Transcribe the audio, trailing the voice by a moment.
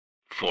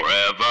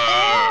Forever.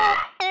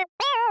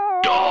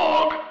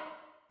 Dog.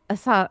 I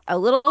saw a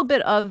little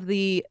bit of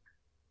the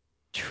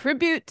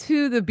tribute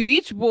to the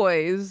Beach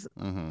Boys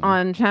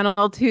on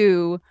Channel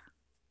 2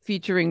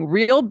 featuring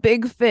Real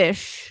Big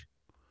Fish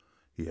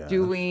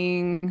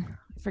doing,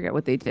 I forget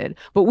what they did,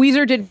 but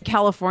Weezer did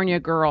California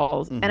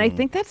Girls. And I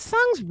think that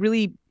song's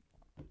really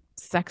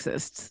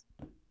sexist.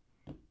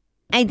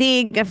 I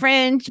dig a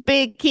French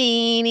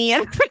bikini.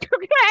 And I'm like,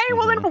 okay,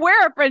 well then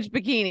wear a French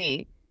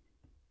bikini.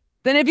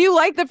 Then if you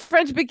like the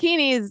French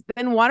bikinis,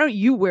 then why don't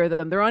you wear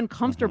them? They're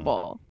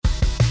uncomfortable.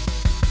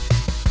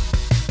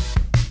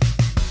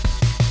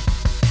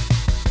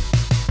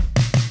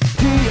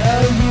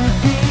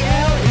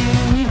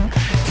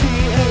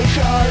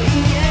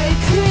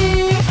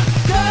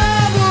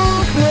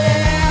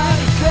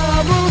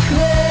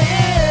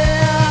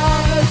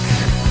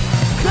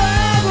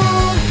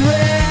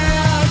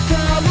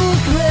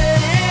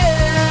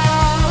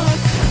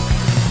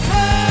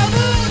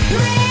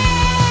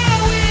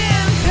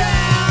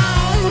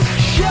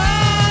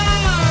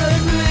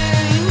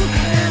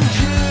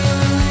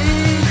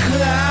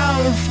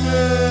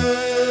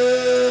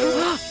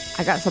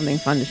 I got something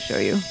fun to show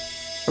you.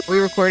 Are we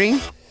recording?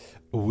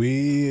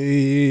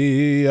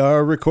 We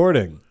are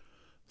recording.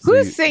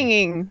 Who's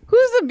singing?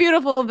 Who's the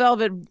beautiful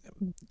velvet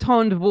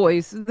toned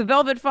voice? The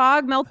Velvet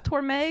Fog, Mel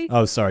Torme?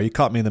 Oh, sorry. You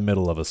caught me in the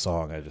middle of a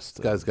song. This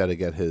guy's got to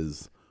get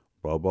his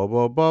ba ba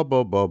ba ba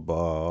ba ba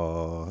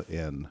ba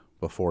in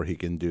before he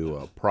can do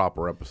a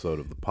proper episode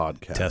of the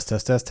podcast. Test.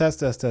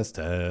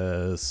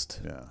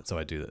 Yeah. So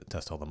I do that.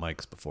 Test all the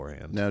mics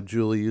beforehand. Now,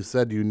 Julie, you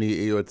said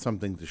you had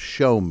something to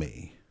show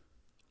me.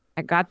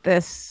 I got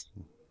this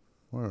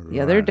the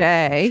other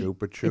day.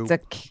 Choop.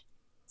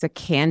 It's a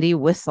candy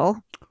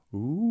whistle.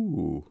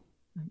 Ooh.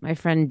 My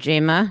friend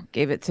Jema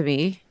gave it to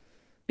me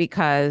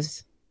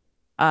because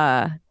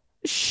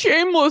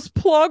shameless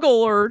plug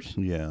alert.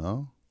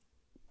 Yeah.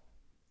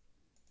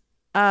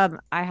 I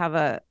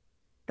have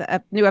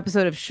the new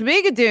episode of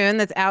Schmigadoon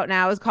that's out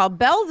now is called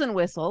Bells and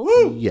Whistles.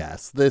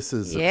 Yes, this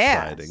is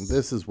exciting.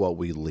 This is what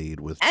we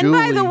lead with. And Julie,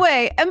 by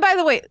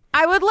the way,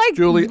 I would like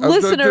Julie,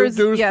 listeners.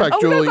 due respect,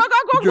 Julie,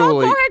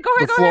 Go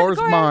ahead. The floor's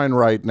mine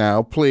right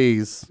now,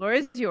 please. The floor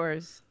is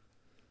yours.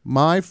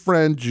 My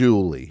friend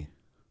Julie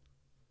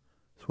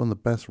is one of the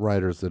best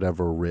writers that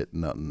ever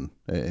written nothing,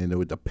 and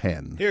with a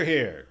pen.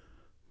 Here.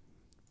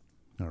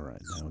 All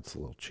right, now it's a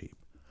little cheap,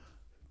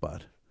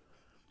 but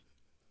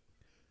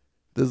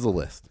this is a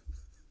list.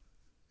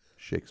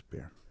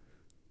 Shakespeare.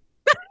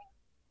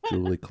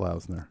 Julie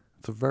Klausner.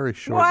 It's a very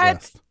short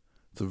list.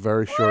 It's a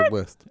very short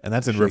list. And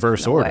that's in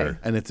reverse order.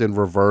 And it's in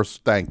reverse.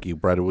 Thank you,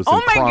 Brett. It was in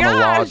my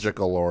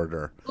chronological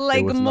order.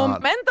 Like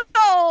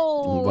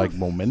Memento. Like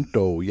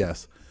Memento,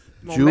 yes.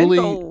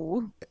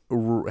 Memento.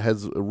 Julie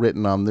has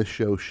written on this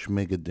show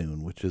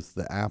Schmigadoon, which is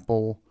the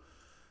Apple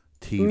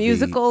TV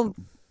musical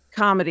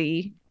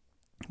comedy.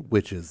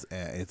 Which is,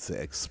 it's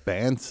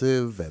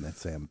expansive and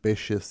it's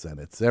ambitious and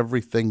it's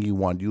everything you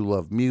want. You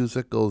love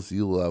musicals,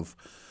 you love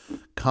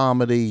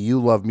comedy,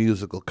 you love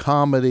musical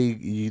comedy.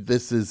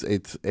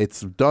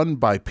 It's done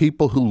by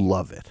people who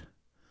love it.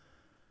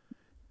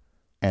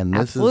 And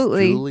this is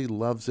Julie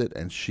loves it,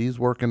 and she's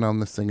working on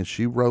this thing, and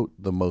she wrote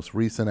the most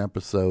recent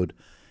episode.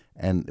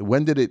 And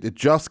when did it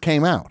just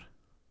came out?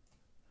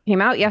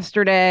 Came out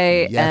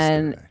yesterday.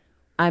 And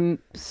I'm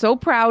so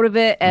proud of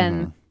it.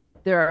 And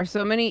there are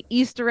so many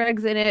Easter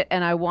eggs in it,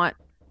 and I want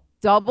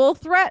Double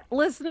Threat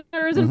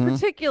listeners in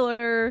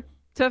particular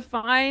to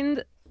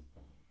find.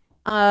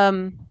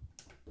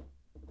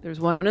 There's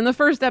one in the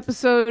first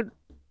episode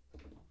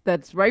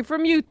that's right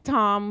from you,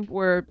 Tom,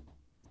 where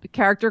the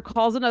character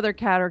calls another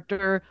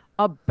character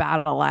a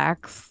battle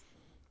axe.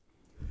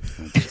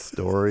 It's a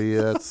story.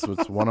 It's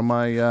one of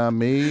my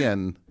me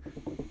and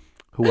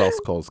who else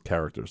calls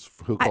characters?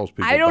 Who calls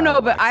people? I don't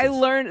know, but axes? I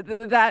learned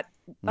that.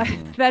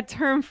 That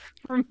term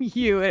from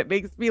you, it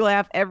makes me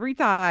laugh every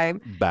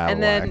time.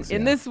 And then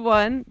in this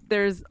one,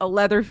 there's a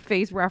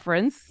Leatherface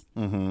reference.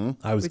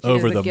 I was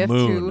over the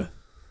moon. To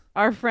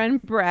our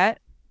friend Brett,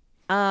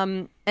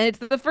 and it's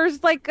the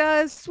first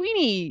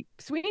Sweeney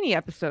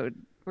episode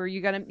where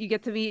you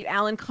get to meet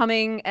Alan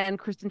Cumming and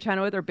Kristen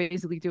Chenoweth. They're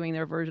basically doing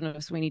their version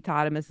of Sweeney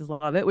Todd and Mrs.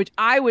 Lovett, which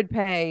I would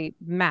pay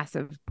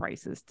massive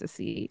prices to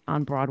see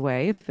on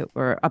Broadway if it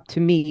were up to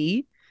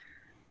me.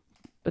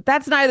 But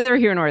that's neither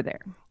here nor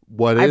there.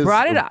 I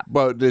brought it up.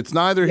 But it's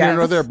neither here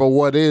nor there. But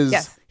what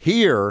is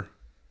here?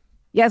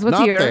 Yes, what's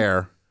not here?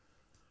 There.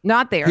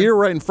 Not there. Here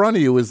right in front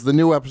of you is the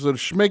new episode of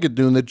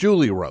Schmigadoon that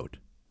Julie wrote.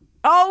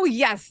 Oh,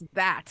 yes,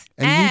 that.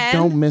 And you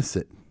don't miss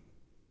it.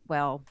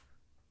 Well.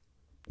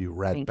 You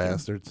rat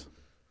bastards.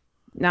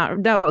 No,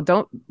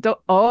 don't.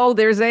 Oh,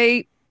 there's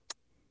a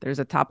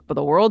Top of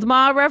the World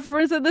Ma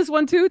reference in this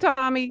one too,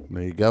 Tommy.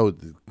 There you go.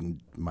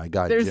 My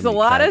guy, there's Jimmy a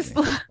lot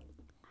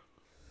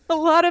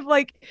of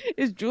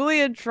is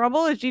Julie in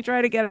trouble? Is she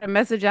trying to get a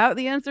message out?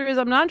 The answer is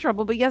I'm not in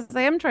trouble, but yes,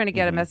 I am trying to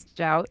get a message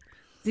out.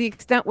 To the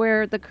extent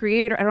where the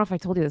creator, I don't know if I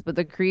told you this, but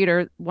the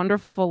creator,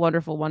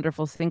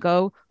 wonderful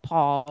Cinco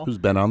Paul, who's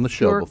been on the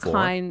show before,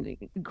 kind,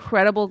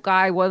 incredible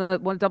guy, one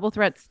of Double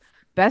Threat's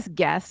best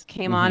guest,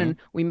 came on, and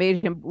we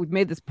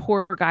made this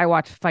poor guy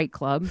watch Fight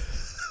Club.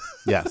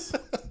 Yes.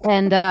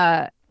 And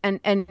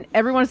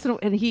every once in a while,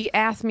 and he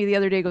asked me the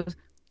other day, he goes,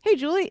 "Hey,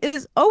 Julie,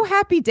 is Oh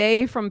Happy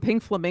Day from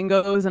Pink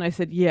Flamingos?" And I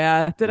said,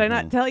 "Yeah. Did I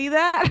not tell you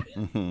that?"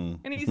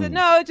 And he said,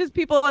 "No, it's just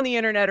people on the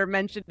internet are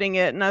mentioning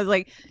it." And I was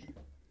like,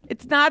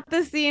 "It's not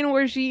the scene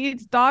where she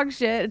eats dog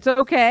shit. It's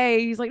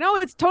okay." He's like, "No,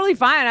 it's totally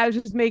fine. I was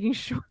just making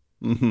sure."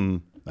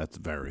 That's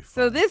very fun.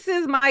 So this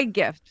is my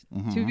gift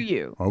to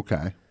you.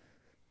 Okay.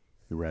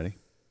 You ready?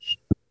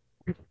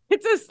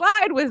 It's a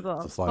slide whistle.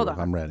 It's a slide Hold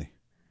whistle. on. I'm ready.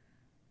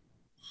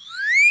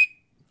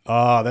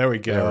 Oh, there we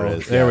go. There it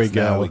is. There we Yes,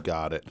 go. Now we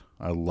got it.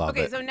 I love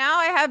it. Okay, so now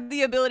I have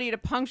the ability to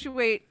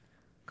punctuate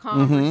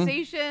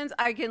conversations.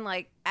 I can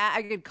I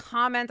could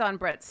comment on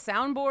Brett's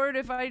soundboard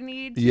if I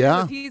need to.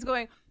 Yeah. If he's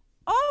going,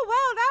 "Oh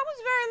wow, that was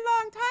a very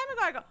long time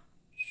ago," I go,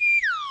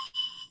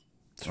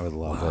 I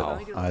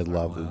love it. I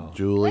love it.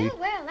 Julie, Well,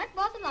 that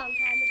was a long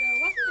time ago,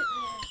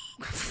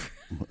 wasn't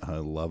it? I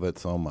love it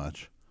so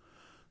much.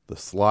 The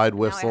slide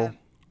whistle,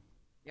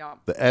 yeah.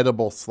 the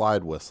edible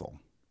slide whistle.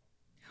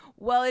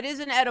 Well, it is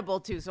an edible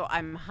too, so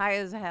I'm high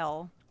as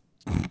hell.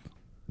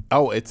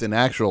 Oh, it's an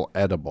actual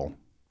edible.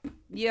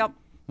 Yep.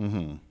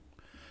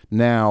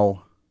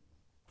 Now,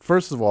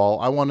 first of all,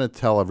 I want to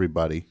tell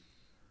everybody,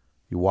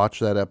 you watch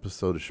that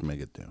episode of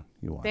Schmigadoon.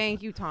 You watch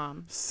Thank you,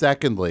 Tom.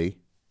 Secondly,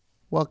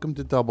 welcome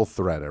to Double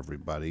Threat,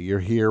 everybody. You're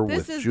here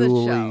This with is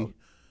Julie. the show.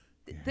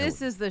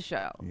 This is the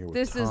show. You're with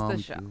This is Tom,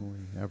 the show. Julie.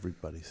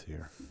 Everybody's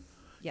here.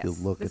 Yes, You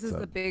look this at is that.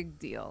 the big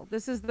deal.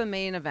 This is the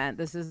main event.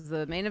 This is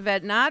the main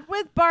event, not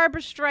with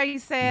Barbara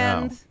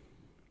Streisand. No.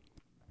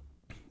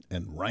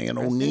 And Ryan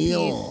Rest in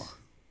O'Neal. peace.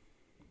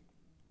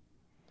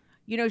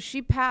 You know,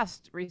 she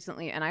passed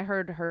recently, and I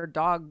heard her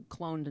dog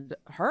cloned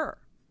her.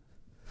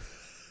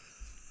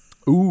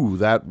 Ooh,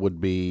 that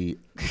would be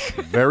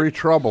very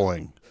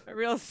troubling. A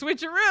real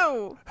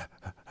switcheroo.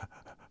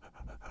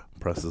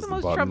 Presses What's the the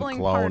most button. troubling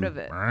clone. part of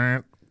it?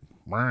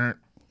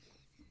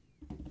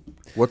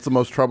 What's the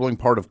most troubling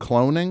part of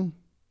cloning?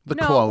 The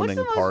No, cloning what's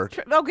the most part.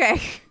 okay.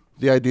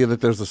 The idea that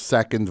there's a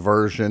second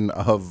version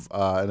of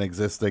an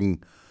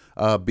existing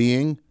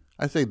being.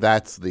 I say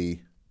that's the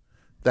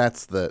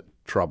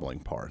troubling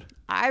part.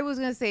 I was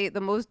gonna say the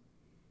most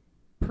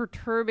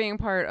perturbing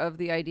part of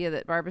the idea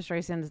that Barbara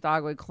Streisand's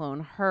dog would clone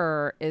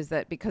her is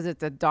that because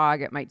it's a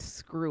dog, it might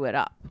screw it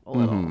up a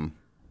little.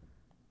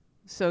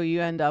 So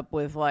you end up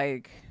with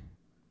like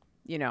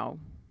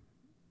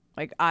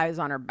eyes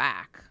on her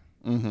back.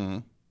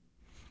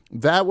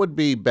 That would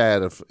be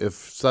bad if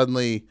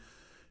suddenly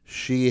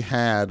she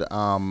had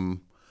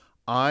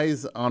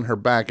eyes on her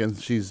back and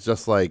she's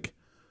just like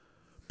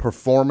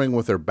performing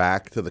with her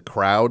back to the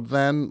crowd.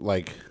 Then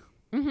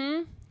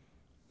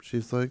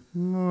she's like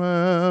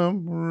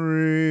memories,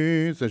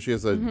 and she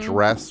has a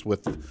dress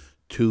with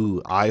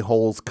 2 eye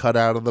holes cut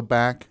out of the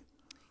back.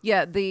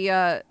 Yeah,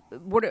 the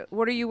what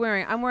are you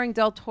wearing? I'm wearing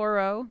Del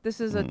Toro. This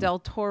is a Del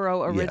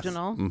Toro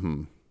original.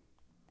 Yes.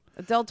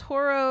 A Del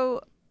Toro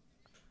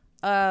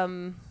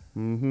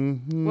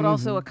would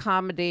also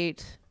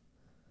accommodate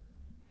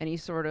any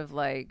sort of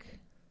like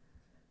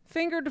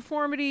finger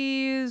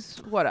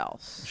deformities. What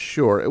else?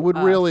 Sure, it would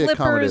really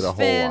accommodate flippers, a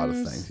whole lot of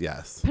fins, things.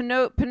 Yes.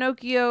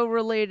 Pinocchio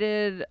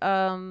related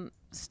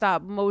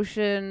stop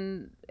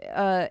motion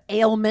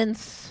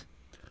ailments.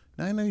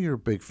 Now, I know you're a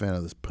big fan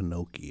of this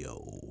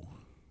Pinocchio,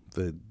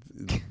 the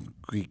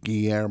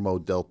Guillermo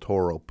del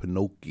Toro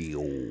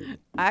Pinocchio.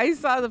 I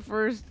saw the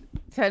first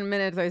 10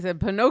 minutes. I said,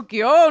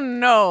 "Pinocchio, oh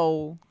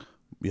no.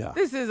 Yeah,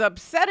 This is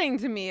upsetting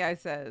to me," I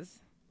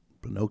says.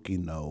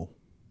 Pinocchio.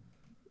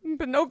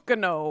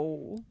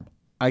 Pinocchio.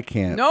 I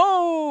can't.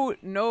 No,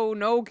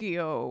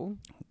 Nokio.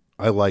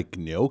 I like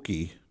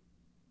gnocchi.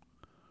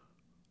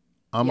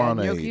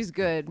 Gnocchi's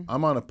good.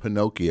 I'm on a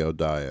Pinocchio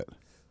diet.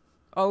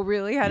 Oh,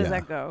 really? How does Yeah.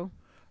 that go?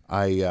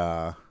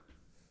 I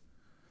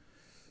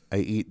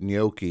eat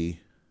gnocchi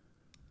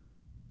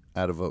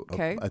out of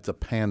Okay. it's a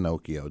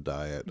Pinocchio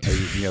diet. I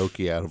eat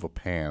gnocchi out of a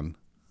pan,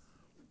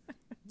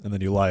 And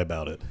then you lie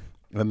about it.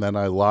 and then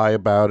I lie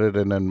about it,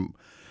 and then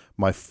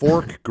my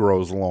fork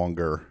grows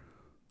longer.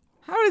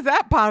 How is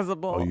that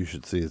possible? Oh, you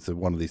should see. It's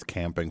one of these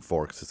camping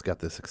forks. It's got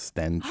this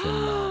extension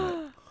on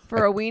it.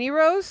 For a weenie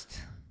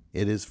roast?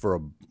 It is for a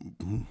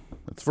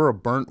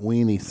burnt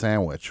weenie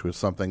sandwich, with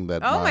something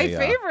that Oh, my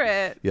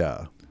favorite.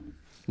 Yeah,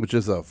 which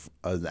is an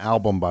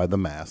album by the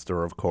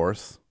master, of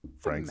course,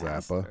 Frank Zappa.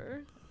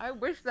 Master. I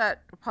wish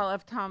that Paul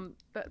F.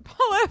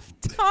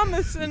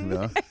 Thomason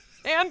Yeah.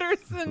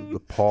 Anderson The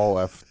Paul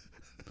F.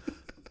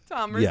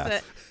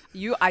 Thomerson.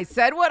 Yes. I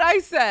said what I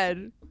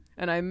said,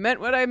 and I meant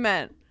what I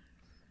meant.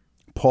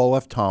 Paul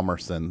F.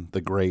 Thomerson,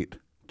 the great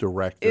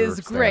director, Is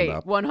great,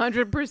 stand-up.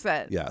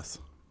 100%. Yes.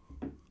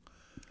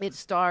 It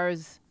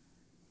stars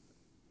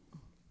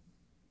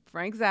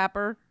Frank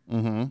Zappa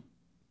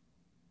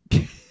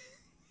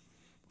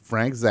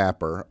Frank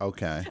Zappa.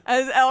 Okay.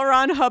 as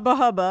Elron Hubba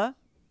Hubba.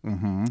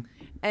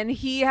 And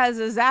he has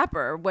a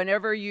zapper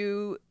whenever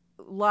you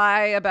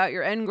lie about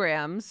your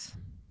engrams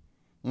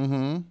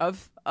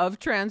of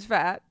trans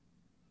fat.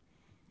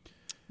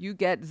 you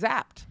get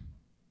zapped.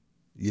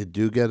 You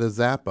do get a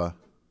Zappa.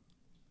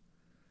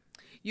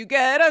 You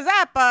get a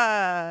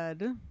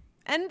zapped.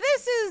 And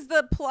this is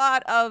the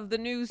plot of the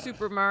new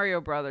Super Mario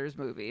Brothers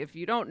movie. If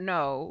you don't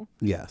know,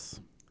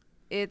 Yes.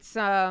 it's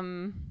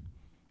someone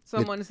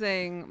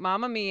saying,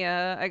 "Mamma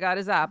mia, I got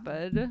a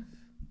zapped."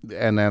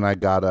 And then I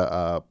got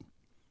a,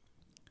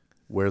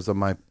 where's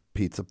my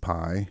pizza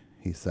pie?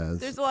 He says.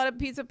 There's a lot of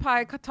pizza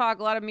pie talk,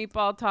 a lot of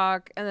meatball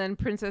talk, and then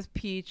Princess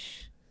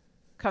Peach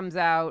comes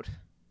out.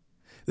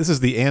 This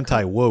is the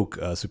anti-woke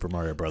Super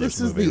Mario Brothers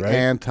This is movie, the right?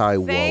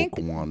 anti-woke Thank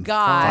one.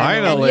 God.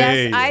 Finally.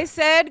 And yes, I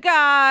said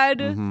God.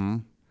 Mm-hmm.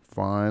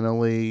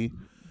 Finally,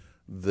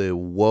 the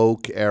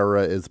woke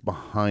era is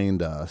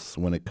behind us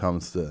when it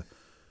comes to...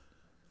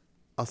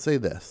 I'll say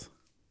this.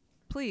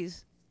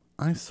 Please.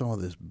 I saw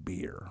this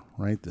beer,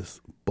 right?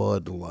 This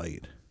Bud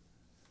Light.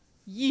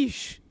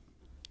 Yeesh.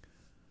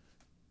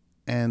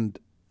 And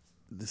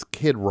this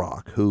Kid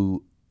Rock,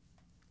 who...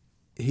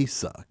 He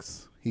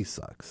sucks. He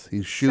sucks.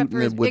 He's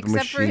shooting it with a machine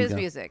except for his gun.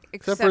 music.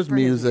 Except for his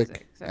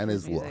music and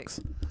his looks.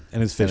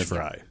 And his fish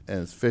fry. And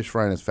his fish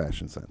fry and his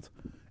fashion sense.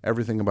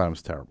 Everything about him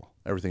is terrible.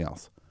 Everything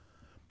else.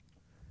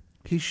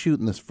 He's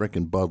shooting this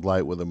freaking Bud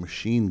Light with a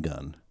machine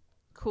gun.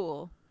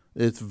 Cool.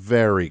 It's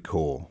very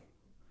cool.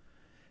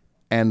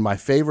 And my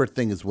favorite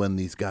thing is when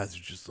these guys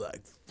are just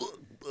like, fuck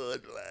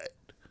Bud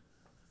Light.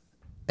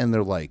 And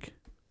they're like,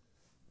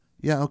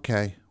 yeah,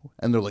 okay.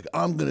 And they're like,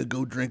 I'm going to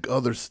go drink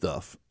other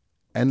stuff.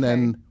 And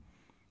then,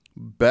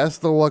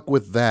 best of luck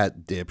with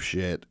that,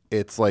 dipshit.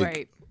 It's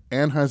like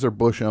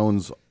Anheuser-Busch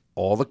owns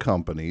all the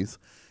companies.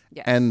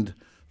 Yes. And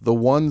the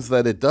ones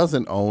that it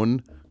doesn't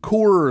own,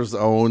 Coors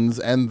owns,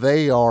 and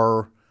they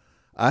are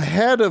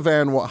ahead of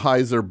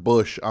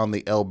Anheuser-Busch on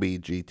the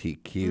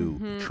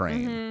LBGTQ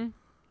train.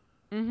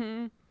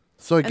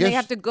 So I guess they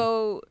have to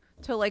go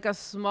to like a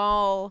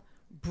small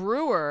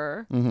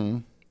brewer,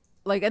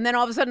 like, and then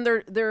all of a sudden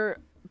they're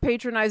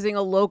patronizing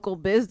a local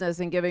business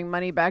and giving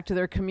money back to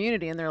their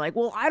community, and they're like,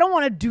 well, I don't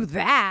want to do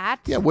that.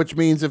 Yeah, which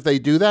means if they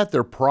do that,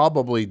 they're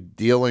probably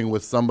dealing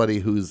with somebody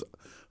who's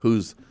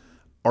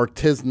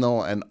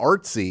artisanal and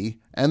artsy,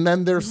 and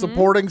then they're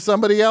supporting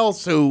somebody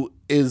else who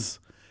is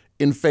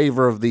in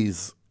favor of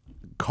these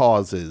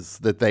causes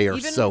that they are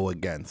so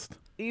against.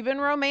 Even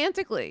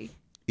romantically.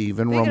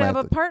 Even they could romantic.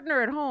 have a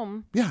partner at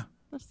home. Yeah.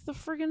 That's the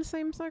friggin'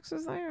 same sex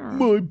as they are.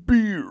 My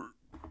beer.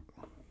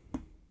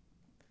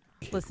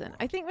 Listen,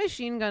 I think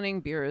machine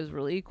gunning beer is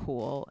really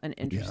cool and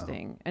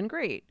interesting and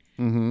great.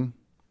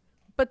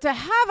 But to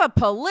have a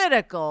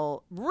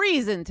political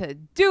reason to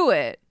do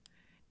it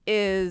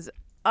is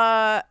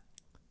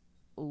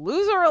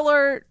loser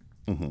alert.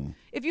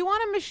 If you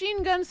want to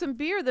machine gun some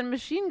beer, then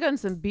machine gun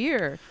some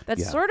beer.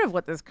 That's sort of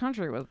what this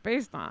country was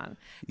based on.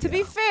 To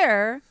be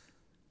fair,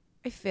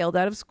 I failed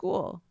out of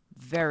school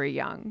very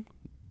young.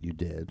 You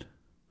did.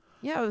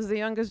 Yeah, I was the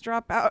youngest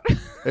dropout.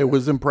 It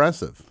was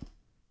impressive.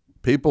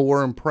 People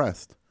were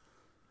impressed.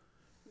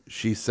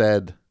 She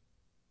said,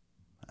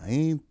 I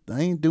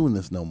ain't doing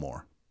this no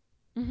more.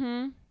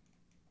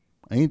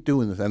 I ain't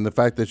doing this. And the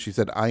fact that she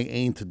said, I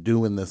ain't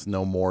doing this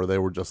no more, they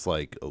were just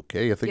like,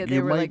 okay, I think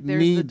you might like,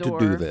 need to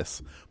do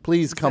this.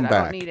 Please come back.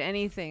 I don't need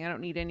anything. I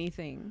don't need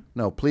anything.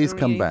 No, please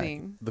come back.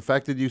 Anything. The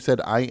fact that you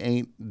said, I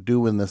ain't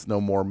doing this no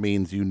more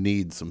means you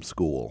need some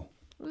school.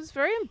 It was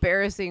very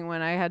embarrassing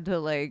when I had to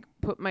like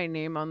put my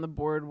name on the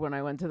board when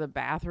I went to the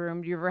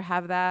bathroom. Do you ever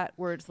have that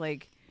where it's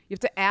like, you have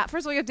to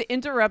first of all, you have to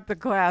interrupt the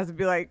class and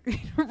be like,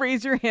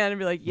 raise your hand and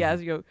be like, yes.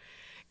 You go,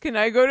 can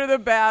I go to the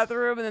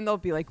bathroom? And then they'll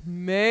be like,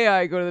 may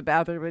I go to the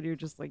bathroom? And you're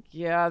just like,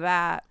 yeah,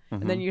 that.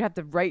 And then you have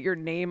to write your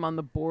name on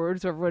the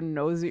board so everyone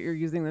knows that you're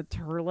using the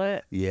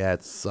turlet. Yeah,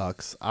 it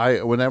sucks.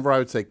 Whenever I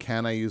would say,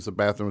 can I use the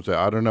bathroom? I'd say,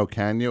 I don't know,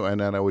 can you? And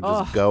then I would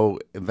just go.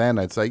 And then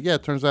I'd say, yeah,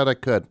 it turns out I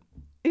could.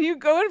 And you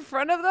go in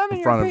front of them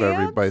in front of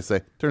everybody,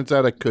 say, turns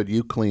out I could.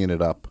 You clean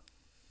it up.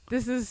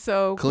 This is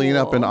so Clean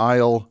cool. up in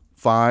aisle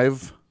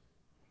 5.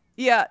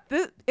 Yeah,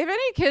 if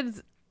any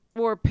kids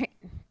wore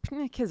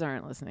kids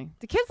aren't listening.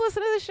 Do kids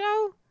listen to the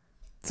show?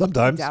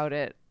 Sometimes. I doubt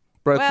it.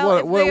 Brett,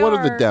 Well, what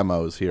are the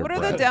demos here? What are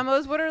Brett? the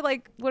demos?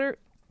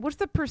 What's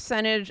the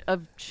percentage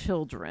of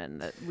children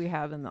that we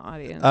have in the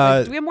audience?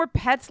 Do we have more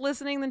pets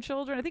listening than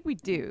children? I think we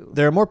do.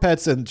 There are more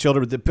pets and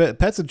children.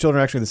 Pets and children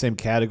are actually in the same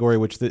category,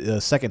 which the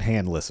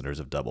secondhand listeners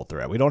of Double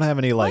Threat. We don't have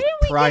any like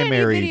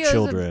primary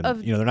children.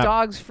 Of they're not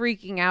dogs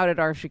freaking out at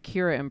our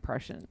Shakira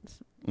impressions.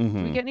 Did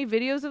we get any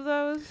videos of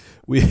those?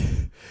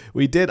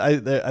 We did.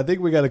 I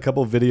think we got a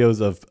couple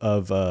videos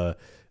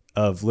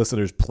of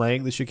listeners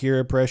playing the Shakira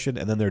impression,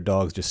 and then their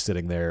dogs just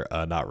sitting there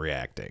not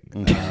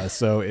reacting.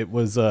 So it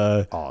was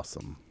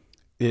awesome.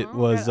 It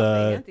was.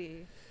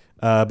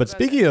 But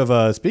speaking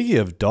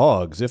of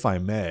dogs, if I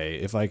may,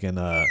 if I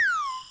can.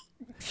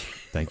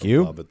 Thank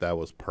you. Love it. That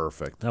was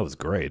perfect. That was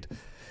great.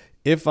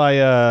 If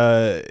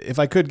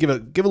I could give a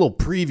little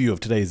preview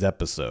of today's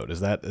episode, is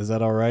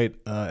that all right?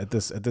 At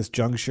this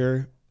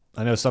juncture,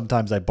 I know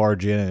sometimes I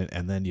barge in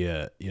and then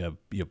you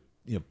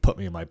put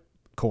me in my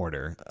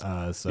corner.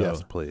 So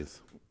yes,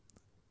 please.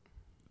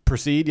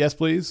 Proceed. Yes,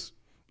 please.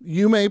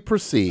 You may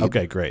proceed.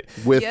 Okay, great.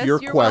 With Yes, your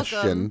you're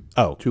question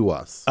to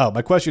us. Oh,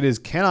 my question is,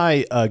 can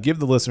I give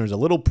the listeners a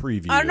little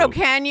preview? I don't know.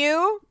 Can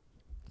you?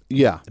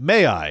 Yeah.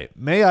 May I?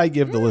 May I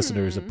give the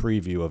listeners a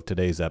preview of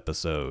today's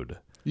episode?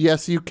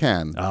 Yes, you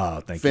can.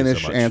 Thank you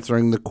Finish so much.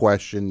 answering the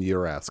question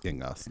you're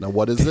asking us. Now,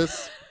 what is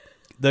this?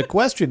 The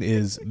question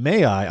is,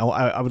 may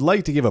I would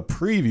like to give a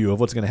preview of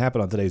what's going to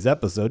happen on today's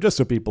episode, just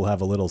so people have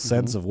a little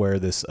sense of where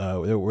this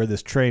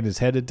train is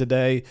headed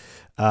today.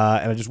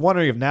 And I'm just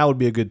wondering if now would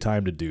be a good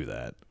time to do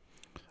that.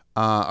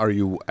 Are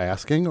you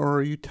asking or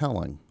are you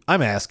telling?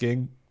 I'm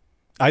asking.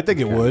 I think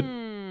it would.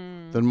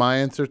 Then my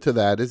answer to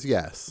that is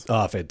yes.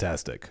 Oh,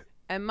 fantastic.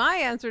 And my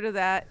answer to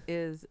that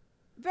is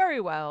very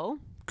well.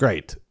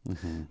 Great.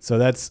 So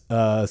that's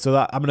I'm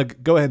going to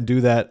go ahead and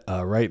do that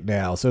right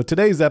now. So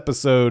today's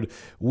episode,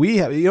 we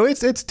have,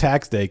 it's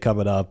tax day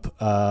coming up.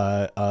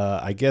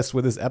 I guess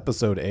when this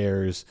episode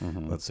airs,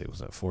 let's see, was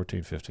that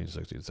 14, 15,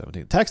 16,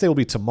 17? Tax day will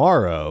be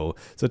tomorrow.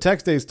 So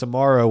tax day is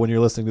tomorrow when you're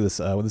listening to this,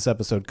 when this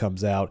episode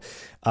comes out.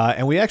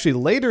 And we actually,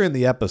 later in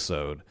the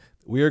episode,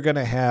 we are going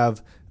to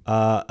have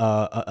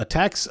a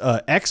tax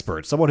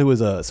expert, someone who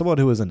is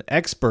an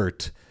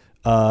expert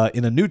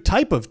in a new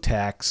type of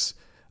tax.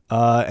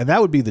 And that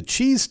would be the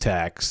cheese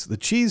tax,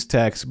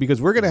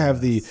 because we're going to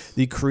have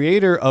the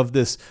creator of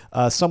this,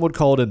 some would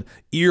call it an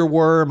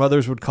earworm,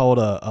 others would call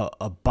it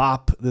a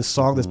bop, this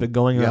song that's been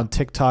going on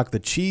TikTok, the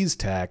cheese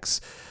tax,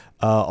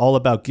 all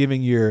about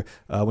giving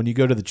when you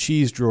go to the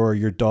cheese drawer,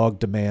 your dog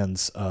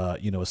demands, a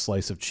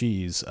slice of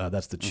cheese.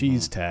 That's the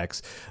cheese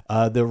tax.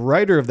 The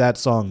writer of that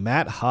song,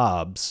 Matt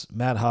Hobbs,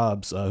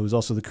 who's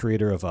also the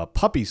creator of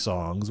Puppy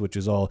Songs, which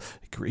is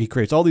he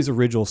creates all these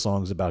original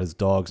songs about his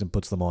dogs and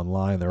puts them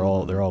online. They're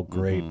all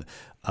great.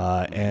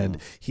 And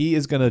he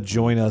is going to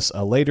join us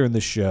later in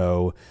the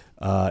show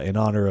in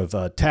honor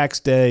of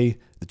Tax Day,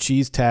 the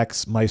cheese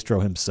tax maestro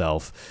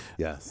himself.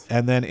 Yes.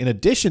 And then in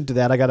addition to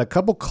that, I got a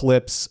couple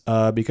clips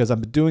because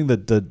I'm doing the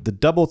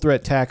double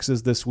threat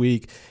taxes this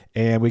week,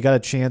 and we got a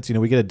chance,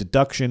 we get a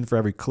deduction for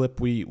every clip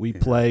we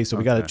play. So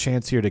we got a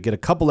chance here to get a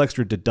couple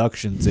extra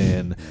deductions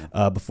in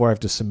before I have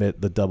to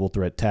submit the double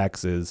threat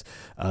taxes.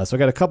 So I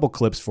got a couple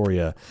clips for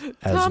you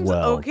as Tom's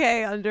well.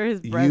 okay under his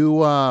breath.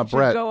 You, should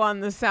Brett, go on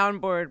the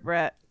soundboard,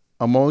 Brett.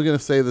 I'm only going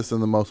to say this in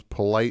the most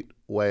polite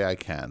way I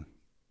can.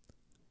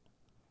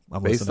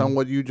 I'm Based listening. on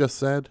what you just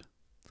said,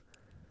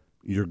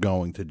 you're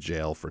going to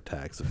jail for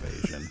tax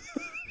evasion.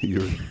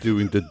 You're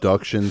doing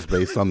deductions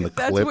based on the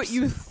That's clips what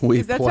you.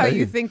 we That's play. how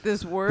you think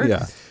this works.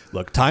 Yeah.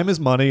 Look, time is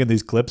money, and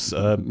these clips,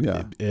 they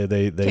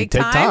take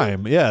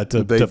time, They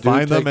to do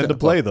find them take and to time.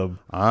 play them.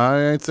 I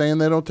ain't saying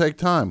they don't take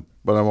time,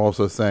 but I'm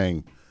also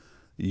saying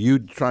you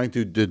trying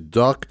to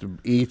deduct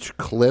each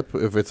clip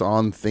if it's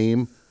on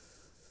theme.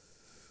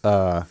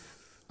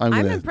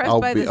 I'm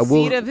impressed by the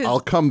seat of his. I'll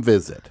come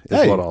visit. Is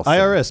Hey, what I'll say.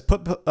 IRS,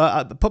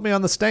 put me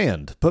on the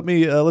stand. Put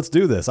me. Let's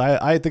do this.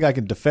 I think I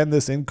can defend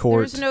this in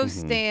court. There's no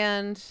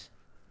stand.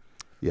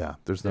 Yeah,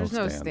 there's no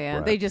stand. Brett.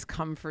 Brett. They just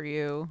come for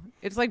you.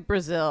 It's like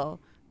Brazil.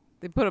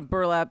 They put a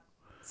burlap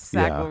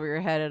sack Yeah. over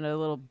your head and a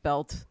little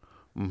belt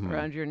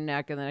around your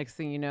neck, and the next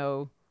thing you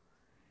know,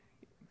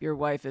 your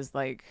wife is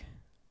like,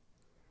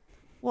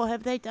 "What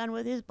have they done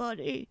with his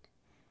body?"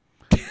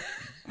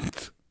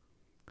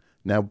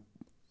 Now,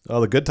 Oh,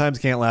 the good times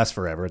can't last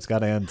forever. It's got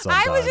to end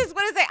sometime. I was just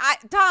going to say,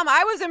 Tom,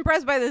 I was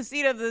impressed by the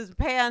seat of his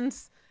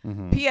pants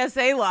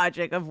PSA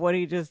logic of what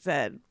he just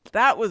said.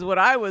 That was what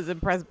I was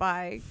impressed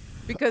by,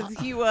 because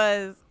he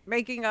was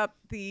making up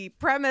the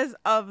premise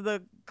of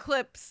the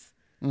clips.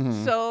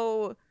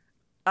 So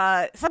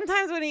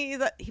sometimes when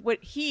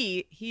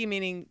he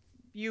meaning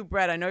you,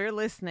 Brett, I know you're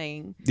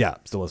listening. Yeah,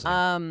 still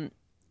listening.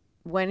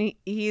 When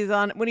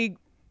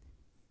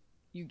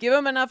you give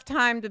him enough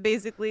time to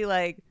basically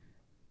like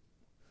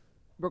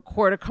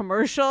record a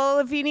commercial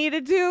if he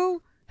needed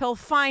to, he'll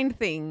find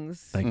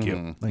things. Thank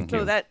you. Thank So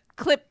you. that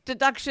clip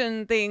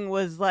deduction thing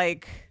was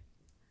like,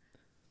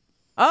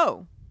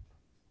 oh.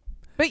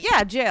 But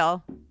yeah,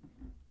 jail.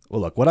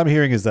 Well, look, what I'm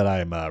hearing is that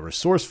I'm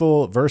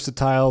resourceful,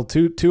 versatile,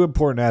 two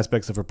important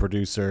aspects of a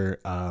producer.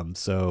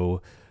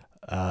 So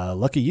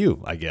lucky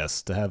you, I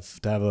guess, to have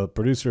a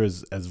producer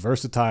as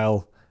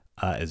versatile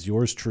as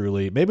yours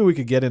truly. Maybe we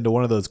could get into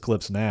one of those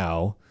clips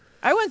now.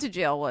 I went to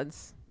jail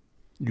once.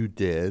 you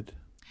did.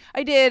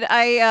 I did.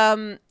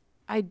 I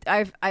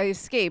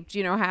escaped.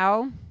 You know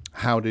how?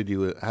 How did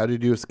you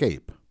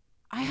escape?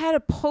 I had a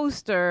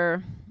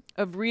poster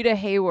of Rita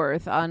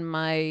Hayworth on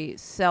my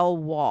cell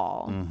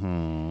wall,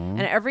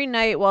 and every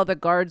night while the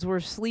guards were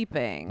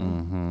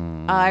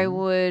sleeping, I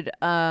would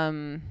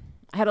I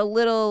had a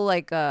little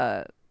like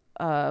a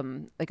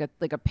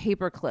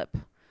paper clip,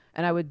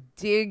 and I would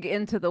dig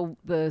into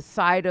the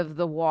side of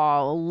the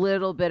wall a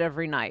little bit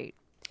every night.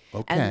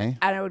 Okay.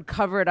 And I would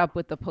cover it up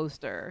with the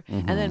poster.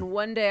 And then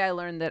one day I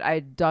learned that I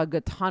dug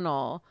a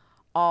tunnel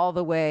all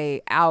the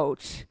way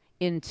out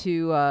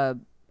into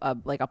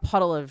like a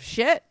puddle of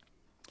shit.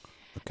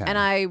 Okay. And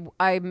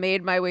I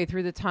made my way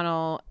through the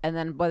tunnel, and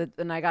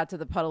then I got to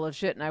the puddle of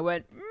shit, and I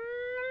went.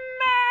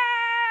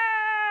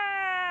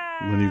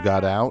 When you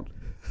got out,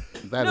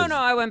 No,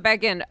 I went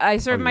back in. I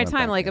served you my went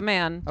time back like a in.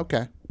 man.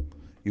 Okay.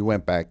 You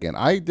went back in.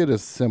 I did a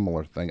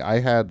similar thing. I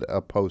had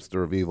a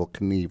poster of Evel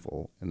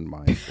Knievel in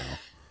my cell.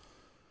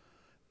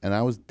 And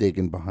I was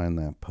digging behind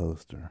that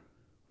poster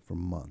for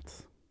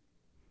months.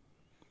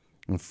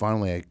 And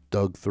finally I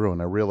dug through,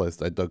 and I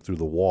realized I dug through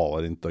the wall.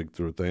 I didn't dig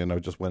through a thing, and I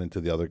just went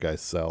into the other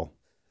guy's cell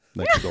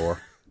next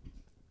door.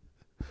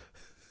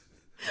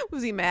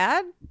 Was he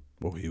mad?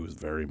 Oh, he was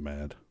very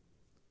mad.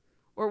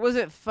 Or was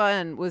it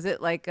fun? Was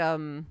it like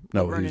No, Laverne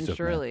he was and just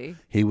Shirley? mad.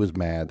 He was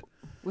mad.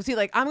 Was he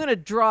like, I'm going to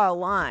draw a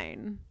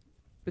line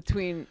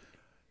between...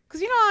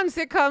 Because, on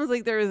sitcoms,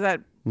 like there was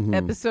that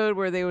episode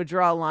where they would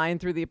draw a line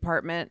through the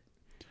apartment.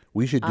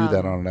 We should do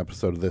that on an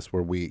episode of this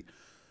where we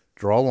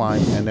draw a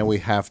line, and then we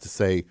have to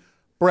say,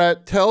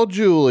 Brett, tell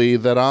Julie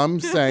that I'm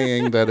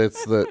saying that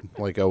it's the...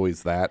 Like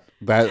always that.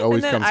 That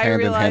always comes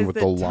hand in hand with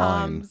the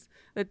line.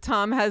 That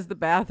Tom has the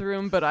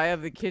bathroom, but I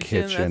have the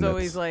kitchen. That's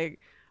always like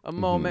a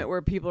moment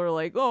where people are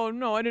like, oh,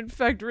 no, I didn't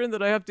factor in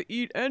that I have to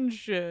eat and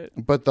shit.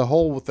 But the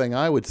whole thing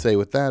I would say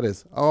with that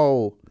is,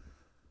 oh,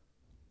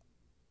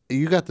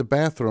 you got the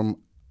bathroom,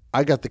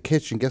 I got the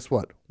kitchen. Guess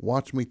what?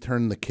 Watch me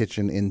turn the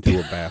kitchen into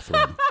a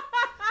bathroom.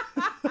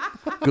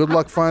 Good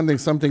luck finding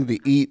something to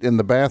eat in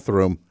the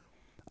bathroom.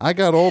 I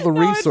got all the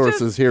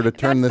resources here to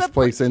turn this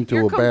place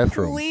into a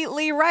bathroom. You're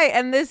completely right.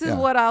 And this is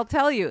what I'll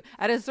tell you.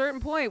 At a certain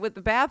point with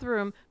the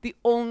bathroom, the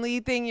only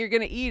thing you're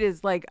going to eat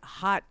is like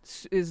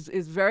is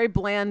very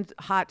bland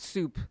hot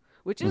soup,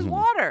 which is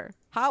water,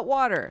 hot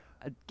water,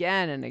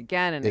 again and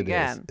again and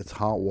again. It's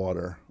hot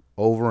water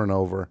over and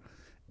over.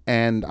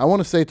 And I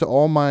want to say to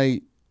all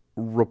my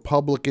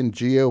Republican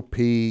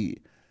GOP,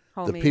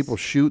 Homies. the people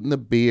shooting the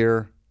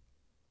beer,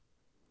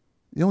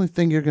 the only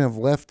thing you're going to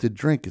have left to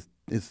drink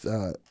is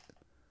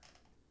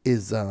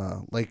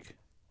like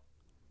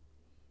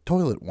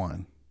toilet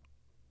wine.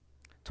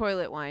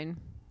 Toilet wine.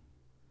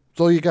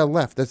 That's all you got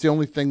left. That's the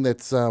only thing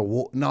that's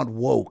not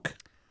woke.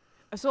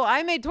 So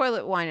I made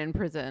toilet wine in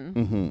prison.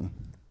 Mm-hmm.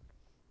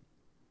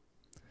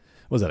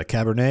 Was that a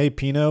Cabernet,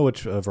 Pinot?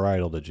 Which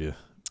varietal did you?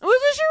 It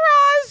was a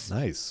Shiraz.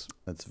 Nice.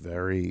 That's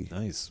very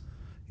nice.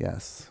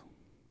 Yes.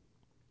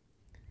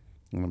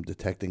 And I'm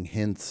detecting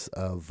hints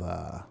of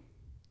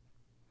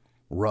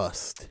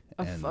rust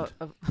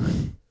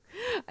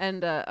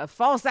and a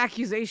false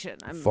accusation.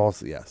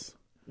 False, yes.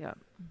 Yeah,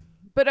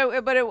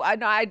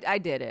 I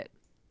did it.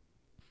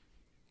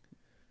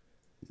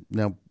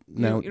 Now,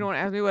 You don't want to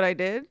ask me what I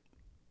did?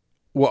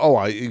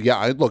 Well,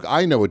 look,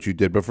 I know what you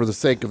did, but for the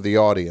sake of the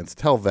audience,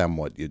 tell them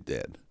what you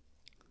did.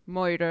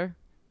 Murder.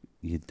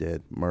 You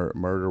did.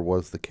 Murder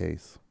was the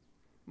case.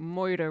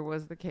 Murder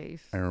was the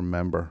case. I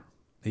remember.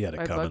 He had it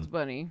By coming. Bugs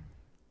Bunny.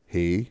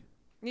 He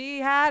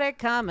had it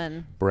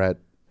coming. Brett.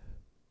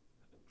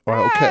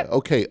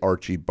 Okay,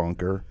 Archie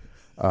Bunker.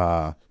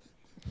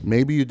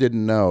 Maybe you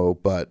didn't know,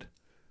 but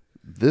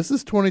this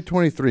is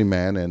 2023,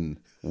 man, and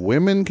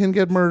women can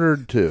get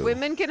murdered too.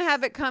 Women can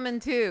have it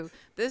coming too.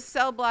 This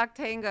cell block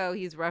tango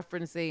he's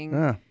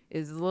referencing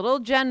is a little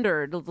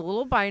gendered, a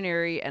little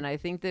binary, and I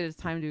think that it's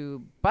time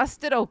to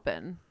bust it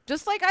open.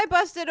 Just like I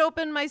busted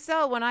open my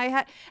cell when I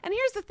had... And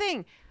here's the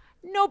thing.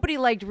 Nobody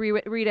liked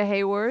Rita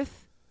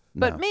Hayworth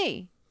but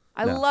me.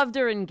 I loved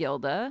her in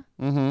Gilda.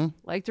 Mm-hmm.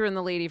 Liked her in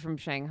The Lady from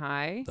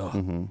Shanghai. Oh.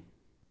 Mm-hmm.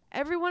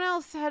 Everyone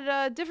else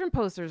had different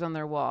posters on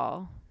their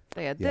wall.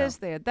 They had this,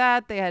 they had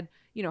that. They had,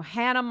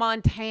 Hannah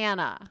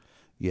Montana.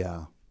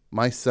 Yeah.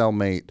 My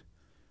cellmate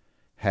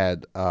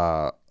had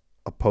a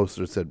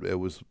poster that said it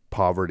was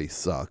Poverty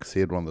Sucks.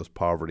 He had one of those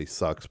Poverty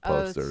Sucks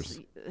posters.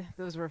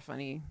 Those were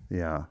funny.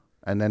 Yeah.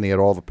 And then he had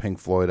all the Pink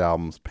Floyd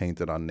albums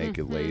painted on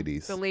naked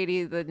ladies.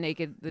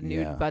 The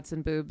nude butts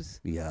and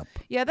boobs. Yep.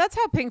 Yeah, that's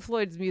how Pink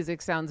Floyd's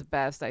music sounds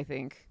best, I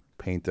think.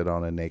 Painted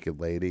on a naked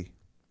lady.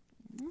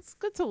 It's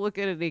good to look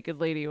at a naked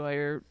lady while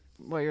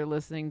you're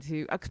listening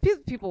to... Cause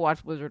people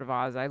watch Wizard of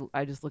Oz.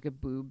 I just look at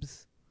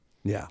boobs.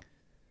 Yeah.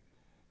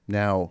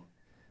 Now...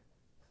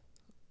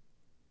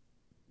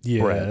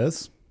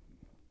 Yes.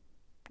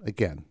 Brett,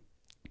 again,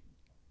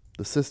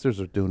 the sisters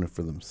are doing it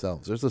for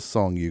themselves. There's a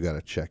song you got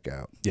to check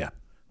out. Yeah.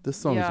 This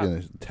song is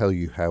going to tell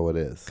you how it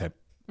is. Okay.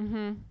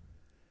 Mm-hmm.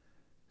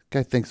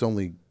 Guy thinks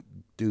only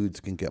dudes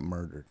can get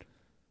murdered.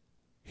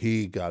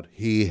 He had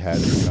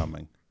it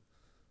coming.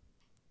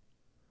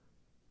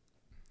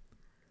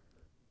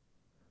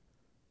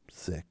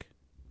 Sick.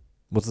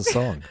 What's the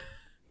song?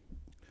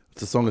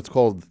 It's a song. It's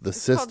called "The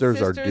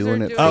Sisters Are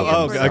Doing It."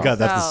 Oh, for I got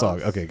that's the themselves.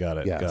 song. Okay, got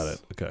it. Yes. Got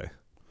it. Okay.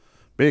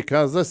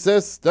 Because the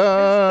sisters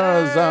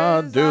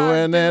are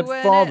doing it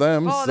for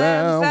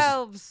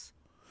themselves.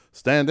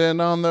 Standing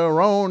on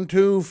their own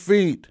 2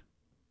 feet.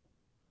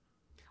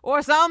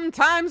 Or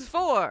sometimes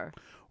 4.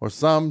 Or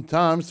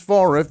sometimes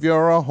 4 if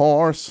you're a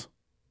horse.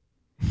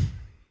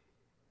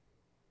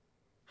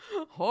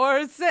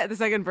 Horses. The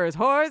second verse.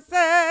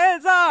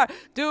 Horses are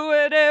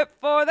doing it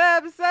for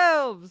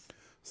themselves.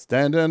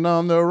 Standing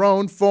on their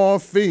own 4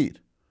 feet.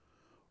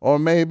 Or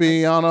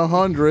maybe on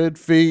 100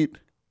 feet.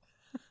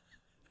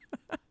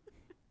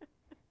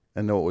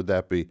 And what would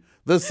that be?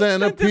 The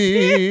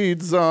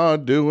centipedes are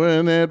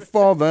doing it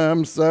for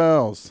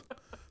themselves.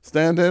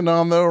 standing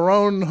on their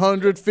own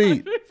 100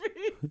 feet.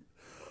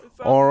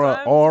 or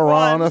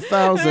on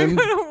 1,000.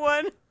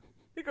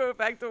 Go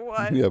back to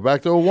one. Yeah,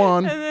 back to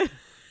one. And then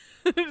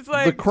it's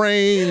like The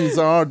cranes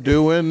are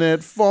doing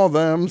it for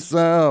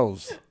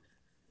themselves.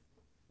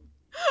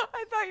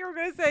 I thought you were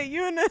going to say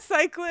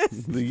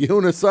unicyclists. The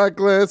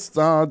unicyclists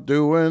are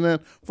doing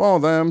it for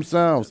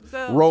themselves.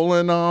 So,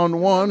 rolling on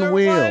one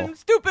wheel. One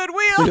stupid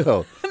wheel.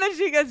 Yeah. And then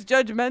she gets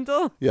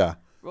judgmental. Yeah.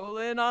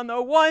 Rolling on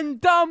the one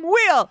dumb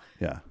wheel.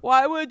 Yeah.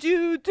 Why would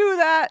you do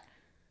that?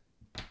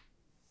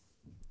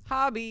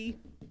 Hobby.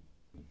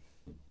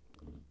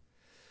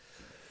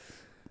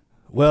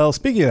 Well,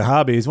 speaking of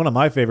hobbies, one of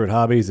my favorite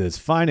hobbies is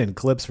finding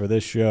clips for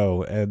this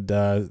show. And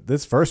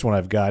this first one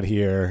I've got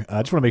here,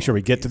 I just want to make sure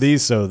we get to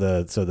these so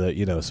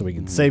we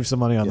can save some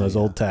money on those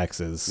old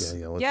taxes.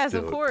 Yeah, let's Yes, do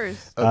of it.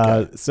 course.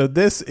 Okay. So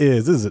this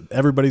is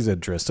everybody's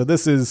interest. So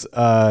this is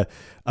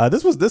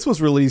this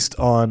was released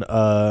on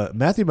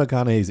Matthew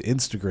McConaughey's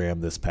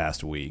Instagram this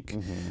past week,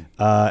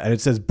 and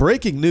it says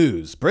breaking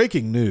news.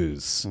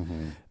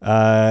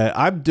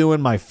 I'm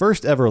doing my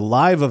first ever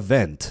live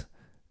event,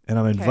 and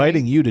I'm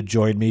inviting you to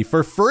join me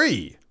for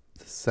free.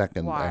 The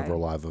second Why? ever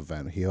live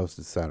event. He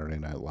hosted Saturday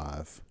Night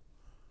Live.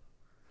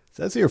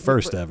 That's your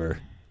first ever.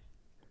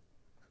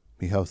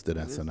 He hosted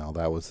SNL.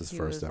 That was his He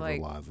first was ever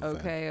like, live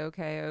event.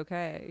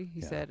 Okay.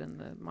 He said in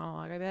the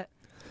monologue, I bet.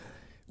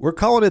 We're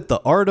calling it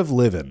The Art of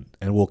Living,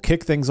 and we'll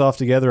kick things off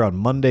together on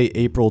Monday,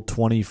 April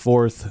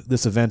 24th.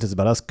 This event is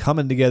about us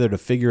coming together to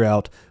figure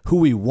out who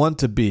we want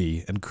to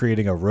be and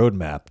creating a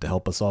roadmap to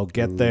help us all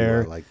get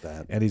there. I like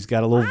that. And he's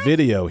got a little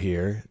video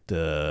here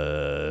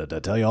to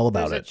tell you all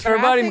about There's it. a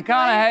Everybody, traffic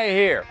McConaughey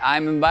here.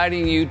 I'm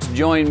inviting you to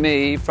join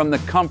me from the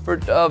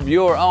comfort of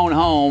your own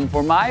home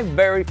for my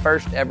very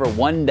first ever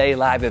one-day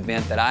live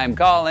event that I'm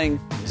calling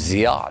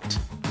The Art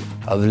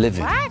of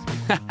Living.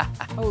 What?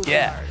 Oh,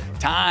 Yeah, Lord.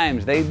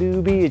 times they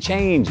do be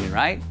a-changing,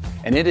 right?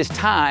 And it is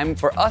time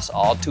for us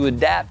all to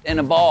adapt and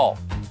evolve.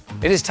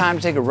 It is time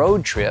to take a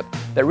road trip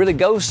that really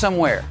goes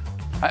somewhere.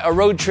 A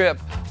road trip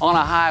on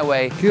a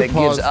highway Can you that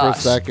pause gives for a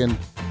us second?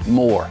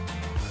 more.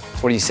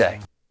 What do you say?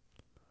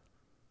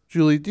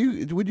 Julie,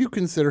 would you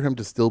consider him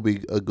to still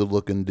be a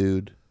good-looking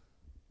dude?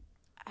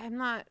 I'm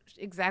not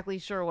exactly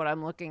sure what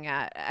I'm looking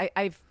at.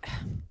 I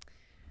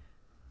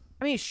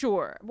mean,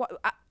 sure.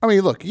 I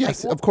mean, look,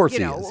 yes, Like, of course you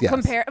he know, is. Yes.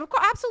 Compare,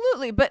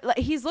 absolutely, but like,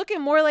 he's looking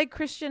more like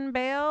Christian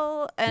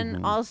Bale,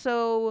 and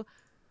also,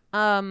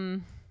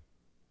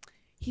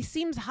 he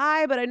seems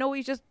high, but I know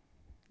he's just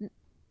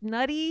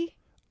nutty.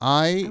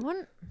 I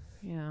want,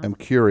 yeah. am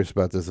curious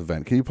about this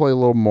event. Can you play a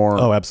little more,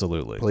 Oh,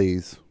 absolutely.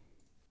 please?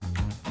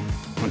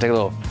 Want to take a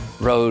little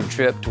road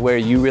trip to where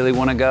you really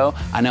want to go?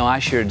 I know I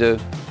sure do.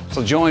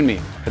 So join me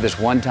for this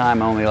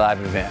one-time only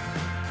live event.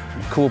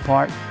 And the cool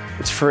part,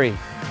 it's free.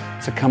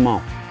 So come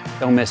on,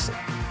 don't miss it.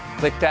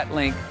 Click that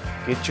link,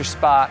 get your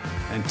spot.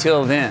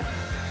 Until then,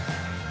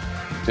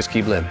 just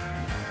keep living.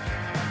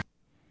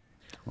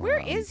 Where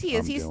is he?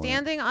 Is I'm he doing it.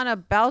 standing on a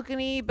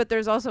balcony, but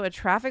there's also a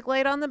traffic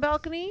light on the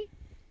balcony?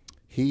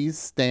 He's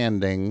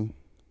standing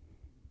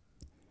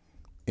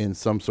in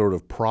some sort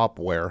of prop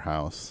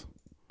warehouse.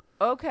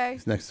 Okay.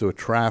 He's next to a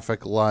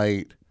traffic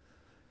light.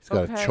 He's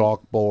got a Okay.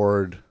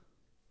 chalkboard.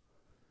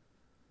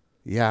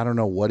 Yeah, I don't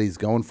know what he's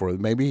going for.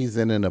 Maybe he's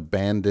in an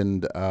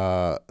abandoned,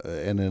 abandoned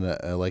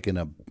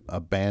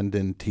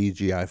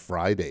TGI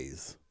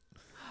Fridays.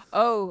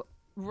 Oh,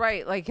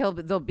 right. Like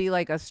there'll be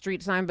like a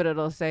street sign, but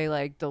it'll say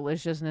like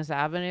Deliciousness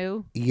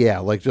Avenue. Yeah,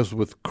 like just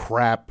with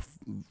crap.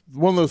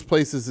 One of those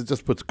places that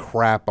just puts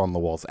crap on the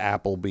walls.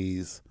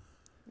 Applebee's.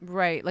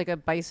 Right, like a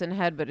bison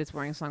head, but it's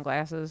wearing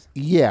sunglasses.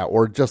 Yeah,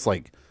 or just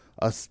like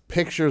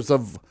pictures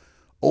of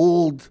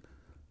old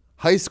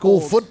high school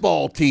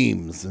football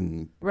teams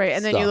and Right,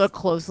 and then you stuff. look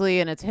closely,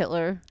 and it's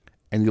Hitler.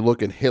 And you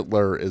look, and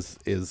Hitler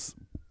is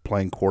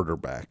playing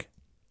quarterback.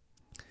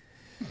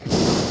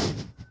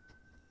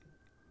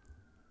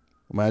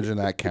 Imagine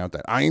that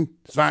countdown. Ein,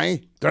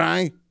 zwei, drei.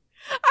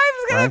 I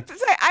was gonna Right.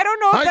 say, I don't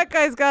know if Hike. that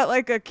guy's got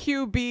like a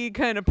QB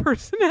kind of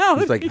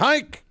personality. It's like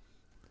hike.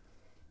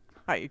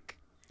 hike.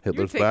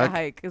 Hitler's you take back. a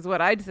hike is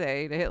what I'd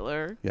say to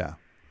Hitler. Yeah,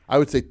 I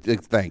would say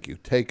thank you.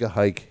 Take a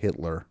hike,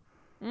 Hitler.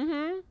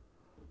 Mm-hmm.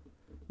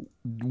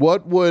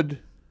 What would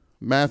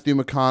Matthew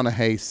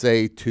McConaughey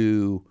say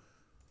to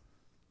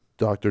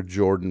Dr.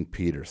 Jordan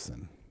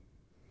Peterson?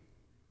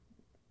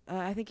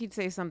 I think he'd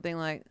say something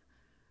like,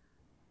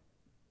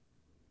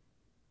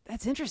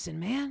 "That's interesting,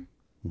 man."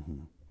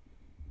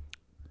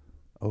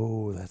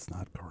 Oh, that's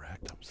not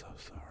correct. I'm so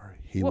sorry.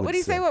 What would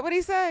he say? What would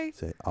he say?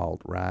 Say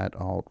alt right,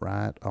 alt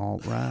right,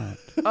 alt right.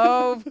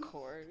 Of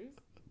course.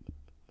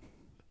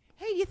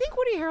 Hey, you think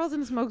Woody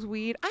Harrelson smokes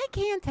weed? I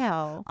can't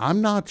tell.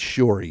 I'm not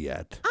sure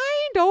yet.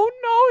 I don't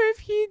know if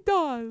he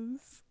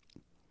does.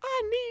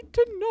 I need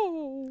to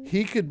know.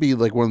 He could be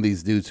like one of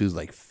these dudes who's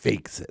like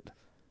fakes it.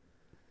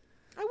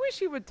 I wish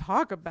he would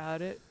talk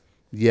about it.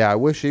 Yeah, I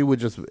wish he would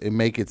just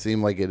make it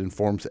seem like it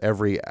informs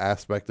every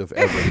aspect of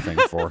everything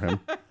for him.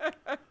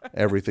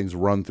 Everything's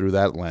run through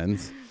that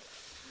lens.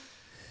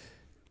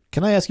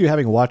 Can I ask you,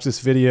 having watched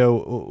this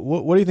video,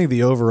 what do you think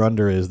the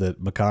over-under is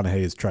that McConaughey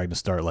is trying to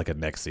start like a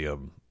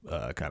NXIVM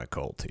kind of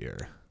cult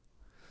here?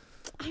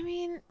 I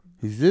mean,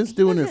 He's just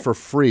doing it for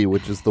free,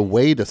 which is the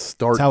way to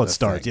start. That's how it the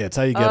starts. thing. Yeah, it's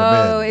how you get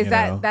them in.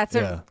 That's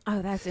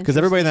Because interesting.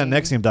 everybody in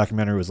that NXIVM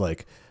documentary was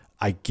like,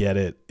 I get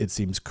it. It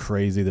seems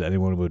crazy that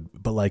anyone would,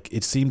 but like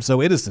it seemed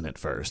so innocent at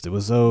first. It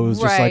was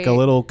just like a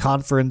little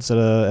conference at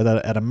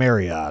a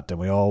Marriott, and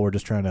we all were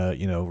just trying to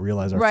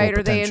realize our full potential.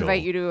 Or they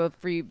invite you to a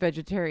free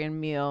vegetarian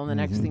meal, and the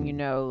next thing you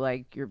know,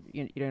 like you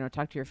don't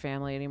talk to your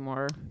family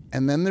anymore.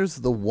 And then there's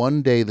the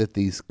one day that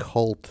these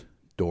cult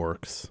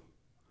dorks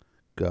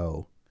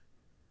go,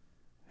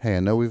 hey, I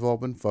know we've all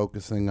been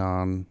focusing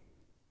on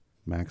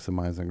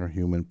maximizing our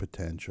human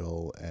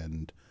potential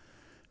and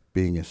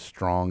being as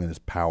strong and as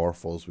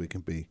powerful as we can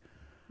be.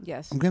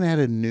 Yes. I'm going to add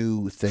a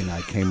new thing I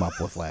came up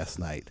with last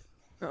night.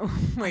 Oh,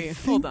 wait,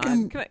 hold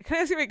on. Can I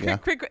ask you a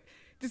quick,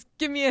 just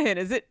give me a hint.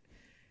 Is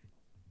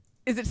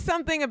it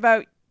something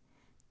about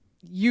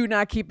you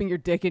not keeping your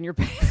dick in your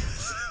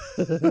pants?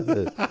 I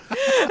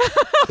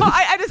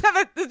just have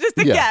a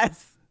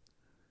guess.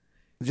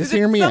 Just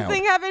hear me out.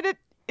 Something having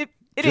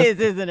it is,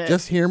 isn't it?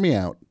 Just hear me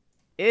out.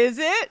 Is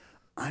it?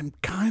 I'm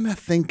kind of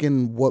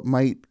thinking what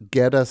might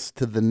get us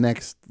to the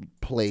next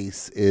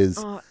place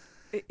is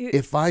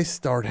if I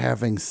start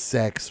having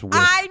sex with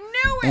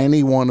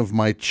any one of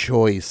my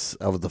choice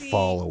of the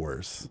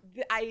followers.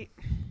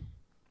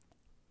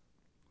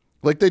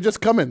 Like, they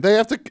just come in. They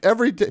have to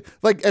every day.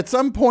 Like, at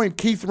some point,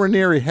 Keith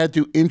Raniere had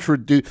to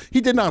introduce.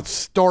 He did not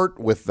start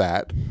with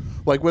that.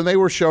 Like, when they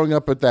were showing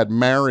up at that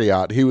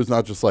Marriott, he was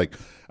not just like,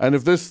 and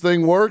if this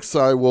thing works,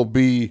 I will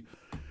be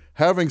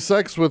having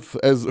sex with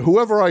as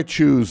whoever I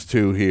choose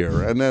to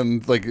here. And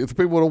then, like, it's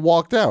people would have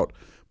walked out.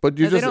 But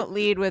they don't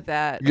lead with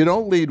that. You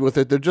don't lead with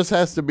it. There just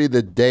has to be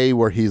the day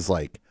where he's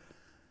like,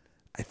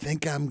 I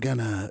think I'm going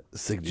to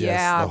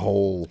suggest the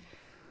whole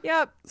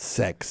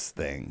sex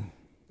thing.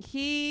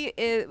 He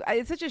is.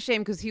 It's such a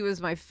shame because he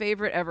was my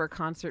favorite ever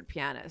concert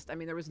pianist. I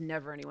mean, there was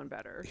never anyone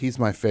better. He's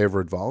my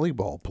favorite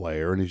volleyball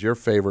player, and he's your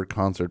favorite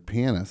concert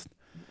pianist.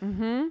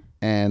 Mm-hmm.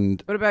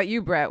 And what about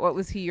you, Brett? What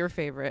was he your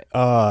favorite?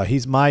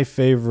 He's my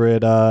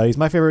favorite. He's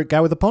my favorite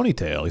guy with a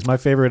ponytail. He's my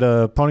favorite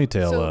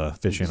ponytail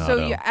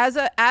aficionado.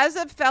 So as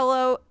a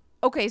fellow.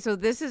 Okay, so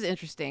this is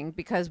interesting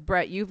because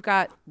Brett, you've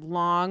got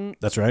long,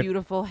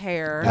 beautiful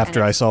hair.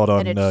 After I saw it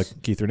on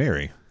Keith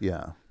Raniere.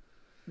 Yeah.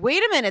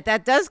 Wait a minute,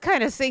 that does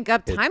kind of sync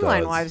up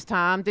timeline-wise,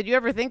 Tom. Did you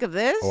ever think of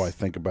this? Oh, I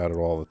think about it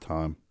all the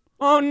time.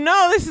 Oh,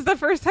 no, this is the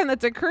first time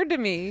that's occurred to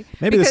me.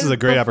 Maybe this is a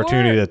great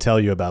opportunity to tell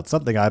you about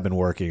something I've been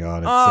working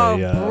on.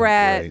 It's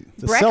Brett.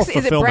 It's a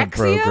self-fulfillment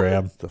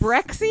program.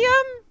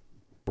 Brexium?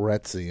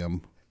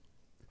 Bretsium.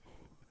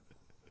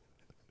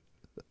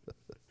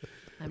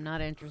 I'm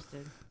not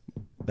interested.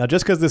 Now,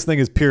 just because this thing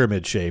is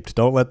pyramid shaped,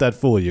 don't let that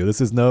fool you.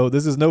 This is no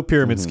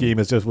pyramid scheme.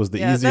 It just was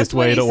the easiest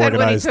way to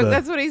organize the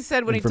That's what he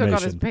said when he took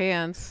off his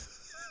pants.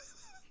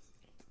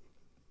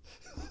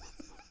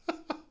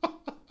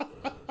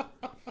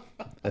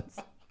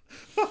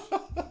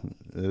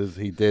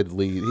 He did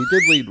lead,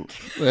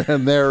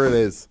 and there it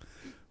is.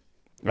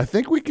 I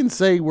think we can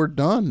say we're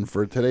done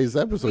for today's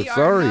episode.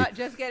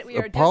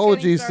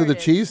 Apologies to the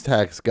cheese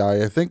tax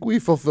guy. I think we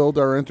fulfilled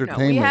our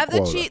entertainment we have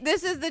quota.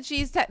 This is the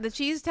cheese tax. The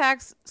cheese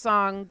tax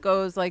song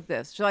goes like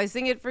this. Shall I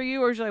sing it for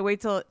you, or shall I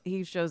wait till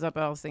he shows up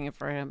and I'll sing it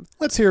for him?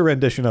 Let's hear a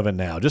rendition of it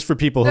now, just for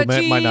people who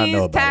might not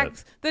know about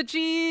it. The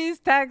cheese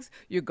tax.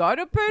 You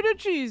gotta pay the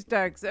cheese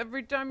tax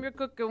every time you're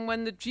cooking.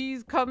 When the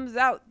cheese comes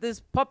out, this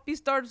puppy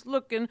starts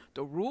looking.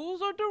 The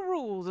rules are the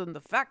rules, and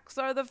the facts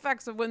are the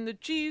facts. And when the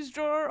cheese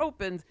drawer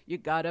opens, you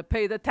gotta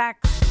pay the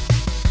tax.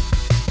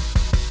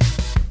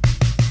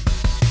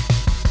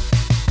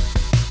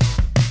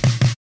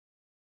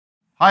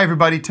 Hi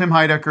everybody, Tim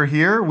Heidecker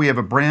here. We have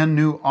a brand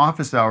new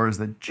Office Hours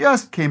that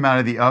just came out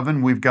of the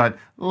oven. We've got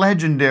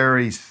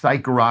legendary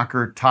psych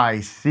rocker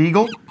Ty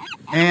Siegel,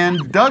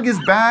 and Doug is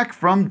back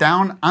from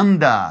down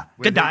under.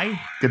 G'day.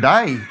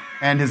 G'day.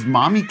 And his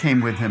mommy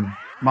came with him.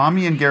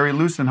 Mommy and Gary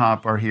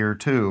Lusenhop are here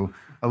too.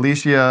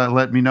 Alicia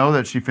let me know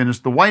that she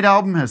finished the White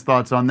Album, has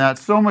thoughts on that,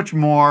 so much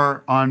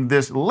more on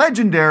this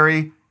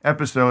legendary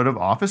episode of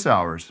Office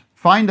Hours.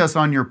 Find us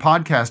on your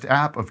podcast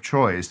app of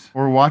choice,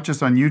 or watch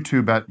us on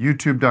YouTube at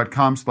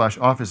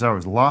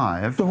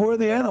youtube.com/officeHoursLive. So who are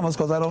the animals?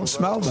 Because I don't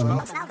smell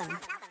them.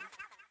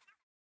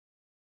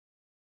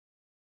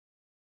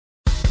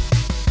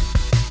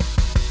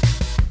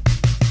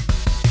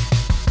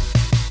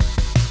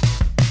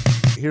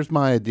 Here's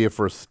my idea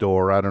for a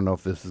store. I don't know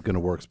if this is going to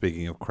work,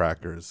 speaking of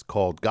crackers,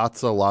 called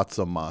Gatsa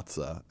Latsa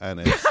Matza. And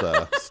it's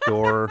a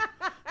store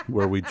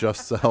where we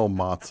just sell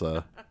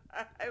matzah.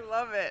 I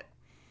love it.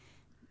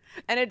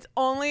 And it's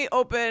only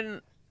open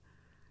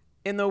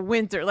in the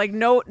winter, like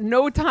no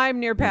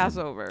time near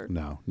Passover.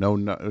 No,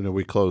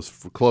 we closed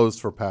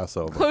for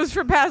Passover. Closed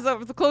for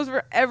Passover. It's closed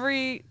for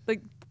every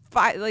the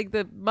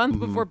month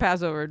before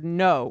Passover.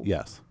 No.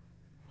 Yes.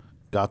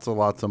 Gatsa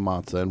Latsa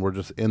Matza, and we're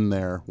just in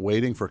there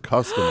waiting for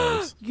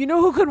customers. You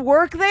know who could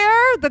work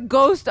there? The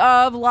ghost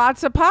of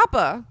Latsa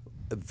Papa.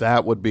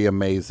 That would be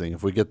amazing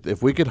if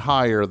we could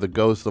hire the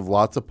ghost of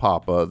Lots of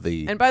Papa.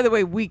 And by the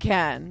way, we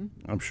can.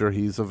 I'm sure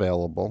he's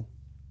available.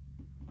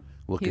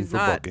 Looking for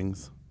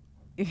bookings.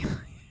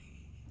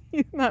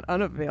 He's not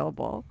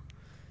unavailable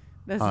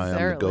necessarily.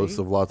 Hi, I'm the ghost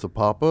of Lots of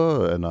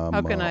Papa, and I'm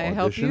How can I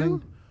help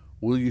you?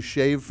 Will you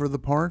shave for the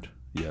part?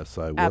 Yes,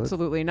 I would.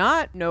 Absolutely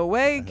not. No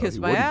way. Kiss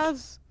my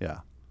ass. Yeah.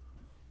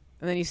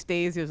 And then he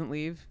stays. He doesn't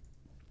leave.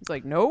 He's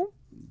like, no.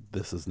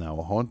 This is now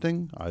a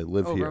haunting. I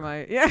live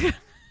here. Yeah.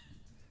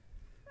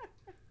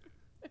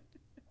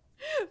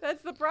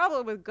 That's the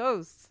problem with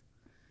ghosts.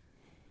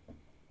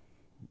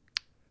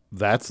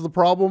 That's the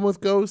problem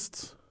with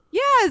ghosts?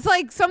 Yeah, it's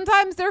like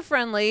sometimes they're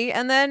friendly,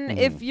 and then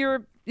if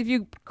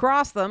you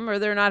cross them or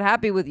they're not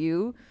happy with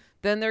you,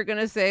 then they're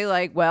gonna say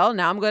like, well,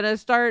 now I'm gonna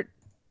start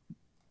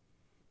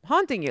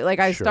haunting you. Like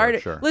I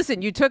started. Sure.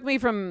 Listen, you took me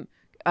from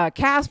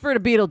Casper to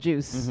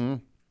Beetlejuice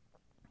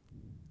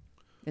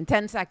in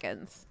 10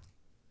 seconds.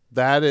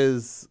 That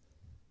is,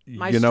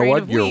 My you know strain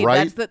what? of You're weed.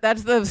 right.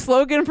 That's the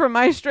slogan for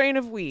my strain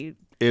of weed.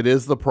 It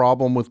is the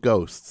problem with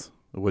ghosts.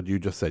 What you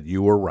just said.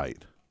 You were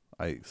right.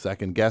 I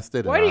second guessed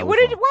it. What did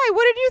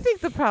you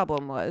think the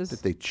problem was? Did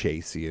they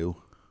chase you?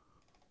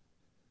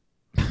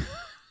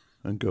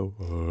 And go,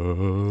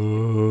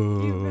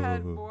 oh. You've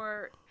had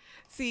more.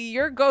 See,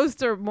 your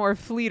ghosts are more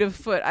fleet of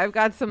foot. I've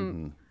got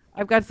some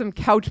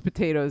couch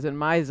potatoes in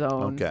my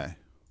zone. Okay.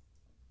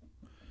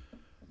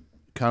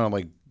 Kind of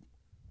like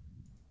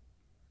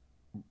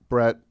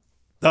Brett.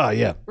 Oh,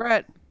 yeah.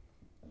 Brett.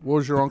 What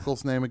was your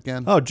uncle's name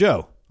again? Oh,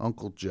 Joe.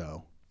 Uncle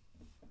Joe.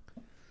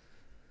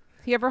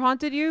 He ever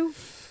haunted you?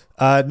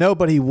 No,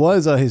 but he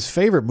was. His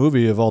favorite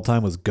movie of all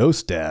time was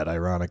Ghost Dad.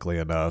 Ironically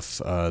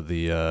enough, I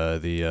mean,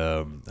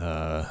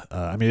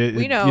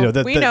 We know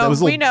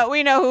who's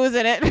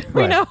in it.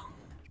 We Right. know.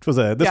 It was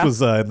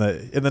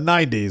in the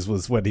 90s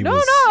was when he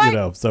was.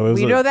 So it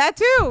was. We know that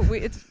too.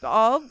 It's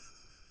all.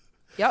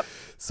 Yep.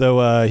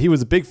 So he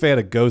was a big fan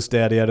of Ghost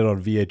Dad. He had it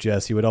on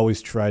VHS. He would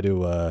always try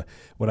to,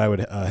 when I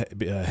would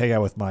hang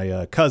out with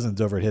my cousins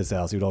over at his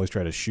house, he would always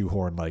try to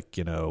shoehorn, like,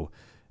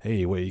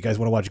 hey, wait, you guys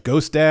want to watch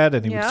Ghost Dad?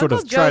 And he would sort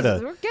of try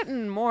to. We're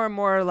getting more and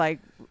more like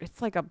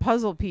it's like a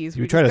puzzle piece.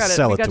 You try to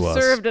sell it to us. We got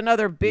served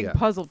another big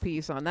puzzle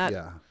piece on that.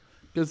 Yeah.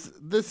 Because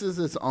this is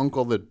his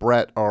uncle that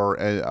Brett,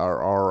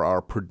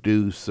 our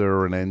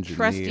producer and engineer.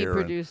 Trusty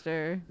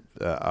producer.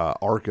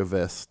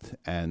 Archivist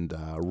and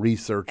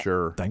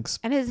researcher. Thanks.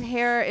 And his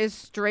hair is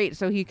straight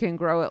so he can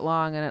grow it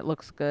long and it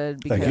looks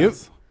good. Thank you.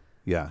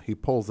 Yeah, he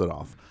pulls it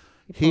off.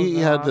 He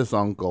had this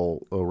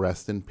uncle,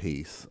 rest in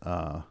peace,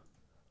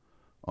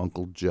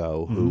 Uncle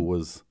Joe, who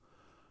was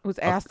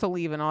asked to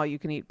leave an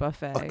all-you-can-eat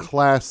buffet. a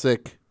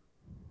classic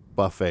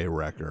buffet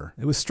wrecker.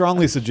 It was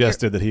strongly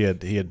suggested that he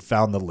had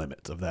found the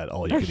limit of that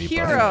all-you-can-eat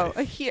buffet.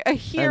 A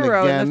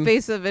hero in the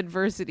face of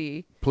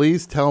adversity.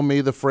 Please tell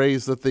me the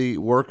phrase that the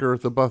worker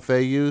at the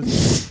buffet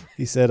used.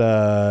 He said,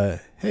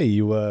 "Hey,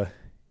 you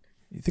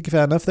think you've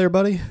had enough there,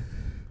 buddy?"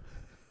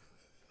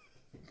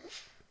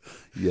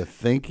 You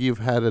think you've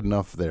had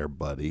enough there,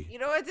 buddy? You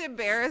know what's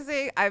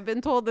embarrassing? I've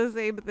been told the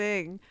same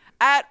thing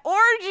at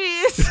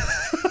orgies.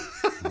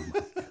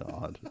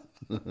 God.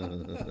 And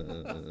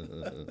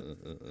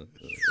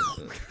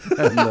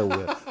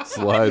the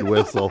slide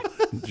whistle,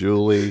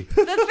 Julie.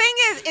 The thing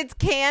is, it's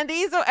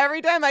candy, so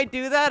every time I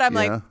do that, I'm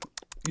like,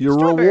 you're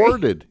strawberry.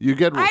 rewarded. You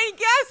get. I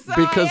guess so.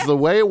 Because the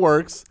way it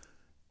works,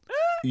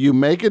 you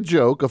make a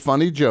joke, a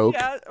funny joke.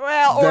 Yeah,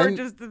 well, or then,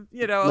 just a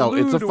no,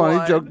 lewd it's a funny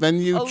one. joke. Then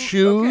you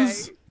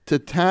choose to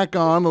tack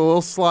on a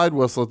little slide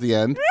whistle at the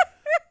end,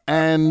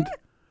 and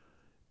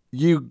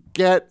you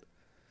get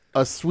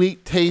a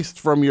sweet taste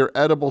from your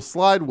edible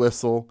slide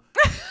whistle,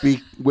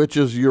 which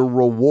is your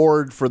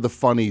reward for the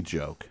funny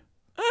joke.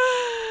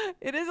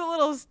 It is a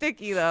little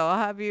sticky, though. I'll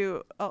have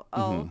you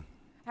know,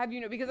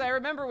 because I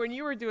remember when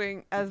you were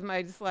doing As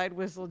My Slide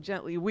Whistle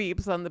Gently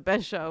Weeps on the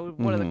Best Show,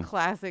 one of the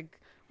classic,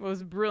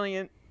 most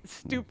brilliant,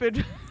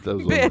 stupid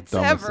Those bits are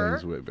the dumbest ever.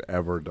 things we've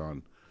ever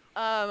done.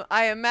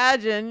 I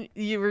imagine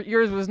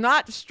yours was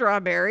not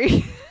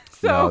strawberry.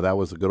 No, that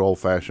was a good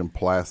old-fashioned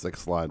plastic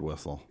slide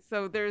whistle.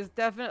 So there's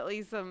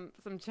definitely some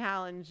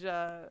challenge.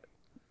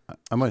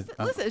 Listen,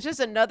 it's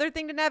just another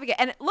thing to navigate.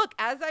 And look,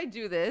 as I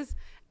do this,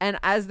 and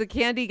as the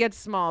candy gets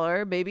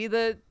smaller, maybe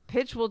the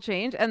pitch will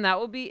change, and that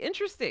will be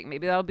interesting.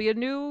 Maybe that'll be a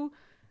new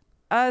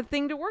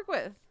thing to work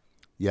with.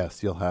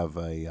 Yes, you'll have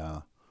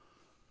a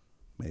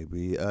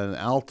maybe an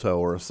alto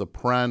or a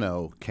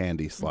soprano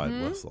candy slide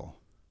whistle.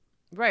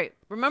 Right.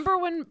 Remember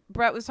when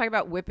Brett was talking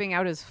about whipping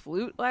out his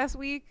flute last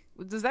week?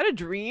 Was that a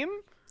dream?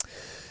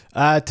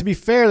 To be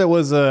fair, I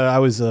was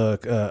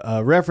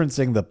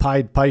referencing the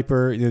Pied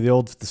Piper,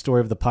 the story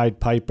of the Pied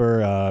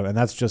Piper, and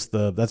that's just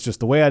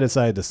the way I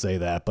decided to say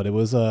that. But it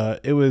was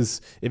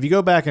if you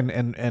go back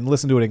and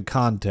listen to it in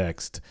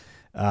context,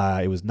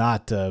 it was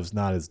not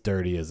as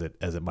dirty as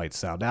it might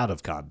sound out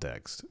of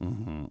context.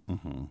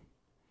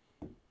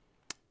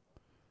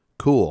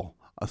 Cool.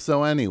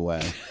 So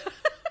anyway,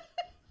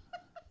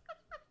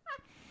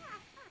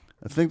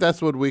 I think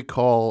that's what we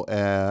call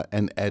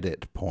an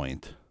edit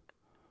point.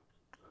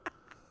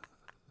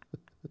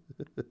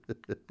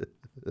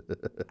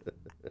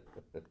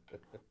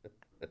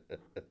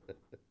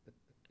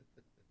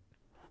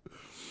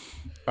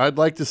 I'd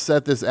like to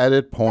set this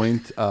edit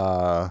point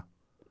to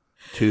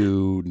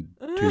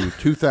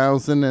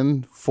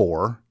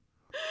 2004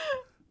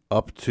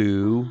 up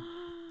to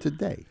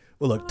today.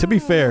 Well, look, to be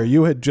fair,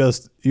 you had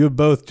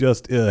both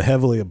just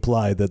heavily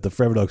implied that the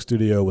Forever Dog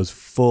studio was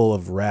full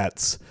of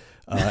rats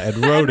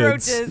and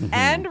rodents.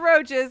 And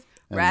roaches.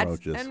 Rats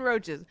roaches. and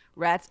roaches.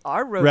 Rats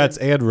are rodents. Rats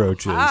and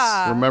roaches.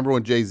 Remember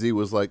when Jay-Z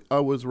was like, I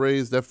was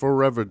raised at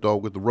Forever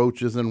Dog with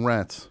roaches and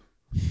rats?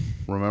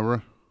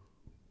 Remember?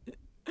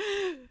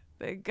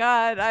 Thank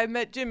God I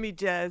met Jimmy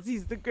Jazz.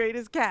 He's the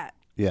greatest cat.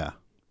 Yeah.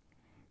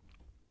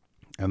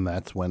 And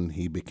that's when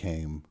he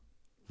became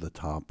the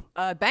top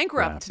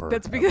Bankrupt. rapper.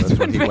 That's because That's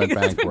when when he went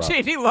bankrupt.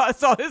 JD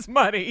lost all his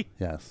money.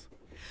 Yes.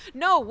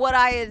 No, what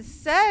I had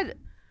said,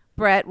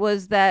 Brett,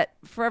 was that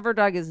Forever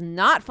Dog is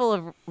not full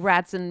of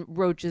rats and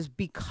roaches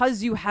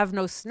because you have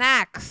no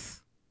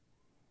snacks.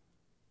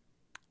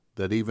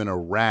 That even a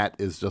rat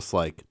is just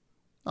like,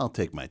 I'll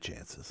take my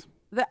chances.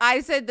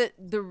 I said that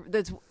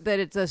that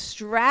it's a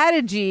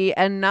strategy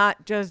and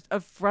not just a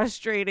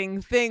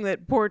frustrating thing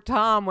that poor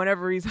Tom,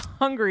 whenever he's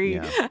hungry,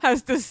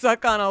 has to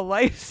suck on a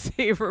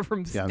lifesaver from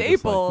Yeah, I'm just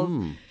Staples.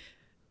 like,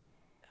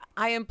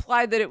 I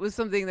implied that it was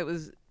something that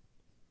was.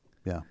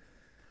 Yeah.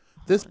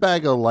 This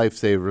bag of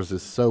lifesavers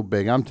is so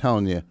big. I'm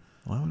telling you,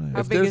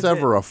 if big there's is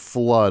ever a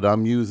flood,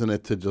 I'm using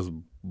it to just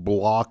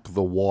block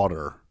the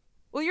water.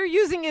 Well, you're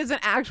using it as an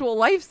actual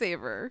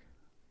lifesaver.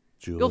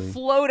 Julie, You'll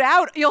float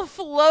out. You'll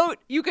float.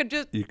 You could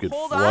just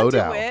hold on float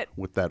to out it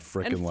with that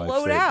freaking and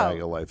float out.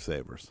 bag of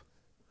lifesavers.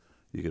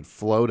 You could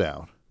float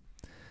out.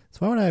 So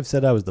why would I have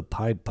said I was the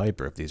Pied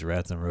Piper if these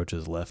rats and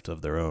roaches had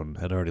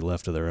already left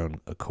of their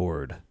own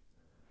accord?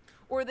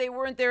 Or they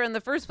weren't there in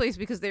the first place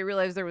because they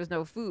realized there was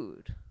no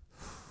food.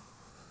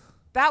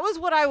 That was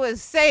what I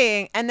was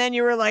saying, and then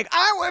you were like,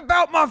 "I whip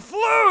out my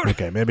flute."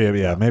 Okay, maybe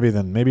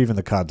even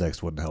the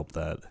context wouldn't help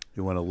that.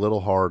 You went a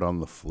little hard on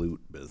the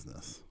flute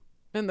business.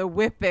 And the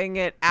whipping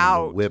it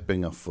out.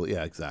 Whipping a flute.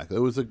 Yeah, exactly.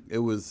 It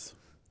was.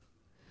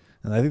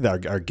 And I think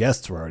that our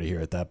guests were already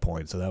here at that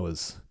point, so that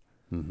was.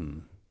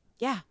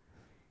 Yeah.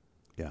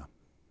 Yeah.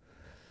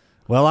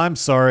 Well, I'm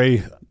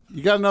sorry.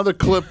 You got another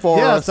clip for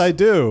us? Yes, I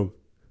do.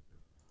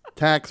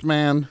 Tax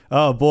man.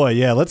 Oh boy,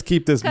 yeah. Let's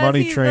keep this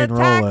money train the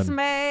rolling. Tax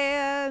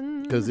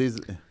man. Because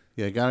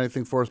got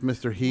anything for us,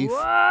 Mr. Heath?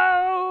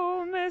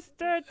 Whoa, Mr.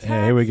 Tax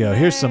Hey, here we go.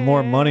 Here's some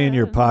more money in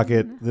your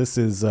pocket. This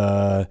is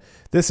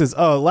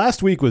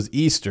last week was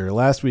Easter.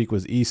 And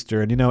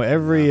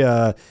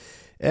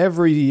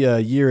every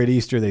year at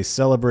Easter they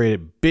celebrate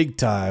it big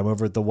time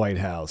over at the White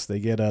House. They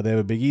have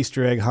a big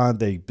Easter egg hunt.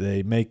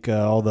 They make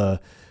all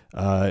the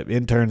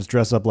interns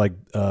dress up like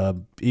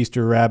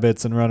Easter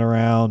rabbits and run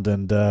around,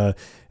 and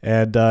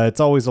it's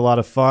always a lot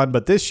of fun.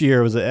 But this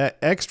year was an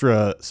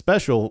extra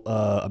special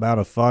amount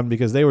of fun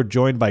because they were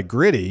joined by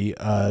Gritty,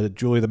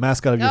 Julie, the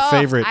mascot of your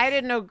favorite. I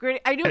didn't know Gritty.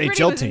 I knew NHL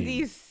Gritty was team.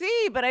 in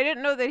DC, but I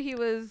didn't know that he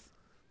was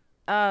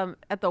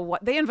at the.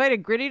 They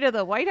invited Gritty to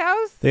the White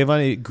House. They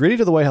invited Gritty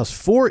to the White House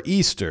for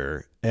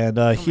Easter, and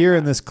here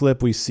in this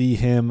clip we see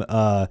him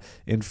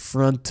in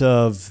front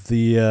of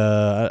the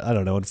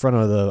in front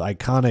of the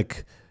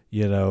iconic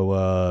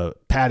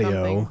patio.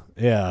 Something.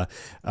 Yeah.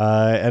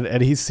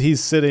 And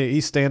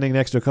he's standing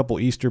next to a couple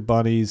Easter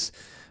bunnies.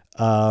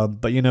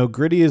 But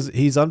Gritty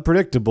he's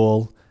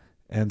unpredictable.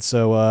 And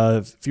so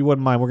if you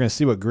wouldn't mind, we're going to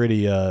see what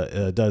Gritty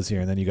does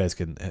here, and then you guys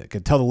can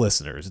tell the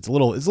listeners. It's a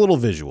little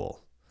visual.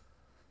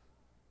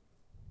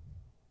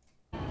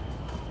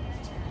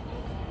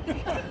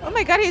 Oh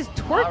my God, he's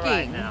twerking. All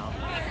right now.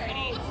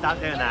 Stop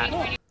doing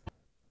that.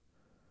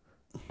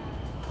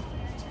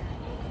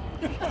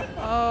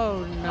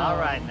 Oh no. All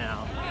right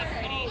now.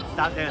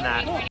 Stop doing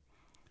that.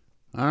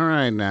 All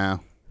right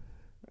now.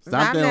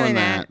 Stop doing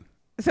that.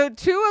 So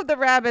two of the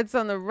rabbits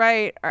on the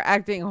right are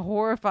acting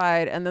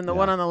horrified, and then the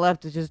one on the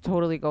left is just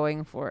totally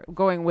going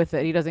with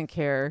it. He doesn't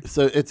care.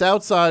 So it's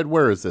outside.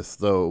 Where is this,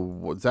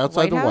 though? It's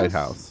outside the White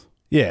House.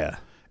 Yeah.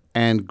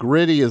 And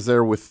Gritty is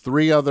there with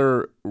three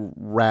other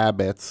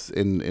rabbits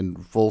in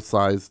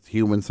full-sized,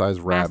 human-sized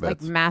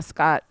rabbits. Like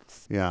mascot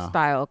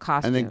style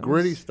costumes. And then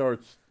Gritty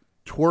starts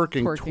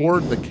twerking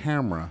toward the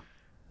camera.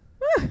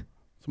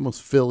 It's the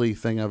most Philly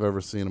thing I've ever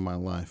seen in my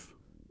life.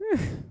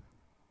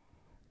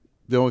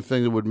 The only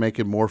thing that would make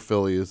it more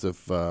Philly is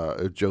if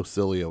Joe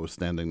Cilio was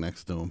standing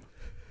next to him.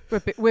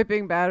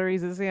 Whipping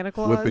batteries at Santa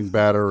Claus? Whipping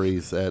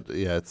batteries at,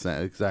 it's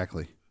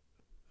exactly.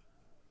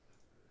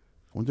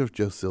 I wonder if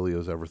Joe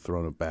Cilio's ever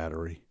thrown a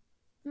battery.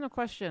 No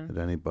question. At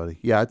anybody.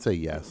 Yeah, I'd say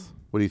yes.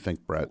 What do you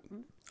think, Brett?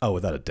 Oh,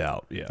 without a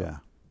doubt. Yeah. Yeah.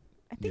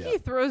 I think he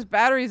throws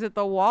batteries at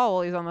the wall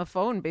while he's on the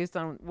phone based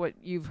on what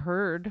you've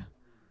heard.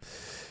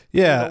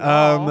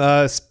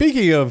 Yeah.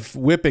 Speaking of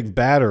whipping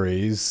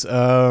batteries,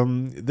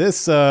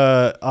 this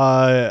oh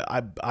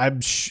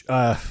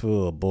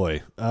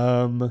boy.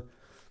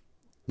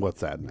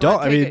 What's that?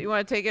 You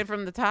want to take it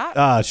from the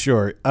top?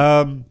 Sure.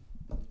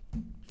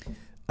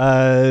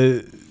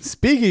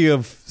 Speaking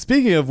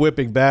of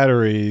whipping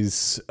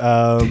batteries,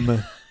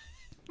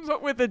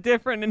 but with a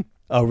different.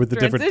 Oh, with the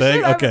different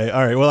transition? thing. Okay,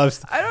 all right. Well,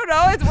 I don't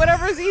know. It's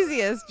whatever's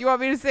easiest. Do you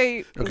want me to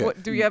say? Okay.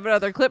 Do you have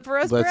another clip for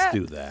us? Let's Brett?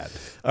 do that.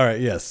 all right.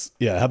 Yes,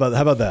 yeah. How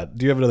about that?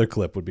 Do you have another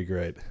clip? Would be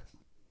great.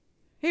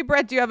 Hey,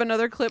 Brett, do you have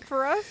another clip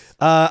for us?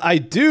 I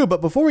do,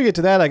 but before we get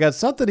to that, I got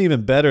something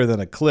even better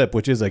than a clip,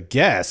 which is a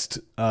guest.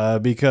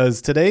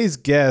 Because today's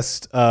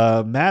guest,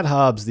 Matt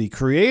Hobbs, the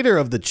creator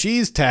of the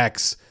Cheese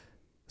Tax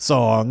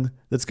song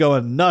that's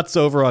going nuts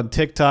over on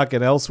TikTok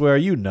and elsewhere.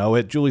 You know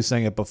it. Julie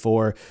sang it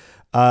before.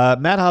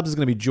 Matt Hobbs is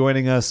going to be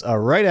joining us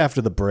right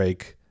after the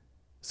break,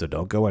 so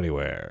don't go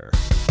anywhere.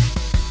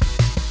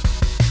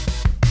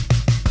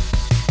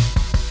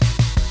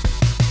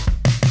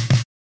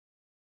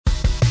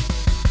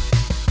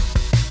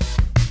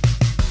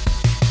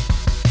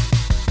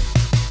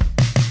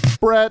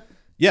 Brett,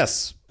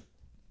 Yes,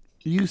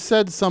 you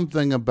said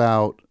something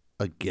about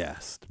a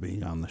guest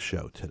being on the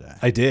show today.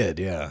 I did.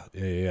 Yeah.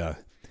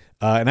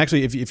 And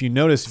actually, if you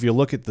notice, if you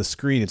look at the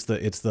screen, it's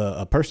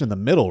the person in the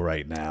middle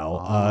right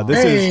now.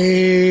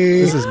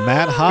 This is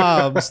Matt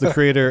Hobbs, the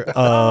creator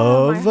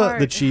of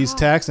the Cheese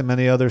Tax and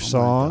many other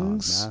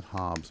songs. Matt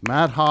Hobbs.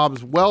 Matt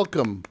Hobbs,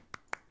 welcome.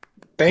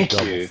 Thank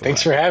Double you. threat.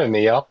 Thanks for having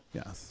me, y'all.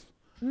 Yes.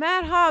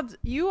 Matt Hobbs,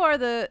 you are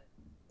the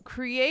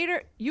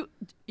creator. You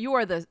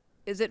are the.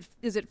 Is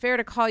it fair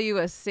to call you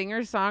a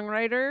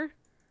singer-songwriter?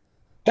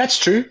 That's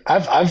true.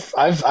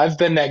 I've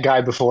been that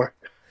guy before.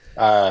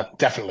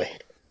 Definitely.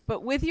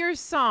 But with your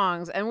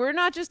songs, and we're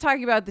not just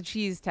talking about the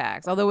cheese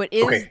tax, although it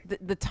is Okay.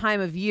 the time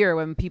of year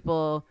when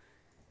people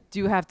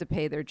do have to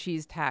pay their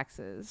cheese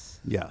taxes.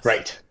 Yes.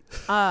 Right.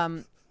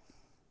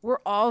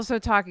 We're also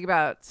talking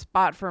about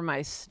Spot for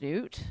My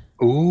Snoot.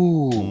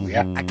 Ooh,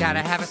 yeah. I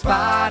gotta have a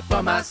spot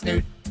for my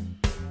snoot.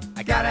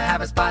 I gotta have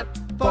a spot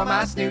for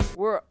my snoot.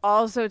 We're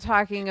also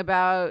talking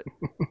about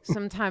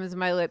Sometimes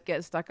My Lip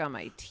Gets Stuck on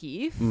My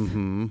Teeth.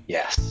 Mm-hmm.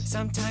 Yes.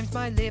 Sometimes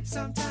my lips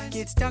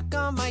get stuck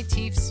on my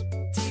teeth.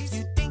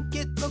 You think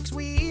it looks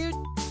weird,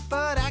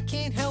 but I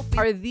can't help it.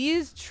 Are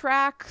these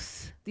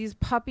tracks, these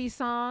puppy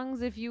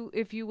songs, if you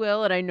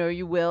will, and I know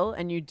you will,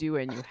 and you do,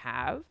 and you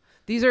have,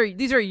 these are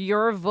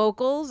your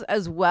vocals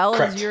as well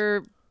Correct. as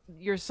your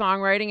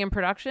songwriting and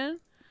production?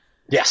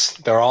 Yes.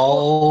 They're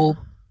all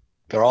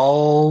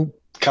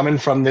coming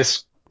from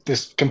this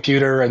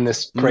computer and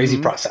this crazy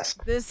process.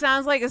 This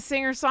sounds like a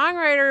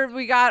singer-songwriter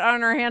we got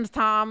on our hands,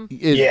 Tom.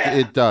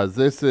 It does.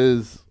 This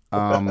is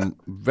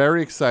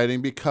very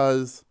exciting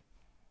because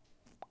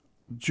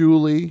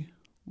Julie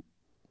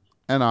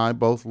and I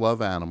both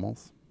love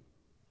animals.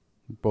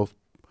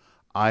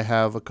 I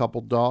have a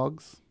couple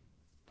dogs.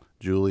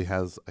 Julie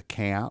has a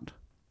cat.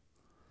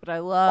 But I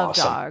love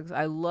Awesome. dogs.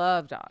 I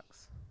love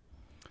dogs.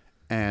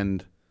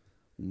 And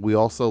we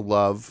also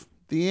love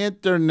the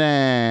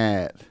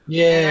internet.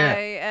 Yeah.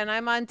 And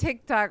I'm on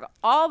TikTok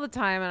all the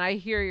time, and I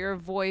hear your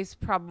voice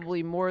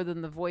probably more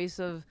than the voice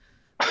of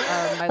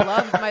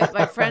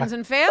my friends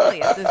and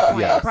family at this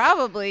point. Yes.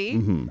 Probably.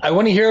 Mm-hmm. I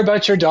want to hear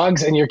about your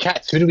dogs and your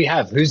cats. Who do we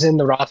have? Who's in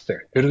the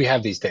roster? Who do we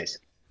have these days?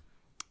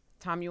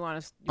 Tom, you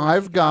want to?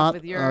 I've got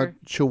with your... a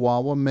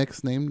Chihuahua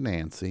mix named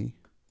Nancy.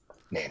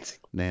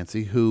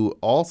 Nancy. Who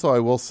also, I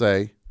will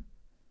say,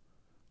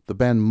 the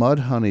band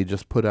Mudhoney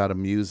just put out a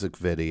music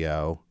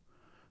video.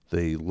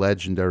 The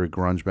legendary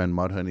grunge band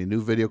Mudhoney,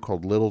 new video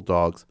called Little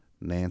Dogs.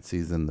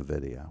 Nancy's in the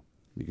video.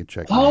 You can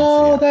check Nancy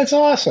out. That's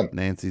awesome.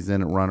 Nancy's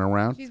in it, running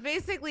around. She's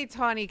basically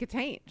Tawny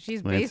Katane.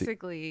 She's Nancy.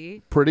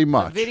 Basically Pretty a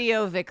much.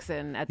 video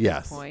vixen at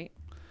Yes. this point.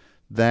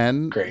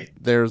 Then Great.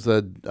 there's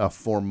a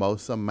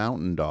Formosa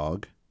mountain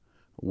dog,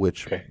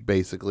 which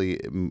basically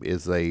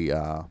is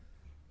a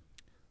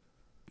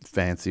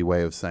fancy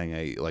way of saying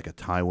a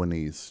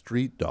Taiwanese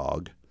street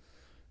dog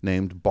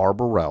named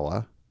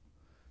Barbarella.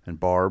 And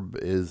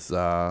Barb's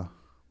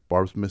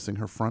missing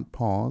her front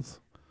paws,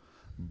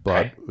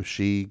 but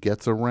she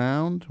gets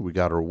around. We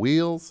got her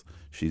wheels.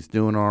 She's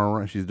doing all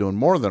right. She's doing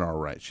more than all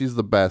right. She's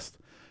the best,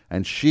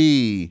 and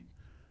she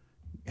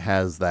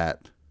has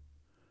that.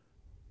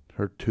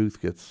 Her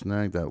tooth gets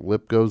snagged. That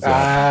lip goes up.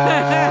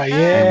 Yeah.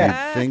 And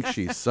you think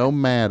she's so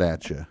mad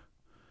at you.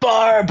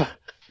 Barb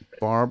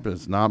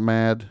is not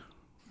mad.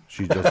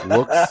 She just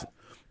looks.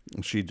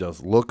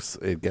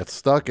 It gets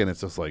stuck, and it's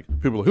just like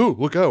people are like, "Ooh,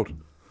 look out!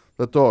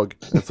 That dog."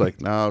 It's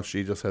like, no,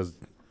 she just has.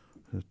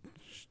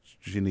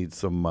 She needs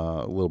some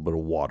a little bit of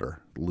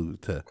water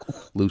to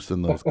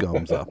loosen those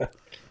gums up.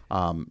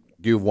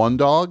 Do you have one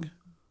dog?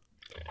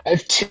 I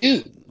have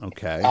two.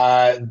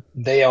 Okay.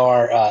 They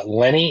are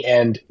Lenny,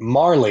 and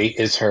Marley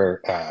is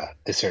her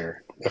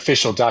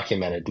official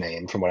documented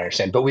name, from what I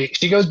understand. But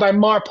she goes by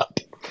Marpup.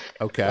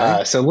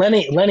 Okay. So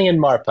Lenny and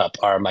Marpup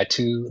are my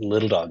two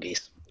little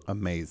doggies.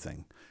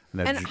 Amazing.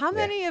 And how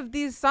many of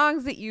these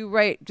songs that you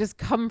write just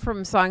come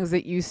from songs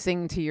that you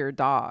sing to your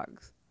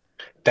dogs?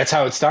 That's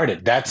how it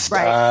started. That's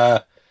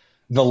right.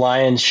 The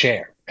lion's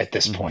share at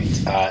this point.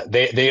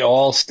 They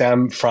all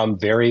stem from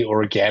very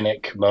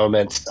organic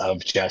moments of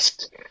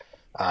just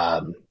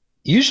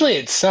usually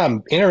it's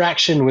some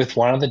interaction with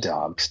one of the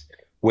dogs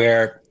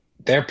where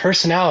their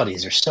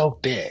personalities are so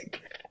big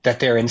that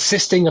they're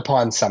insisting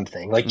upon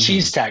something. Like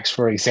Cheese Tax,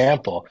 for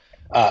example.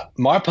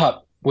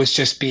 Marpup was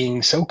just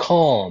being so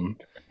calm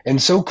and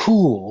so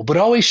cool, but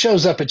always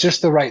shows up at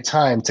just the right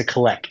time to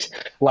collect,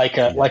 like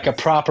a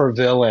proper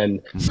villain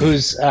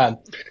who's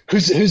not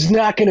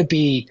going to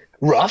be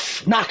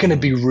rough, not going to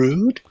be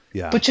rude,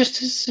 but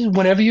just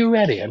whenever you're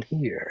ready, I'm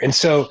here. And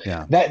so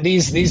that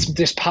these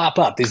just pop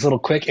up, these little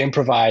quick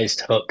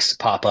improvised hooks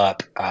pop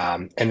up,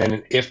 and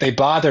then if they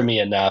bother me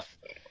enough,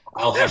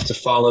 I'll have to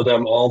follow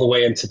them all the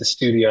way into the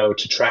studio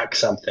to track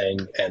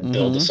something and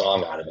build a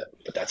song out of it.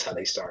 But that's how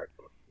they start.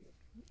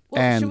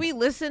 Well, should we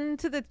listen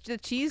to the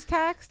cheese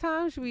tax,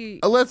 Tom? Should we?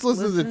 Let's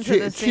listen to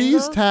the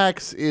cheese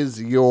tax.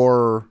 Is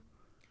your?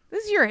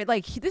 This is your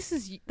This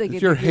is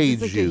your Hey A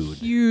Jude.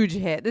 huge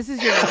hit. This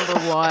is your number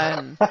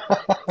one.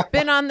 It's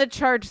been on the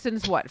chart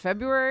since what?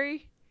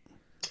 February?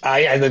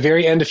 At the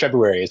very end of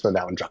February is when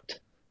that one dropped.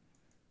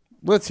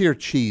 Let's hear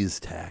Cheese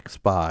Tax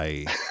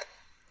by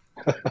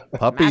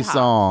Puppy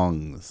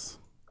Songs.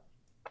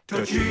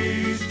 The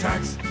cheese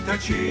tax, the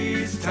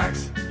cheese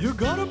tax. You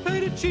gotta pay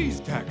the cheese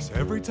tax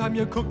every time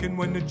you're cooking.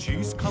 When the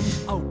cheese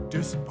comes out,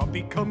 this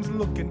puppy comes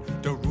looking.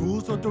 The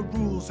rules are the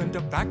rules and the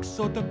facts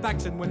are the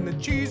facts. And when the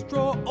cheese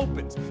drawer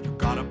opens, you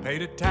gotta pay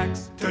the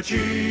tax. The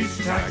cheese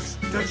tax,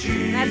 the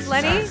cheese That's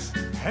Lenny? tax.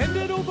 Hand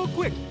it over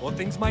quick or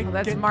things might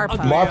that's get Marpup.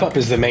 ugly. Marpup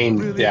is the main,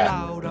 really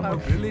loud. I'm a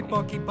really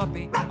bucky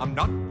puppy. I'm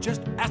not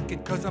just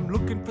asking cause I'm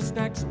looking for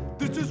snacks.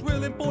 This is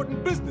real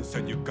important business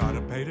and you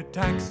gotta pay the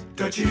tax.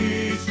 The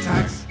cheese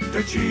tax,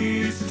 the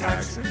cheese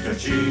tax, the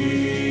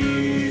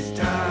cheese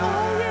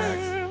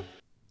tax.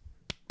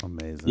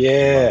 Amazing.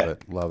 Yeah.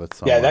 Love it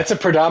so Yeah, much. that's a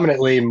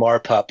predominantly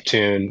Marpup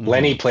tune.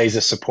 Lenny plays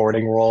a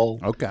supporting role.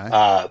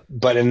 Okay.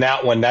 But in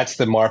that one, that's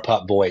the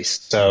Marpup voice.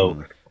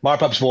 So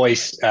Marpup's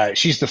voice,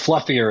 she's the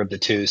fluffier of the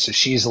two, so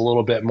she's a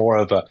little bit more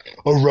of a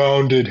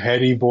rounded,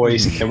 heady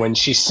voice. And when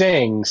she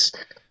sings,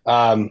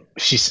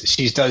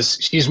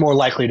 she's more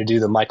likely to do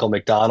the Michael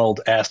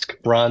McDonald-esque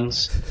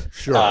runs.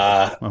 Sure.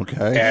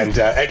 Okay.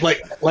 And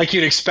like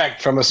you'd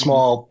expect from a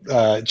small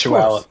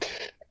Chihuahua.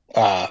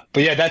 But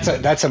yeah,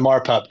 that's a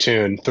Marpup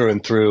tune through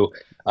and through,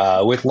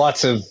 with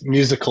lots of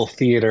musical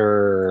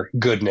theater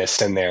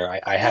goodness in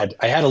there. I had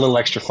a little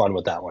extra fun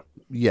with that one.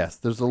 Yes,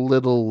 there's a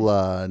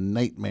little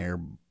Nightmare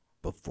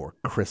Before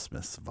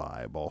Christmas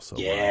vibe also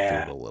running through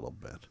it a little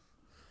bit.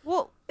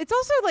 Well, it's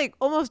also like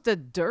almost a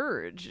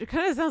dirge. It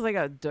kind of sounds like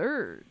a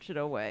dirge in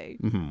a way.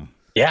 Mm-hmm.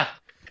 Yeah,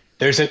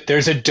 there's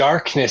a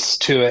darkness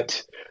to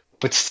it,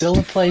 but still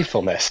a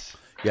playfulness.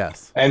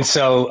 Yes, and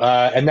so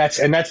and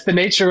that's the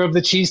nature of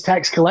the Cheese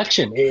Tax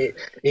collection.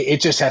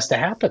 It just has to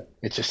happen.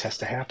 It just has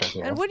to happen.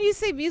 You know? And when you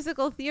say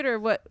musical theater,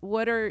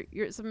 what are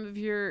some of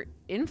your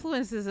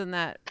influences in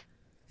that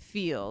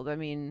field? I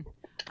mean,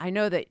 I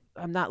know that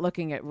I'm not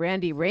looking at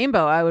Randy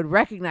Rainbow. I would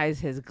recognize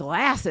his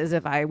glasses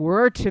if I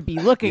were to be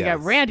looking at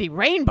Randy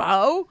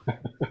Rainbow.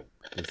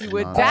 He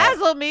would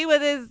dazzle me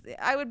with his.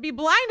 I would be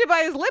blinded by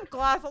his lip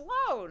gloss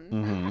alone.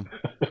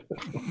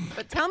 Mm-hmm.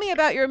 But tell me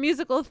about your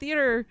musical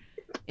theater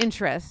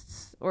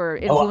interests or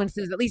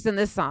influences, at least in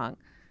this song.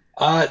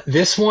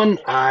 This one,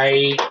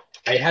 I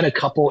had a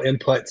couple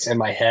inputs in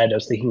my head. I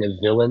was thinking of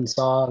villain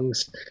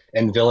songs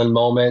and villain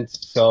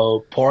moments.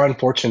 So Poor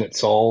Unfortunate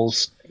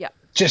Souls,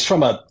 just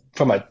from a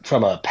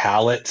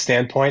palette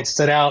standpoint,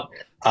 stood out.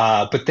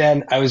 But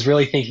then I was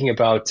really thinking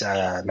about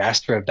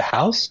Master of the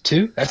House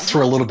too. That's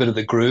where a little bit of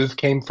the groove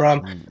came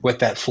from with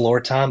that floor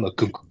tom.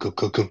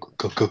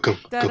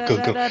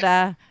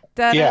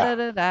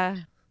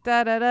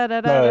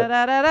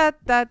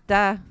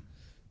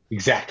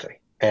 Exactly.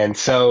 And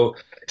so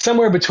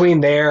somewhere between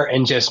there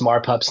and just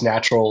Marpup's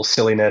natural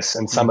silliness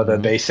and some of the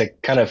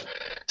basic kind of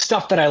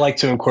stuff that I like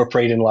to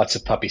incorporate in lots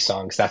of puppy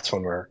songs. That's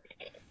where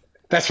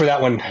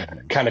that one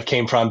kind of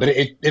came from. But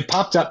it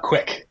popped up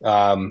quick.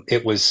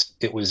 It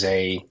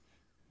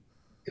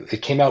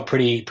came out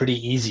pretty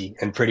easy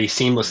and pretty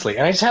seamlessly,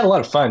 and I just had a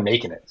lot of fun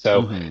making it.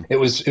 So it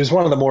was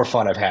one of the more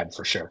fun I've had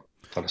for sure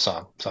on a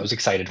song. So I was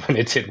excited when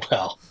it did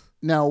well.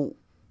 Now,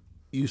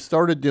 you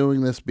started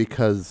doing this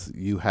because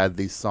you had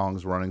these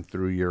songs running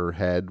through your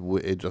head,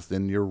 just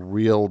in your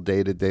real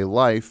day-to-day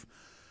life.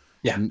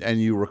 Yeah.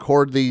 And you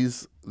record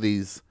these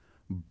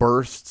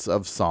bursts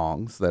of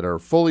songs that are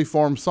fully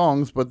formed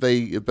songs, but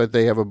they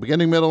have a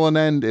beginning, middle, and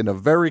end in a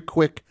very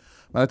quick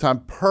amount of time.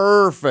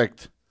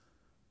 Perfect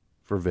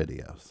for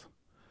videos.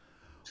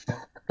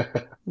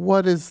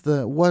 What is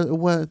the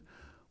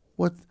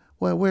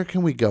where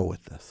can we go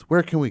with this?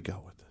 Where can we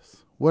go with this?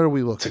 What are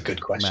we looking? It's a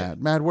good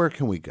question, Matt. Where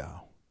can we go?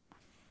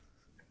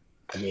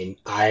 I mean,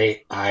 I'm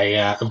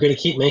going to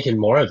keep making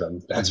more of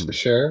them. That's for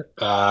sure.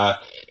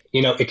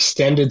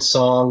 Extended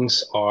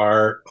songs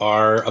are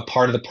a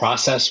part of the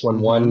process. When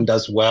one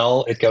does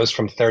well, it goes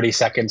from 30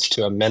 seconds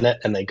to a minute,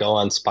 and they go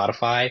on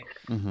Spotify.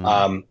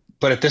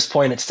 But at this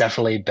point, it's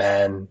definitely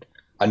been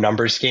a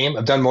numbers game.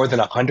 I've done more than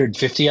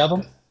 150 of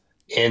them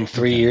in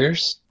 3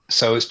 years.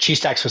 So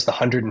Cheese Tax was the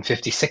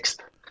 156th.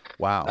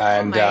 Wow!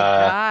 And, oh my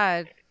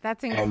God,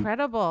 that's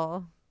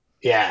incredible.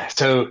 Yeah.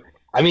 So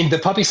I mean, the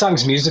Puppy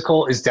Songs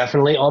musical is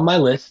definitely on my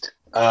list.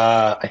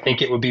 I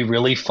think it would be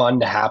really fun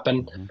to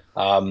happen.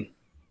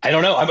 I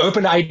don't know. I'm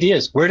open to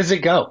ideas. Where does it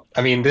go?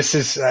 I mean, this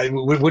is.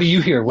 What do you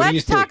hear? What do you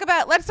Let's think?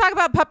 talk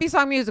about Puppy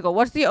Song Musical.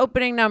 What's the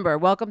opening number?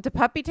 Welcome to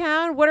Puppy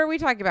Town. What are we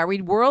talking about? Are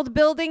we world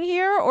building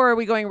here, or are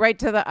we going right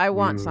to the I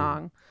Want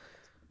song?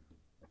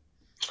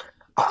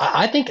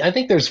 I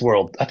think there's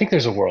world. I think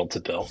there's a world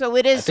to build. So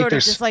it is sort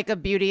of just like a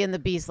Beauty and the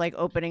Beast like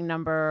opening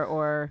number,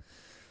 or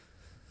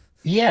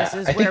yeah,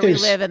 this is where we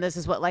live and this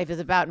is what life is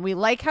about, and we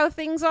like how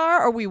things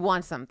are, or we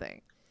want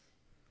something.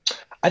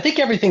 I think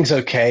everything's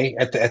okay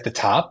at the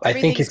top. I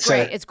think it's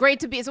great. It's great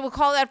to be. So we'll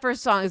call that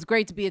first song. It's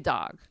great to be a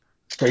dog.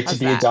 It's great to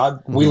be a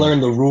dog. We learn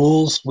the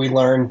rules. We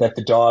learn that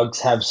the dogs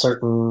have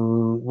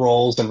certain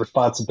roles and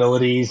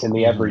responsibilities in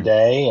the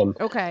everyday and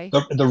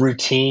the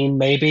routine.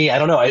 Maybe I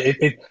don't know.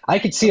 I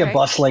could see a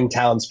bustling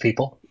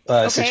townspeople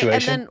situation.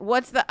 And then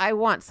what's the I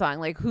Want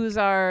song? Like who's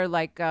our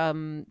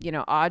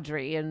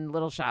Audrey in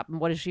Little Shop, and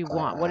what does she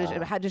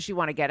want? How does she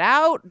want to get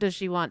out? Does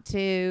she want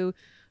to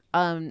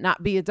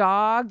not be a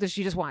dog? Does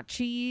she just want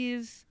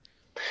cheese?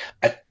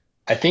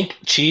 I think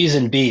cheese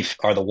and beef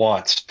are the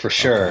wants for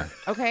sure.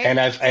 Okay. And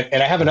I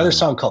have another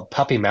song called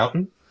Puppy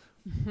Mountain.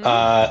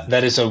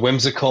 That is a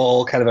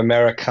whimsical kind of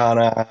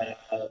Americana,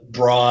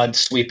 broad,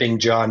 sweeping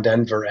John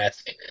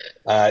Denver-esque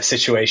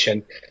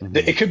situation.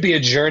 It could be a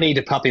journey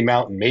to Puppy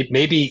Mountain.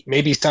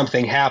 Maybe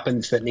something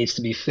happens that needs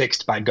to be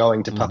fixed by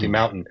going to Puppy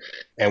Mountain,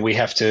 and we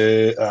have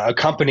to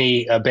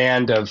accompany a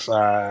band of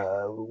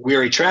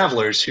weary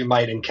travelers who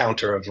might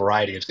encounter a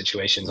variety of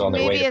situations on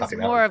their way to Puppy Mountain.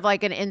 Maybe it's more of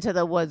like an Into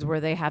the Woods where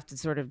they have to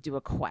sort of do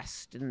a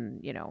quest and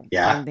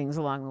find things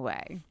along the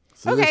way.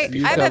 So I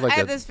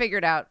have this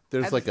figured out.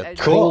 There's like a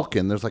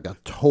Tolkien. There's like a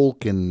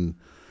Tolkien.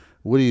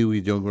 What are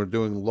we doing? We're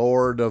doing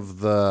Lord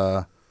of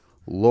the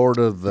Beef. Lord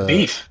of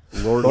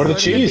the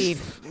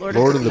Cheese.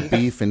 Lord of the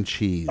Beef and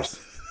Cheese.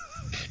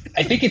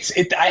 I think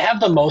I have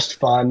the most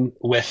fun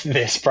with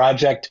this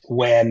project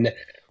when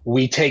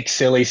we take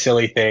silly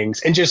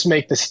things and just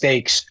make the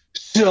stakes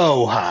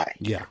so high.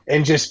 Yeah.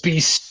 And just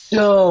be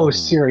so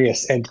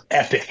serious and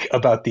epic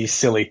about these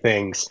silly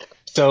things.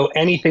 So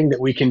anything that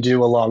we can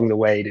do along the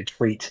way to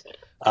treat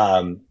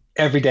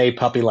everyday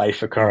puppy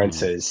life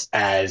occurrences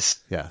as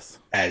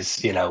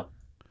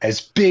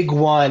big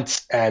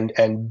wants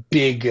and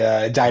big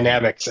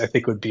dynamics, I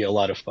think would be a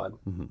lot of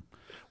fun.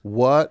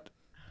 What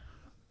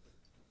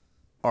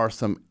are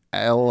some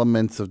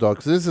elements of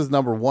dogs? This is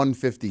number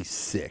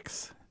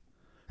 156.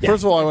 Yeah.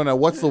 First of all, I want to know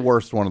what's the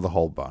worst one of the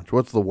whole bunch.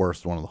 What's the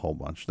worst one of the whole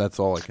bunch? That's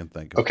all I can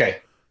think of.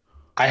 Okay.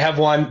 I have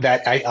one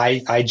that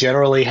I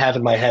generally have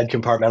in my head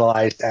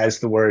compartmentalized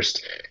as the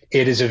worst.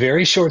 It is a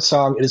very short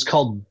song. It is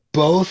called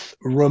Both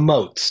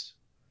Remotes.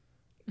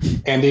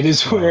 And it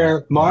is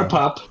where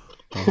Marpup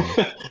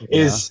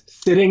is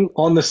sitting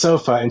on the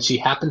sofa and she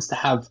happens to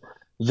have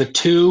the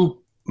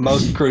two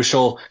most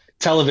crucial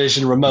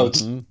television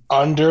remotes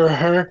under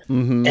her.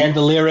 And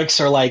the lyrics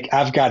are like,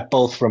 I've got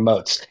both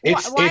remotes.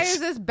 Why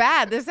is this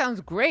bad? This sounds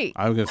great.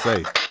 I was going to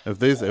say, if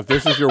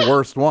this is your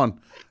worst one,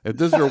 I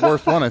think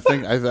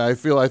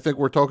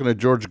we're talking to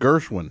George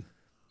Gershwin.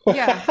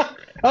 Yeah.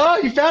 Oh,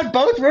 you found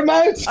both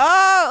remotes.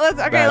 Oh,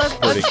 That's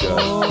pretty good.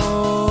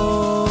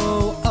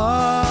 Oh,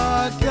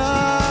 I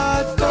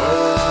got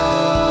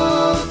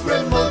both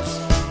remotes.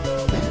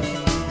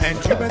 And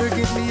you better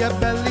give me a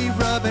belly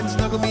rub and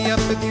snuggle me up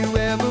if you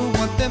ever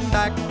want them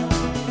back.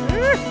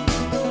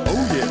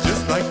 Oh yeah,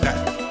 just like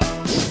that.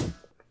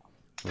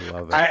 I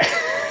love it.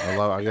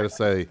 I gotta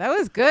say that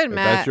was good,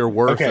 Matt. That's your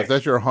worst. If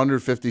that's your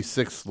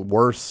 156th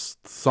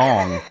worst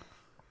song,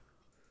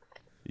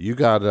 you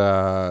got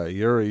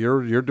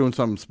you're doing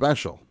something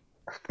special.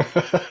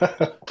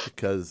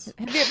 Because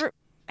have you ever?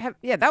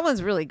 That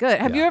one's really good.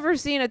 Have you ever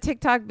seen a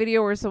TikTok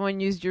video where someone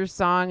used your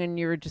song and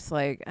you were just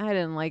like, I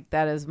didn't like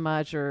that as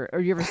much, or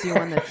you ever seen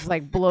one that's just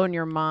like blown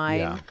your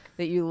mind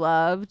that you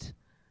loved?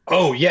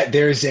 Oh yeah,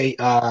 there's a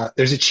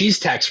cheese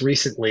tax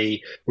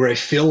recently where I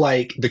feel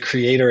like the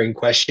creator in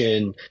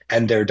question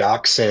and their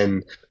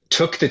dachshund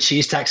took the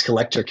cheese tax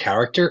collector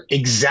character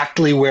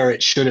exactly where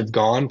it should have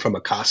gone from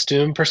a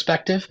costume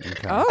perspective.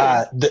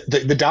 Okay.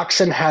 The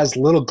dachshund has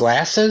little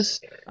glasses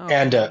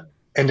and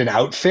an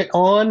outfit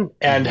on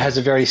and has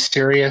a very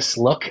serious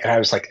look, and I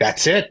was like,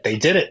 that's it. They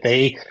did it.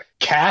 They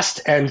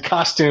cast and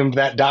costumed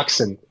that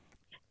dachshund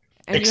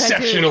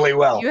exceptionally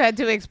well. You had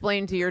to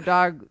explain to your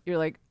dog, you're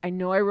like, I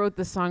know I wrote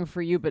the song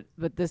for you, but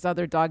this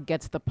other dog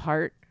gets the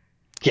part.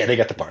 Yeah, they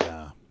got the part.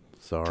 Yeah.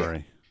 Sorry.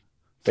 Yeah.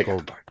 They got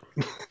the part.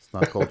 It's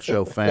not called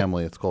show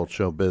family, it's called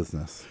show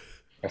business.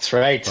 That's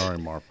right. Sorry,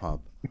 Marpop.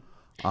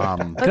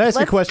 Can I ask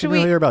a question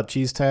earlier about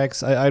cheese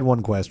tax? I had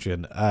one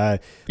question.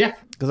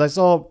 Because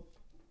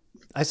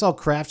I saw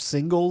Kraft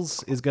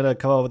Singles is going to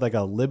come up with like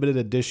a limited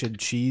edition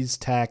cheese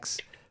tax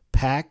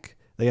pack.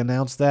 They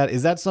announced that.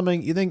 Is that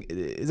something you think?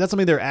 Is that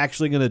something they're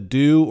actually going to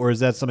do, or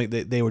is that something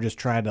that they were just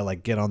trying to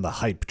like get on the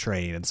hype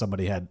train and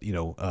somebody had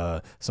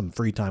some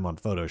free time on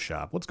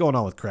Photoshop? What's going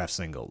on with Kraft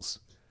Singles?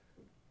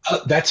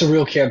 That's a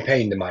real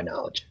campaign, to my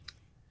knowledge.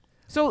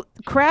 So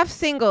Kraft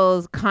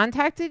Singles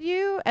contacted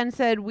you and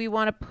said, we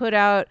want to put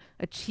out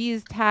a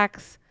cheese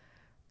tax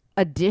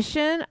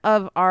edition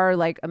of our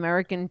like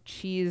American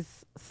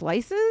cheese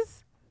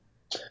slices?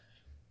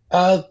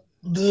 The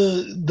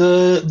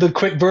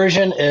quick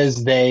version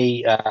is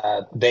they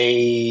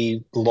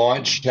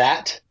launched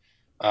that,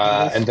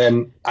 and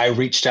then I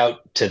reached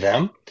out to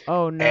them.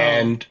 Oh no!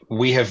 And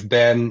we have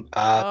been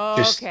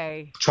just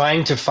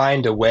trying to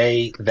find a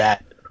way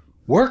that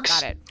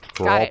works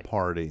for all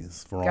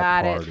parties.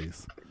 Got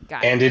it.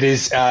 And it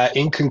is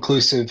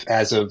inconclusive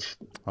as of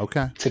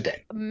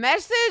today.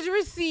 Message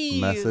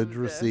received. Message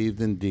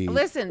received, indeed.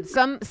 Listen,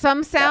 some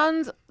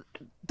sounds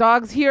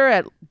dogs hear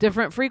at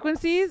different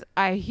frequencies.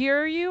 I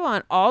hear you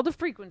on all the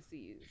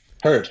frequencies.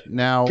 Heard.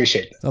 Now,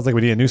 appreciate it. Sounds like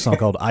we need a new song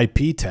called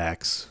IP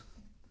Tax.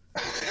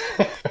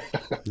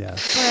 Yeah,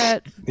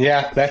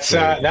 that's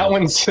that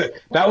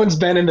one's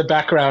been in the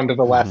background of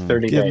the last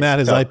 30 days. Give Matt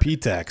his IP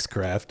tax,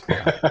 Kraft.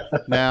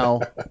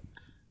 Now,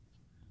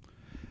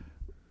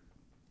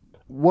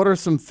 what are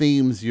some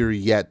themes you're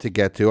yet to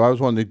get to? I was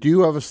wondering, do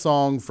you have a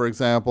song, for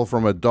example,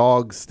 from a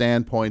dog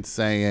standpoint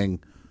saying,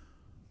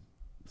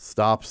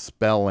 stop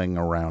spelling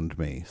around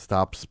me,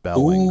 stop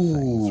spelling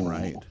things,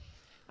 right?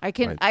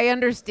 I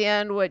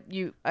understand what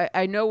you,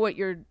 I know what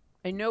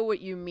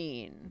you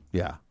mean.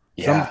 Yeah.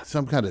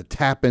 Some kind of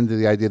tap into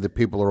the idea that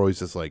people are always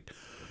just like,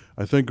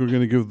 I think we're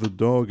going to give the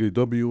dog a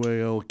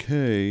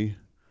W-A-L-K.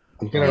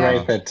 I'm going to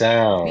write that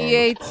down.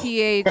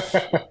 B-A-T-H.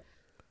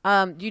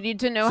 You need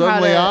to know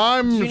suddenly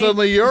how to...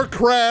 Suddenly you're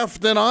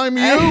Kraft and I'm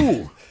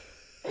you.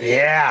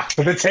 Yeah,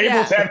 the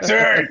tables have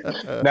turned.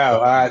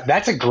 No,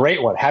 that's a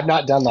great one. Have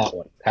not done that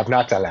one.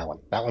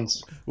 That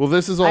one's... Well,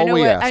 this is all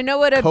we ask. I know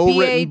what a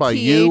co-written by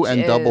you and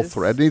is. Double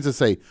Threat. It needs to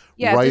say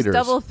writers. Just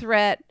Double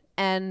Threat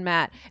and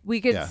Matt.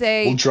 We could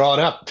say... We'll draw it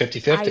up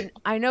 50-50.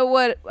 I know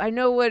what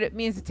it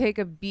means to take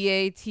a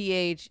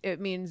B-A-T-H. It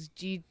means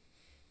G...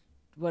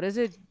 What is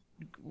it?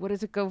 What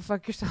does it go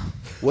fuck yourself?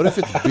 What if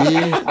it's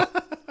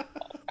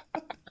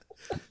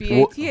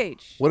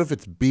B-A-T-H. What if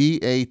it's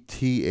B-A-T-H-N-O-P-E?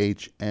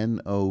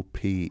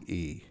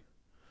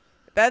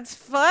 That's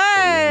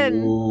fun.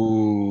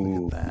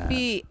 Ooh. Look at that.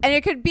 B, and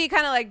it could be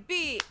kind of like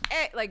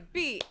B-A-T-H-N-O,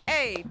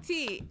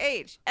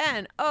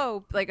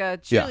 like a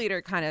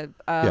cheerleader kind of.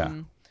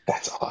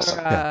 That's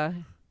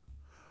awesome.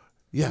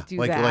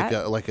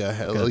 Like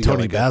a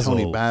Tony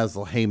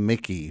Basil, Hey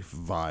Mickey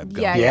vibe.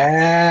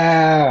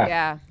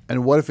 Yeah.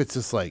 And what if it's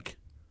just like,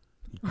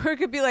 or it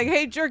could be like,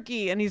 Hey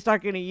Jerky, and he's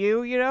talking to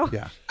you, you know?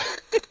 Yeah.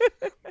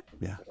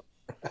 Yeah.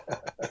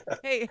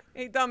 Hey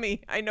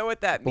dummy, I know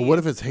what that means. But what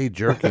if it's Hey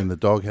Jerky and the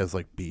dog has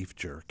like beef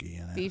jerky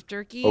in it? Beef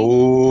jerky?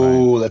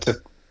 Oh, that's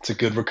a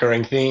good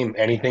recurring theme.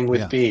 Anything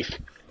with beef.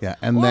 Yeah,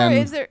 and or then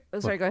is there? Oh,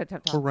 sorry, go ahead.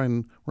 Tom.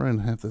 We're writing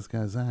half this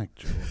guy's act,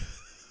 Joe.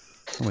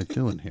 What am I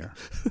doing here?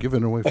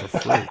 Giving it away for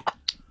free.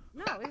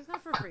 No, it's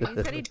not for free. He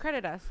said he'd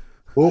credit us.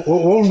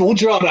 We'll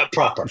draw it up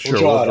proper. Sure,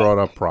 we'll draw it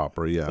up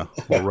proper. Yeah,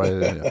 we'll write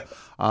it in.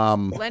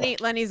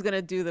 Lenny's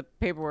gonna do the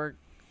paperwork.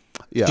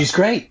 Yeah, she's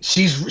great.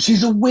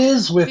 She's a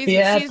whiz with the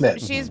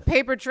admin. She's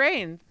paper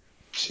trained.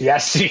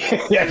 Yes, she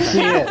is.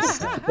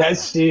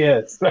 Yes, she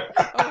is. Oh,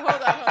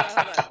 hold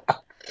on.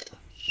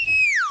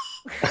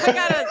 I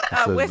got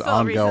a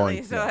whistle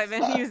recently, so I've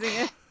been using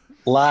it.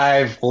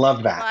 Live,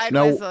 love that.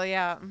 Live whistle,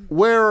 yeah.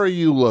 Where are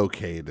you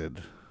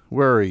located?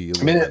 Where are you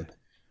living?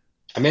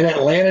 I'm in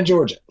Atlanta,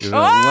 Georgia.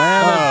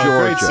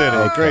 Atlanta,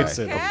 Georgia. Great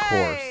city.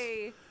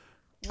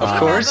 Of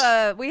course.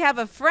 We have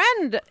a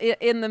friend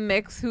in the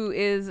mix who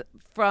is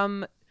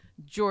from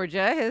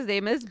Georgia. His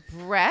name is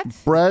Brett.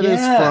 Brett is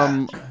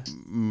from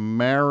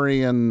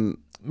Marietta,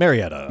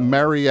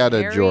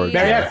 Georgia.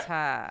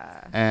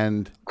 Marietta.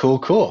 And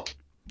cool.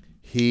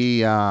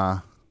 He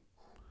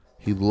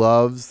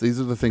loves. These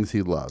are the things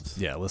he loves.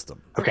 Yeah, list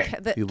them. Okay.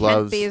 He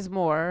loves Kent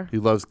Bazemore. He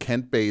loves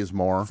Kent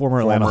Bazemore,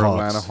 former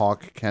Atlanta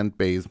Hawk, Kent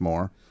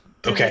Bazemore.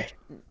 Okay.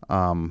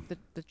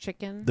 The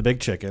chicken. The big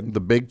chicken.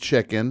 The big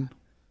chicken.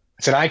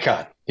 It's an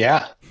icon.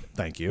 Yeah.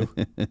 Thank you.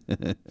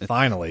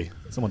 Finally,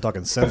 someone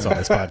talking sense on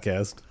this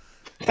podcast.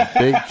 The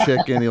big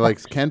chicken. He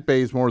likes Kent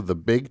Bazemore, the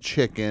big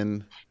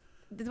chicken.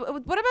 What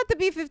about the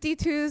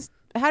B-52s?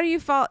 How do you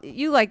fall?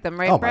 You like them,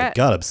 right, Oh Brett?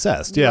 my God,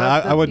 obsessed. Yeah,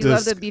 I went to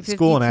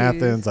school in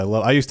Athens.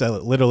 I used to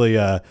literally,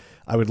 I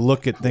would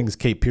look at things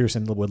Kate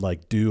Pearson would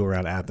like do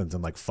around Athens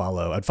and like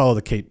follow. I'd follow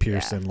the Kate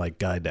Pearson like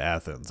guide to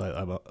Athens.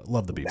 I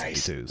love the B-52s.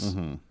 Nice.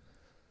 Mm-hmm.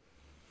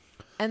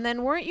 And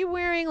then weren't you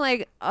wearing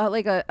like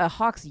a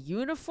Hawks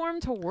uniform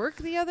to work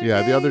the other day?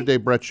 Yeah, the other day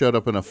Brett showed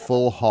up in a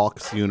full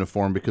Hawks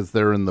uniform because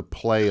they're in the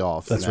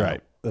playoffs. That's now.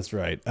 right. That's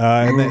right.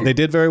 And they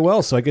did very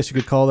well. So I guess you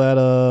could call that.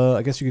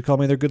 I guess you could call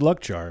me their good luck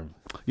charm.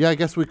 Yeah, I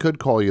guess we could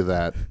call you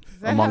that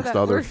amongst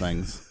other works?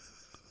 Things.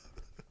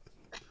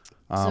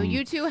 So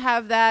you two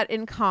have that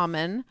in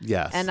common.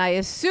 Yes. And I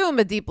assume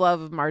a deep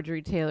love of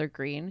Marjorie Taylor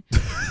Greene,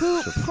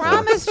 who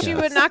promised she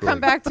would not come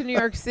back to New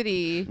York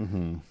City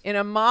in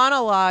a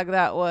monologue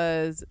that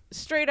was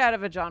straight out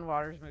of a John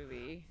Waters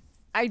movie.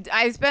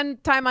 I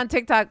spend time on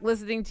TikTok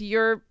listening to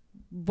your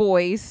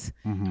voice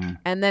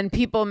and then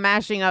people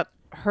mashing up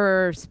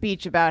her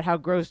speech about how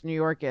gross New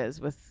York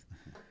is with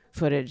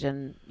footage,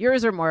 and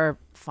yours are more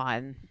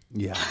fun.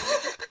 Yeah.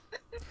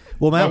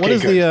 Well, Matt, what Okay,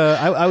 is good. the?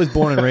 I was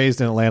born and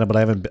raised in Atlanta, but I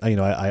haven't.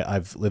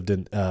 I've lived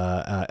in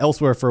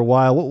elsewhere for a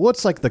while.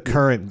 What's like the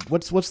current?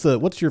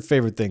 What's your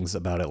favorite things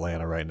about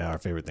Atlanta right now? Or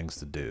favorite things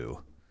to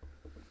do?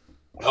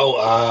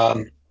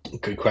 Oh,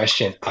 good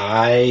question.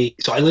 I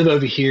live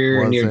over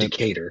here Was near it?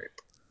 Decatur.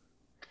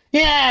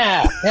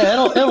 Yeah,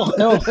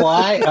 it'll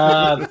fly.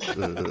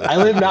 I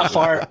live not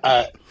far.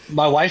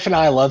 My wife and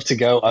I love to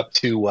go up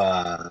to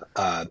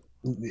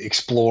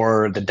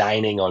explore the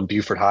dining on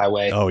Buford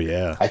Highway. Oh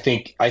yeah, I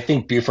think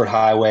Buford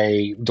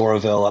Highway,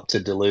 Doraville up to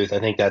Duluth. I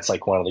think that's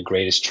like one of the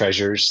greatest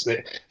treasures.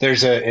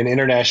 There's an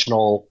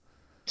international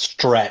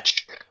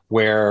stretch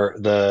where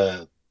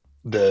the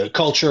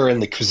culture and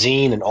the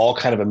cuisine and all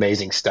kind of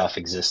amazing stuff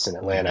exists in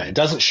Atlanta. It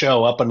doesn't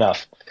show up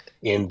enough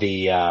in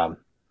the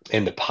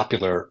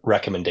popular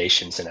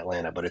recommendations in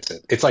Atlanta, but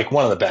it's like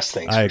one of the best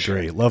things. I for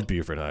agree. Sure. Love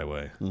Buford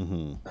Highway.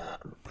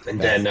 And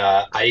then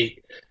I've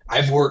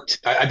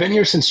been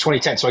here since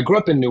 2010. So I grew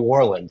up in New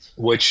Orleans,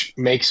 which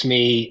makes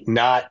me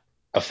not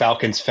a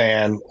Falcons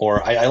fan,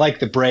 or I like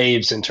the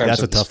Braves in terms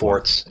That's a of the tough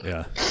sports. one.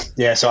 Yeah.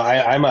 Yeah. So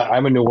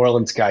I'm a New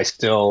Orleans guy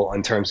still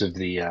in terms of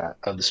the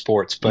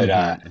sports, but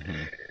I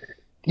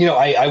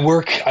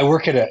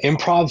work at an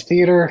improv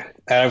theater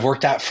and I've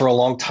worked at for a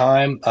long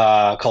time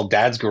called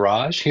Dad's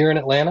Garage here in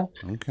Atlanta,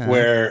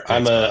 where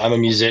I'm a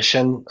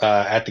musician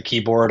at the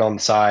keyboard on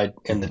the side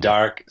in the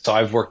dark. So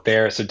I've worked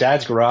there. So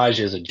Dad's Garage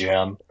is a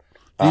gem.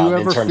 Do you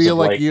ever feel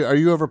like are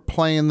you ever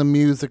playing the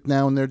music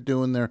now and they're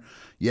doing their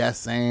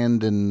yes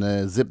and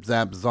zip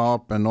zap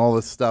zop and all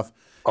this stuff?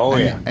 Oh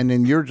yeah. And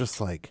then you're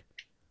just like,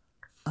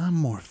 I'm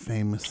more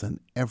famous than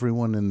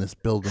everyone in this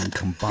building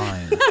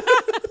combined.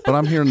 But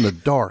I'm here in the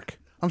dark.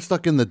 I'm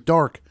stuck in the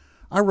dark.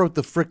 I wrote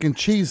the frickin'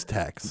 cheese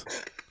tax.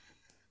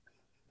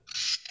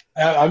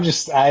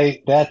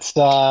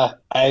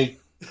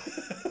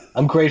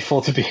 I'm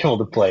grateful to be able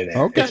to play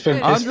there. Okay. It's been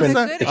great.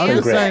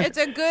 It's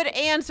a good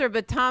answer,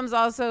 but Tom's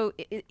also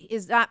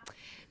is not.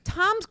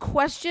 Tom's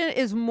question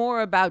is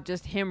more about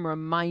just him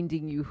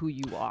reminding you who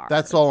you are.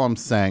 That's all I'm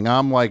saying.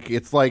 I'm like,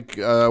 it's like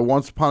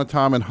Once Upon a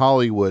Time in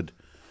Hollywood.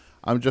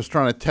 I'm just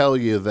trying to tell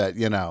you that,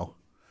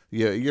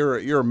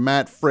 you're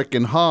Matt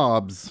frickin'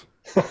 Hobbs.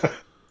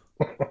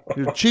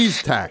 You're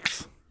cheese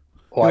tax.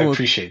 Well, I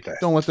appreciate that.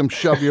 Don't let them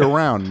shove you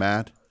around,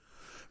 Matt.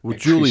 Well,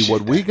 Julie,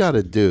 what we got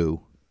to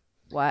do,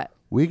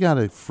 we got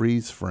to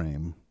freeze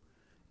frame.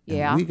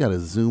 Yeah. We got to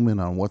zoom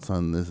in on what's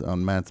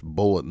on Matt's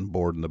bulletin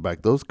board in the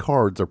back. Those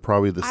cards are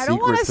probably the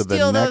secret to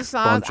the next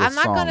bunch of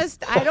songs.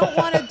 I don't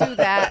want to do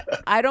that.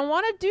 I don't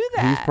want to do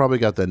that. He's probably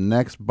got the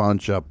next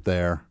bunch up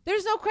there.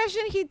 There's no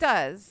question he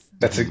does.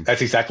 That's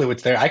exactly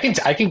what's there. I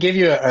can give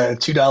you a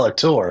 $2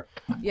 tour.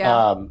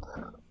 Yeah.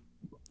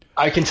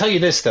 I can tell you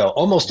this though,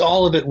 almost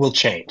all of it will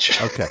change.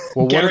 Okay.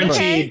 Well,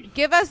 guaranteed. Okay.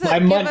 Give us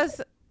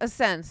a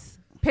sense.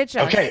 Pitch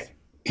us. Okay.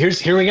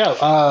 Here we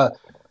go.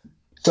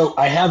 So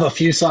I have a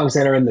few songs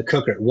that are in the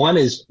cooker. One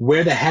is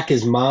 "Where the Heck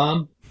Is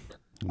Mom?"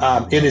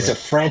 It is a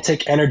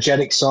frantic,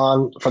 energetic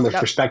song from the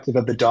perspective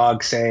of the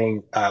dog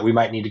saying, "We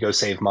might need to go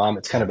save Mom."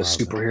 It's kind of a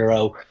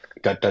superhero.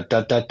 Da, da,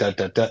 da, da, da,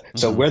 da, da.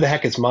 So "Where the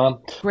Heck Is Mom?"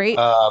 Great.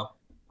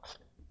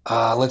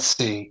 Let's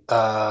see.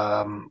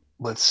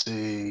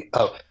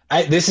 Oh,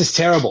 this is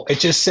terrible. It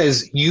just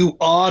says, "You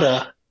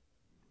oughta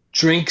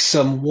drink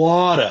some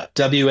water."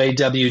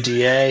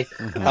 WAWDA.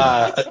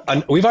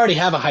 We've already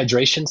have a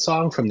hydration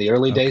song from the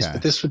early days,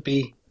 but this would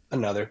be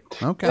another.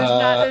 Okay.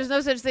 There's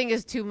no such thing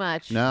as too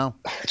much. No,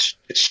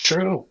 it's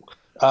true.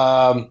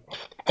 And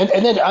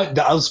then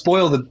I'll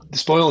spoil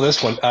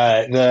this one.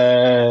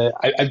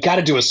 I've got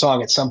to do a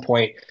song at some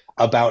point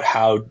about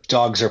how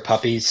dogs are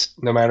puppies,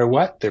 no matter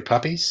what. They're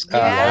puppies.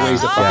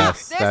 Always a puppy.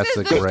 Yes, that's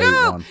a great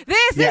one.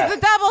 This is the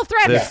double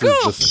threat scoop.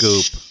 This is the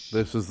scoop.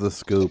 This is the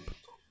scoop.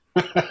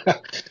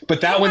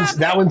 But that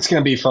one's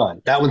gonna be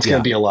fun. That one's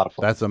gonna be a lot of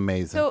fun. That's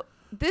amazing. So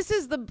this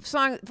is the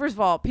song. First of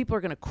all, people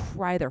are gonna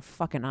cry their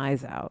fucking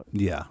eyes out.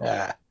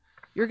 Yeah.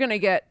 You're gonna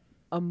get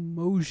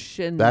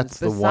emotions. That's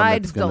the one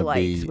that's gonna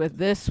delights be with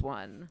this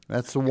one.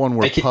 That's the one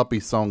where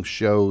Puppy Song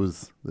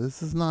shows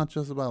this is not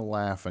just about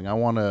laughing. I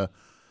want to.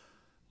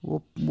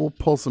 We'll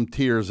pull some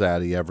tears out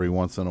of you every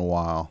once in a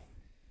while.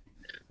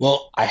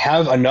 Well, I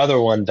have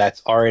another one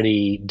that's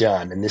already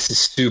done, and this is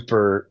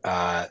super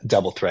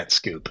double threat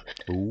scoop.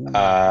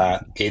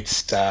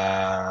 It's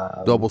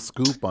double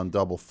scoop on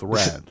double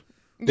thread.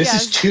 This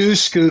is Two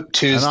Scoop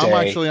Tuesday. And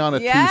I'm actually on a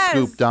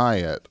two-scoop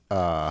diet.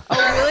 Oh,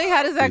 really?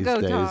 How does that go,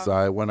 days.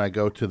 Tom? When I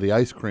go to the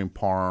ice cream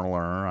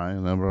parlor,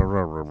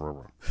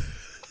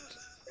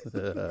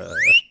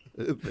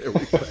 there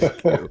we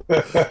thank you.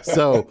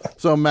 So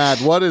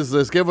Matt, what is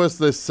this? Give us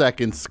this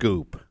second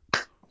scoop.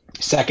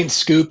 Second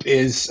scoop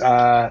is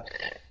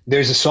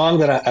there's a song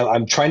that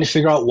I'm trying to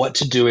figure out what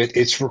to do with.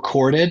 It's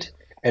recorded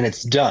and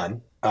it's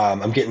done.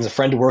 I'm getting a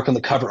friend to work on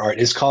the cover art.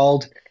 It's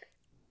called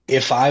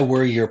 "If I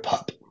Were Your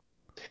Pup."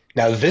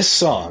 Now this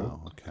song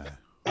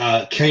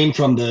came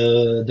from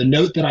the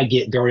note that I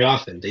get very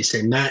often. They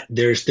say, "Matt,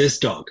 there's this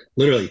dog,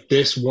 literally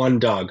this one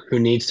dog who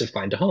needs to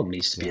find a home,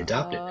 needs to be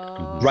adopted.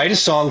 Write a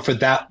song for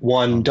that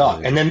one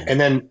dog." And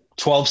then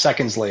 12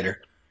 seconds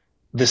later,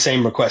 the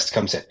same request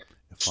comes in.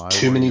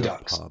 Too many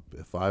dogs.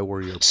 If I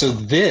were your So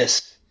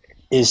this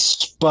is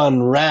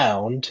spun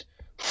round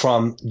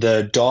from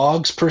the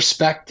dog's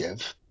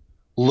perspective,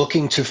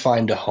 looking to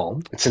find a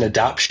home. It's an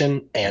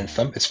adoption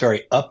anthem. It's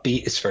very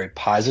upbeat. It's very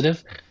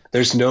positive.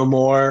 There's no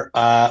more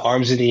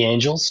Arms of the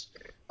Angels.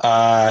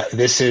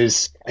 This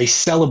is a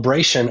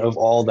celebration of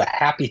all the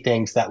happy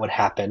things that would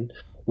happen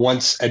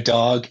once a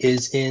dog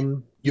is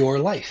in your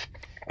life.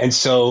 And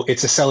so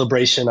it's a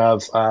celebration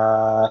of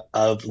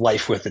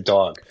life with a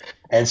dog.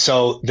 And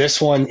so this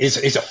one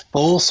is a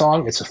full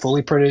song. It's a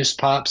fully produced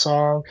pop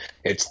song.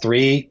 It's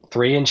three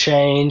and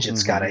change.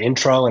 It's got an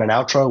intro and an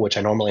outro, which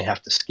I normally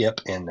have to skip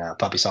in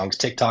Puppy Songs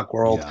TikTok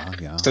world.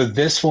 Yeah. So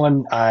this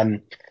one,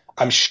 I'm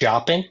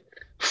shopping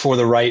for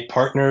the right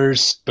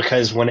partners,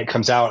 because when it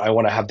comes out, I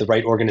want to have the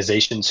right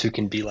organizations who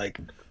can be like,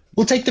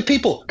 we'll take the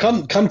people,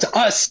 come to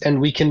us, and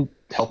we can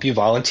help you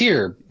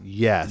volunteer.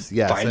 Yes.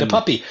 Find a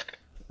puppy.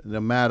 Now,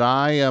 Matt,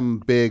 I am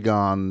big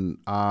on,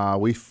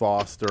 we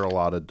foster a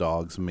lot of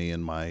dogs. Me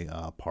and my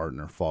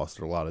partner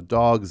foster a lot of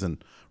dogs.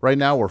 And right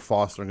now we're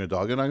fostering a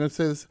dog. And I'm going to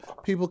say this,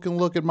 people can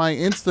look at my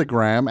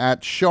Instagram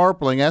at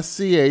Sharpling,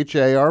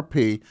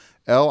 SCHARPLING.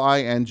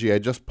 I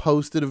just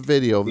posted a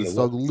video of this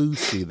dog,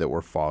 Lucy, that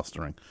we're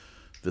fostering.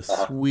 The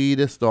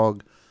sweetest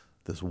dog,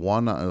 this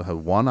one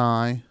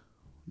eye,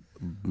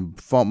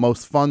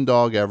 most fun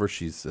dog ever.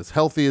 She's as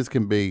healthy as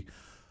can be.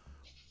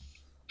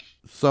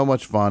 So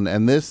much fun.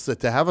 And this,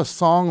 to have a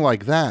song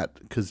like that,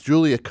 because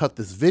Julia cut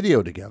this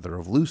video together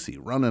of Lucy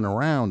running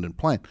around and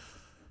playing.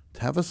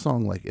 To have a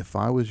song like If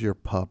I Was Your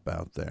Pup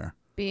out there.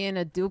 Being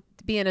a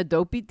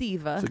dopey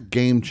diva. It's a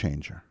game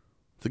changer.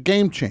 It's a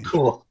game changer.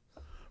 Cool.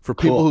 For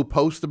people who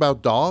post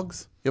about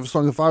dogs, you have a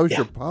song, If I Was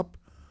Your Pup.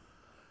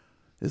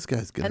 This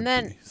guy's going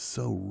to be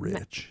so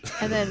rich.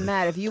 And then,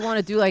 Matt, if you want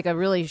to do like a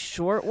really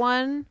short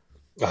one,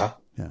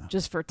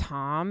 just for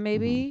Tom,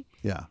 maybe.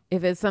 Yeah.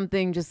 If it's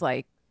something just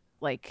like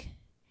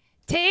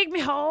take me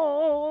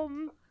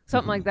home,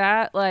 something like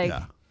that, like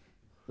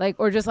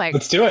or just like,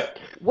 let's do it.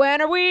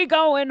 When are we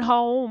going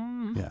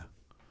home? Yeah.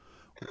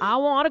 I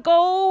want to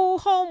go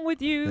home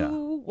with you. Yeah.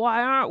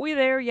 Why aren't we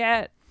there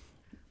yet?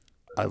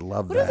 I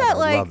love What that. is that I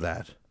like? love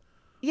that.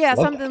 Yeah,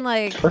 Love something that.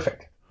 like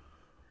Perfect.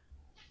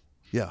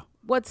 Yeah.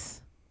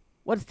 What's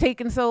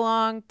taking so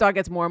long? Dog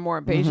gets more and more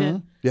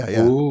impatient.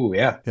 Yeah. Ooh,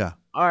 yeah. Yeah.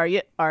 Are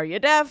you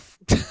deaf?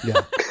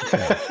 Yeah.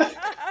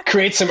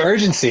 Create some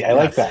urgency. I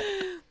like that.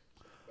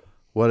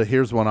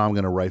 Here's one I'm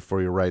going to write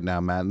for you right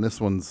now, Matt. And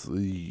this one's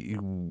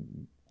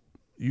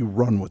you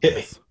run with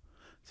this.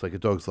 It's like a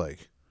dog's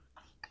like,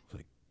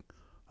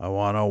 I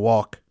want to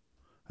walk,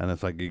 and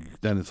it's like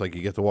then it's like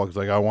you get to walk. It's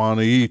like I want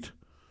to eat,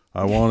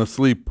 I want to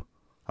sleep,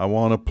 I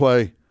want to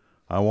play,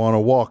 I want to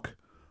walk,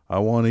 I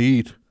want to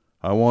eat,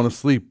 I want to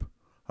sleep,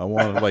 I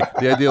want to like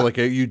the idea like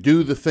you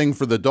do the thing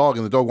for the dog,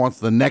 and the dog wants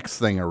the next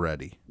thing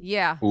already.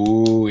 Yeah.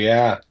 Ooh,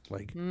 yeah.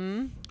 Like,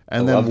 Mm-hmm.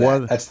 and then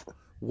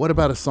what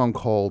about a song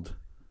called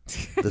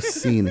The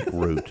Scenic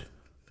Route,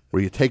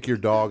 where you take your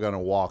dog on a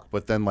walk,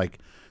 but then like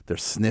they're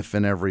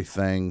sniffing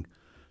everything.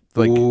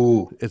 Like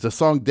it's a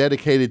song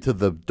dedicated to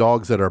the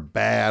dogs that are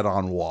bad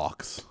on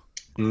walks.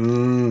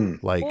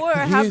 Like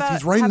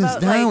he's writing this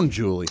down, like,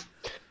 Julie.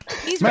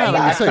 Man,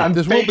 I'm saying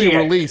this will be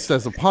released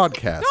as a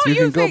podcast. You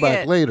can go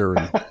back later.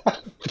 And,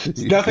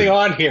 there's nothing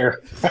on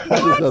here.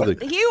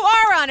 You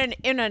are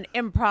in an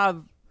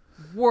improv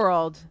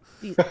world.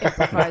 These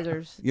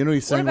improvisers. You know what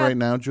he's saying right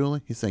now,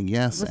 Julie? He's saying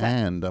yes,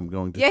 and I'm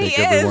going to take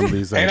he every is. one of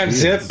these And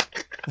ideas. I'm Zip.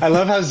 I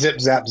love how Zip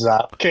Zap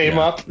Zop came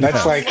up.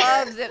 That's like.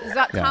 Love Zip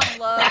Zap. Tom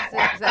loves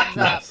Zip Zap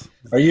Zop.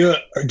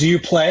 Do you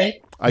play?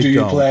 I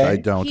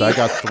don't. I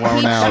got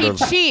thrown out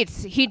of. He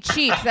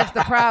cheats. That's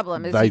the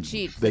problem. He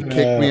cheats. They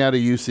kicked me out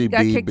of UCB. You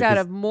got kicked out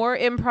of more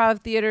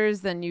improv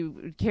theaters than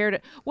you cared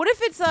to. What if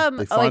it's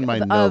They find my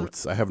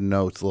notes. I have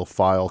notes, little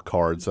file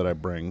cards that I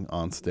bring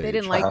on stage. They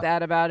didn't like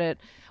that about it.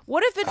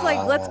 What if it's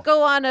like let's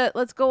go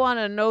on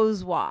a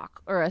nose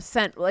walk or a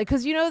scent, like,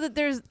 because you know that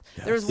there's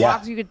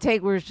walks you could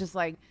take where it's just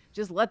like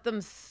just let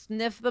them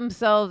sniff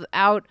themselves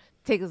out,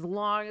 take as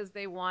long as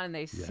they want, and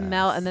they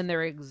smell, and then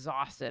they're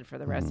exhausted for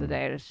the rest of the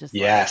day. And it's just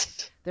like,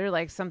 they're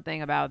like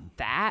something about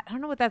that. I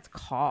don't know what that's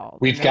called.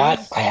 I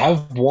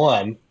have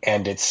one,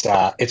 and it's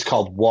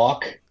called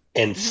Walk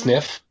and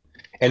Sniff.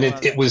 And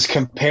it was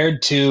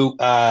compared to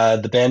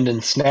the Bend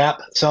and Snap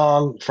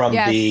song from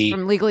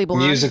Legally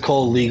Blonde.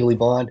 musical Legally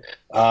Blonde.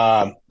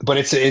 But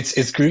it's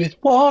groovy.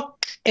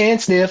 Walk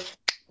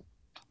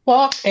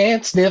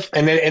and sniff,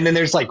 and then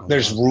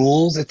there's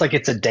rules. It's like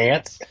it's a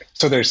dance.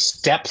 So there's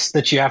steps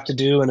that you have to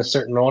do in a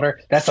certain order.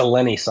 That's a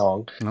Lenny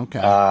song. Okay.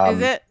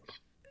 Is it?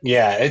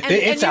 Yeah,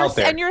 it's out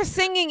there. And you're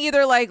singing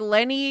either like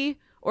Lenny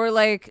or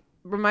like,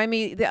 remind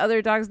me, the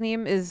other dog's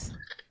name is.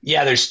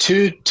 Yeah, there's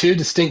two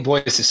distinct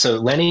voices. So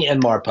Lenny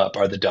and Marpup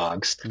are the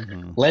dogs.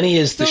 Lenny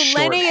is the short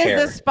hair. Lenny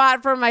is the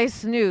spot for my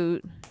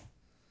snoot.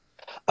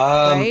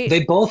 Right?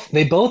 They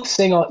both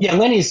sing on. Yeah,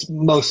 Lenny's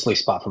mostly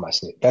Spot for My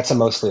Snoot. That's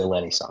mostly a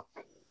Lenny song.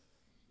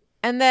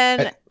 And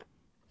then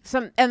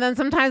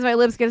sometimes my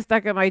lips get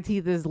stuck in my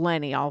teeth is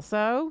Lenny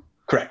also.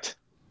 Correct.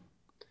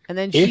 And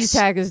then It's- cheese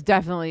tag is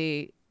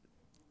definitely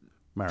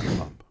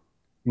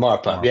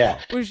Marpup, yeah.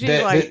 where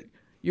she's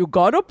you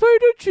gotta pay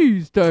the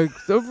cheese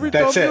tax every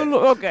time That's you it.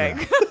 look. Okay.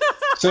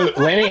 So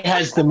Lenny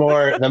has the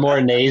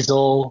more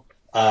nasal.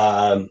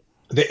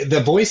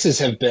 The voices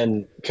have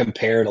been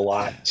compared a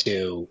lot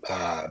to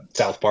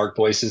South Park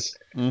voices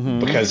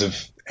because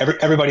of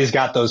everybody's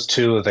got those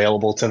two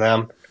available to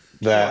them.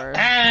 Sure.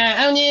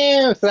 Oh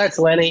no, so that's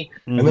Lenny,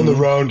 and then the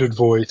rounded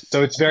voice.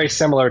 So it's very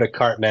similar to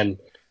Cartman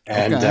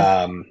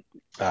and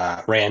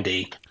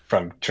Randy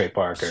from Trey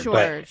Parker.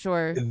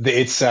 Sure.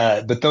 It's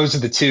but those are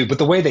the two. But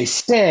the way they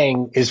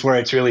sing is where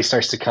it really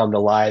starts to come to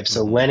life.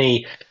 So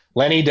Lenny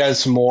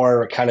does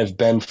more kind of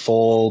Ben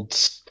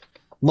Folds,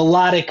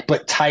 melodic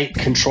but tight,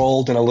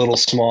 controlled and a little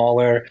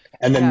smaller.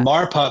 And then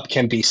Marpup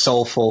can be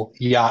soulful,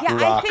 yacht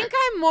rock. I think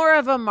I'm more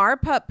of a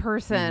Marpup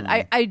person.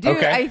 I do.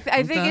 Okay.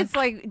 I think it's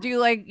like, do you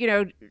like,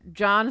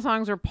 John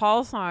songs or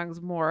Paul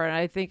songs more? And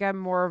I think I'm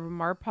more of a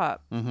Marpup.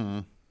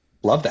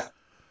 Love that.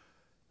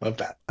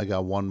 I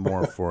got one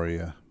more for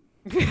you.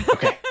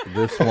 Okay.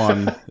 This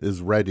one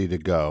is ready to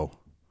go.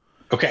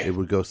 Okay. It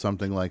would go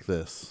something like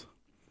this.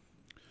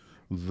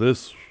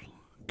 This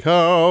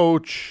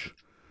couch,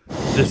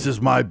 this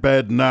is my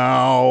bed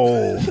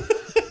now.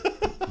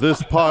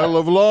 This pile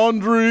of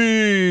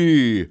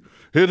laundry,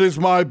 it is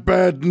my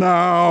bed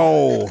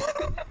now.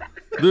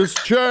 This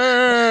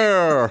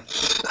chair,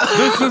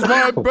 this is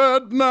my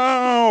bed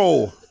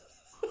now.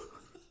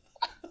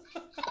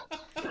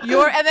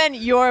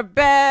 Your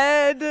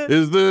bed.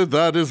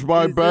 That is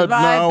my bed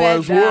my now bed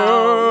as now.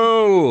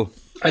 well.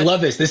 I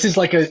love this. This is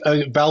like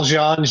a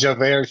Valjean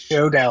Javert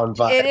showdown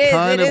vibe. It is.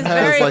 Kind it of is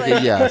has very like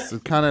Les- a yes.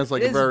 It kind of has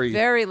like it a is very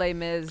very Les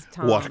Mis,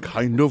 Tom. what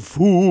kind of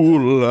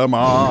fool am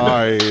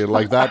I?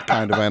 Like that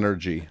kind of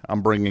energy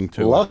I'm bringing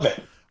to Love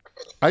it.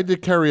 I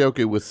did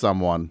karaoke with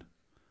someone,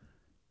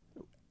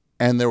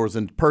 and there was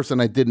a person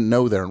I didn't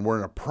know there, and we're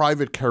in a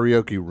private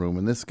karaoke room,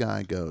 and this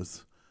guy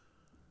goes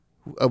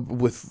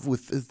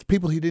with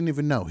people he didn't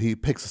even know. He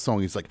picks a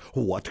song. He's like,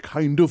 "What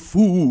kind of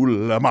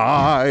fool am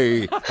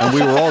I?" And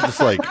we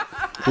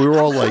were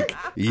all like,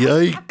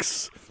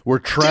 "Yikes! We're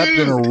trapped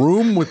in a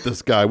room with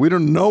this guy. We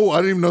don't know. I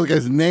don't even know the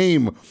guy's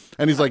name."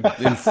 And he's like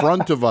in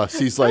front of us.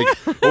 He's like,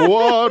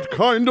 "What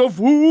kind of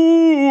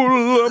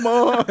fool am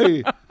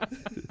I?"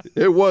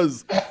 It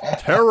was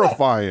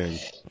terrifying.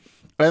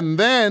 And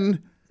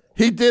then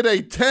he did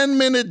a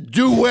 10-minute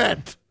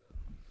duet.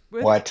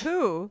 With What?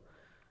 who?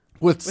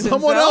 With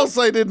someone himself? else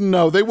I didn't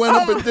know. They went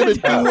up and did a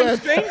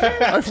duet.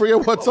 I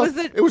forget what song. was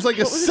it? It was like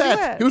a What was the set.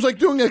 duet? He was like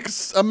doing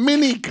a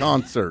mini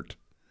concert.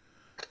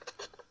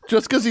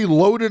 Just because he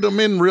loaded them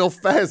in real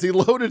fast. He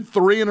loaded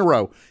 3 in a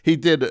row. He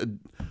did a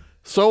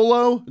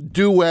solo,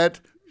 duet.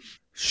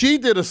 She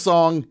did a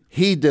song.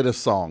 He did a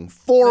song.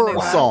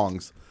 4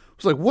 songs. I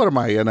was like, what am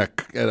I in a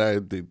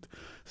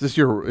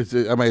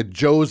am I at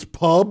Joe's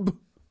Pub?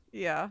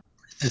 Yeah.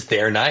 This is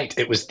their night.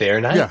 It was their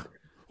night. Yeah.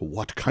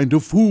 What kind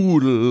of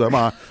fool am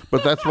I?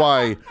 But that's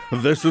why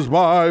this is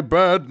my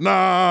bed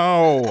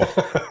now.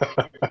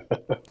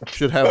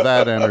 Should have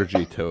that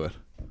energy to it.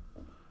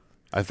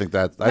 I think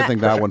that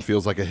one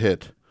feels like a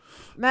hit.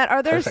 Matt,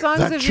 are there songs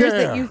That of yours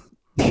that chair.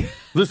 you?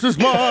 This is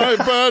my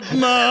bed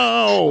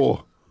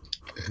now.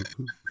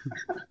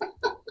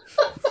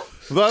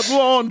 That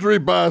laundry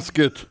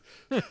basket.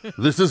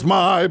 This is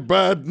my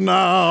bed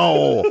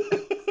now.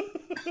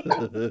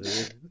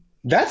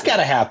 That's got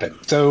to happen.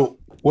 So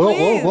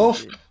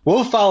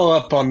we'll follow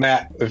up on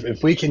that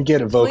if we can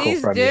get a vocal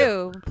Please from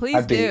you.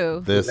 Please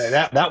do. This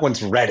That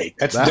one's ready.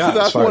 That's done. that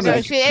as far one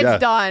as is- It's Yeah.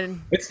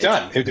 done. it's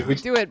done.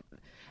 Do it.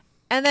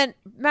 And then,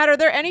 Matt, are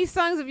there any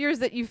songs of yours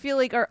that you feel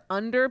like are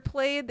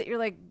underplayed that you're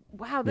like,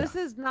 wow, this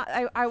is not,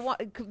 I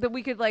want, that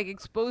we could like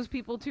expose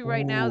people to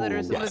right now that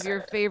are some of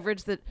your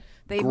favorites that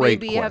they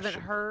Great maybe haven't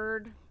question.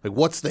 heard? Like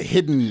what's the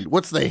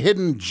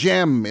hidden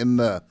gem in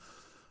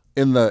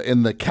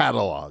the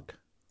catalog?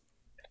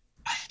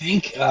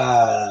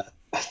 I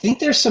think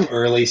there's some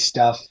early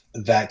stuff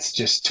that's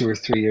just 2 or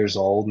 3 years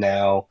old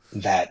now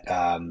that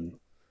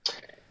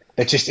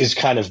that just is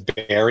kind of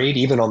buried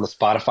even on the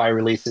Spotify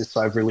releases.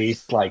 So I've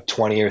released like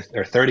 20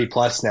 or 30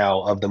 plus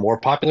now of the more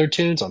popular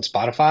tunes on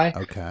Spotify.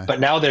 Okay. But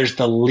now there's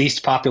the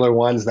least popular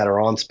ones that are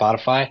on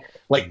Spotify.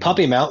 Like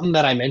Puppy Mountain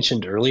that I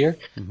mentioned earlier,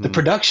 the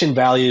production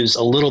value is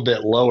a little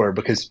bit lower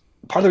because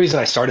part of the reason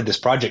I started this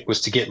project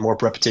was to get more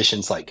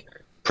repetitions like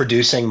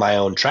producing my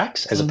own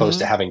tracks as opposed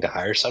to having to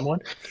hire someone.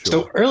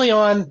 So early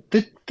on,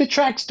 the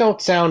tracks don't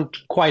sound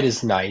quite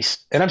as nice,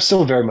 and I'm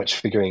still very much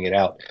figuring it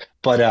out.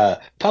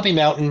 But Puppy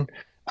Mountain,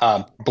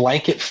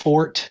 Blanket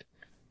Fort.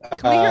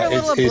 Can we hear a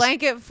little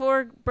Blanket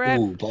Fort, Brett?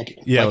 Ooh, Blanket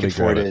Yeah, let me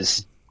Fort grab it.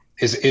 is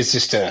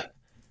just a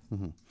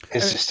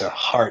it's just a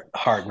heart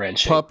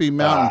wrenching. Puppy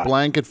Mountain,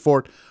 Blanket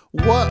Fort.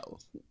 What?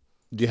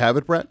 Do you have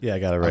it, Brett? Yeah, I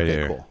got it right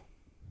here. Cool.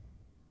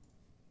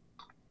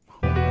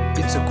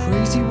 It's a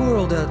crazy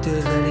world out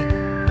there,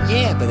 Lenny.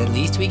 Yeah, but at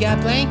least we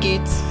got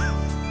blankets.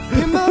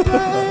 In my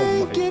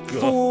blanket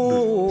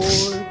fort,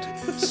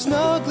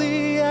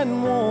 snugly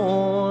and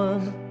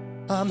warm,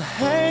 I'm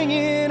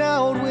hanging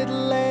out with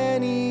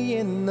Lenny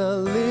in the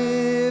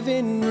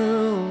living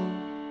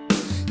room.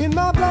 In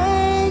my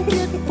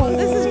blanket fort.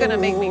 This is gonna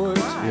make me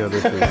cry. Yeah,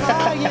 this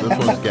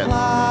one's getting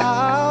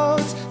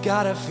clouds.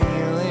 Got a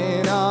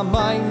feeling I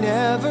might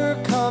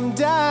never come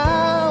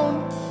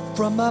down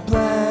from my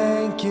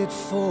blanket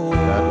fort.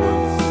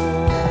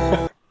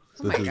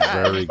 This is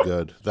very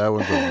good. That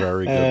one's a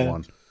very good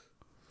one.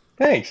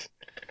 Thanks.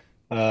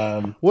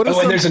 And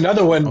there's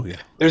another one. Oh, yeah.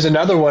 There's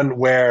another one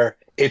where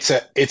it's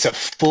a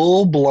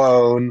full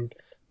blown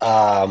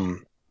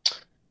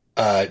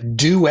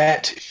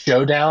duet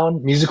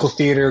showdown, musical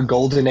theater,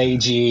 golden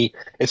age.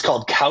 It's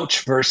called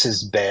Couch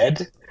versus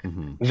Bed.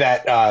 Mm-hmm.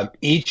 That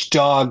each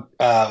dog,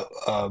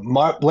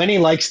 Lenny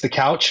likes the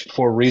couch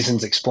for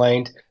reasons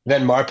explained.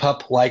 Then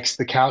Marpup likes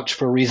the couch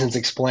for reasons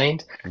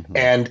explained,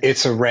 and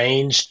it's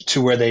arranged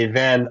to where they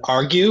then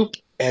argue,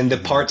 and the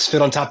parts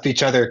fit on top of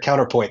each other,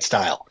 counterpoint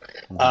style.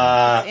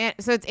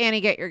 So it's Annie,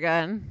 Get Your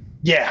Gun.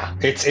 Yeah,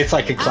 it's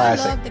like a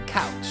classic. I love the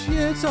couch.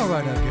 Yeah, it's all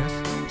right, I guess.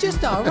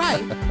 Just all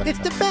right. It's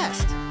the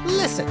best.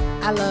 Listen,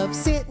 I love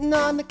sitting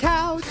on the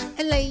couch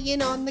and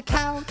laying on the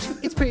couch.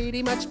 It's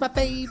pretty much my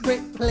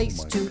favorite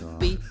place to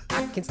be.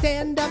 I can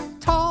stand up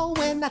tall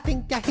when I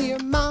think I hear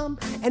Mom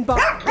and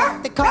bark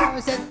at the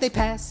cars as they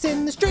pass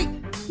in the street.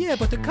 Yeah,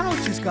 but the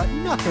couch has got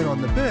nothing on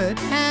the bed.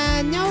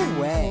 No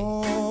way.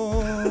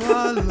 Oh, I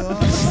love the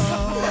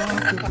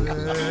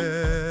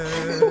bed.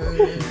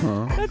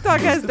 That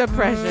dog has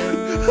depression.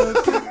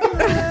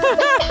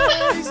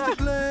 Place to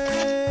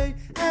play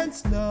and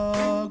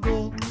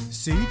snuggle.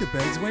 See, the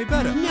bed's way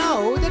better.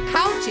 No, the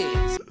couch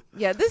is.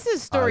 Yeah, this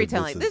is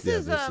storytelling. This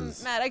is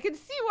Matt, I can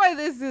see why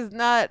this is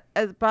not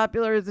as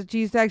popular as the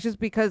cheese tax, just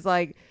because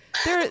like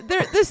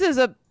this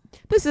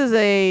is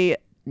a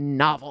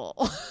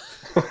novel.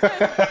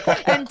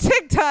 And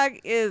TikTok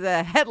is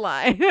a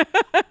headline.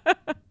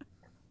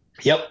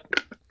 Yep.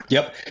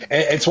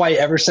 It's why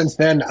ever since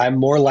then I'm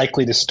more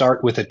likely to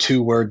start with a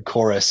 2-word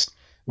chorus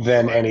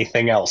than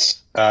anything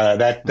else.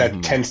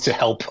 That tends to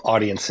help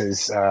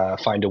audiences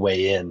find a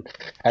way in,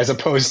 as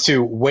opposed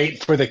to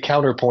wait for the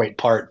counterpoint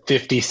part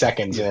 50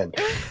 seconds in.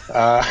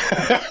 What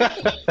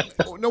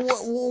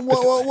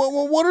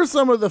are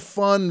some of the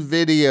fun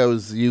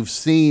videos you've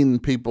seen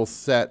people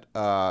set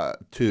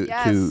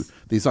to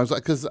these songs?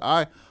 Because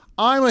I'm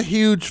a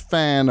huge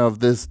fan of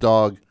this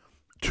dog,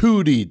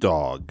 Tootie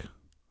Dog.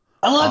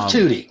 I love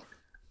Tootie.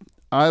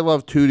 I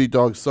love Tootie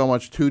Dog so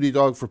much. Tootie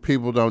Dog, for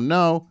people who don't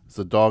know, is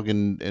a dog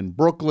in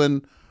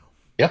Brooklyn.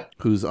 Yep.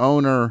 Whose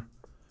owner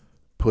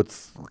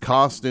puts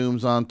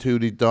costumes on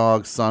Tootie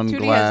Dog,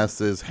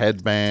 sunglasses,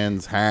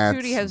 headbands, hats,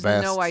 Tootie has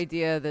vests. no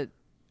idea that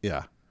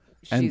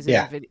she's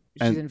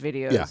in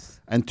videos. Yeah.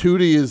 And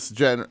Tootie is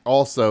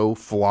also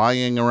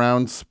flying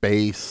around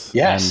space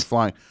and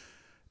flying.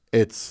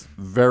 It's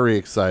very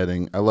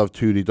exciting. I love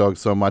Tootie Dog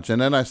so much. And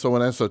then when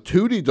I saw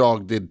Tootie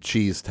Dog did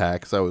cheese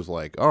tax, I was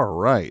like, all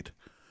right.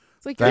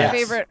 It's like your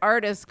favorite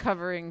artist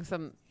covering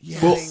something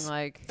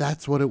like.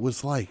 That's what it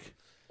was like.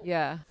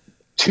 Yeah.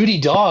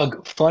 Tootie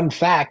Dog, fun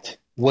fact,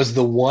 was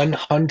the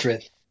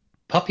 100th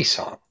puppy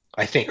song,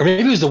 I think. Or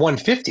maybe it was the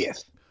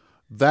 150th.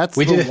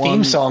 We did a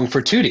theme song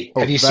for Tootie.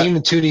 Have you seen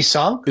the Tootie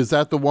song? Is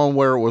that the one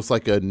where it was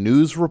like a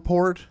news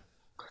report?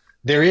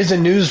 There is a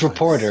news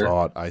reporter.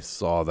 I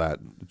saw that.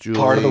 Julie,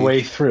 part of the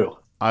way through.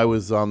 I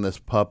was on this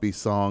puppy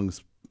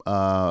songs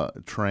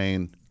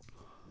train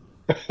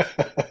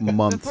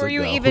months before ago.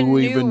 you even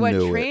knew what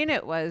train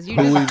it was. You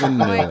Who just even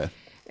knew it?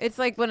 It's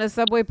like when a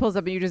subway pulls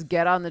up and you just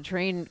get on the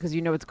train because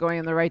you know it's going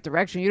in the right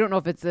direction. You don't know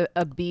if it's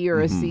a B or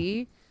a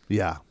C.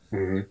 Yeah.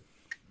 Mm-hmm.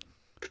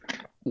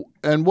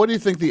 And what do you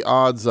think the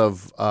odds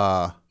of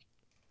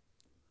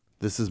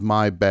This Is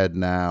My Bed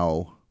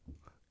Now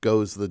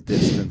goes the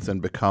distance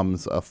and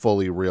becomes a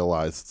fully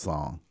realized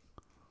song?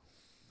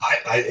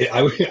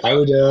 I would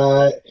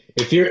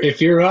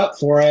if you're up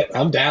for it,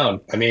 I'm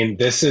down. I mean,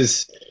 this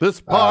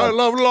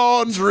pile of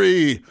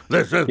laundry.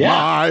 This is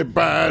my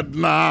bed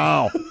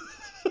now.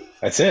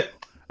 That's it.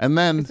 And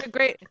then it's a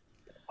great.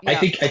 Yeah. I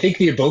think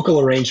the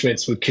vocal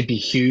arrangements could be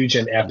huge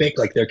and epic.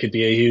 Like there could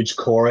be a huge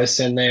chorus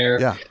in there.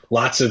 Yeah.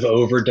 Lots of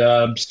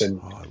overdubs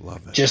and I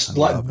love it. Just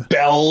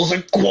bells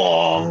and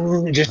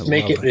quong. Just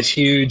make it this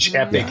huge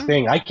epic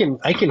thing. I can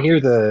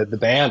hear the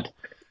band.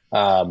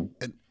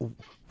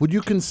 Would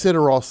you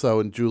consider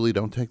also, and Julie,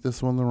 don't take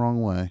this one the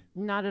wrong way,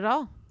 Not at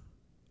all.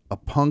 a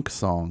punk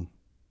song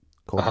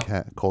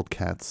called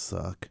Cats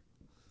Suck?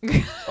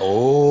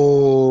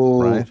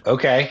 Oh, right.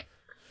 Okay.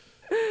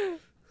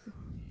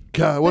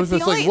 God, what if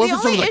it's like? The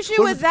only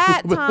issue with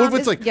that, Tom, what if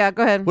it's like? Yeah,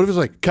 go ahead. What if it's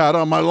like cat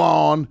on my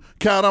lawn,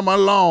 cat on my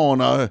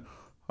lawn?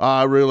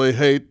 I really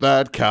hate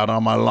that cat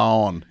on my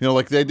lawn. You know,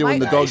 like they do when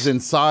the dog's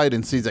inside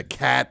and sees a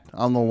cat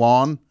on the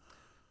lawn.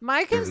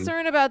 My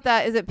concern about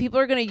that is that people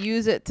are going to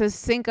use it to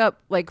sync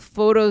up like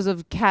photos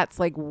of cats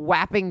like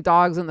whapping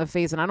dogs in the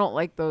face, and I don't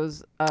like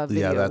those videos.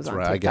 Yeah, that's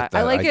right. I get that.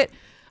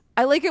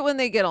 I like it when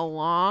they get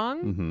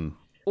along. Mm-hmm.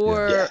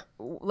 Or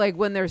like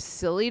when they're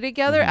silly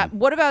together. Mm-hmm.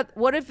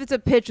 What if it's a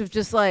pitch of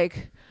just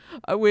like,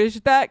 I wish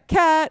that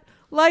cat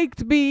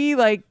liked me,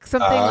 like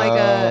something like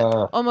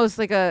a almost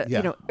like a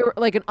Yeah.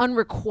 like an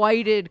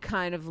unrequited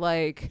kind of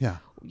like Yeah.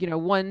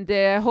 One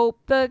day I hope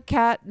the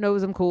cat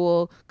knows I'm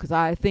cool because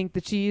I think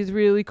that she's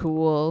really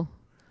cool.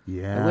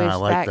 Yeah, I wish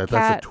like that. cat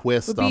That's a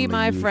twist would on be the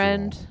my usual.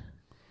 friend.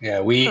 Yeah,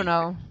 I don't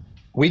know.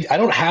 I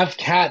don't have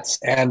cats,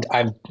 and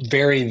I'm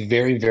very,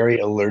 very, very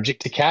allergic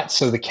to cats.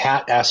 So the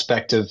cat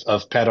aspect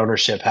of pet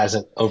ownership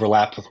hasn't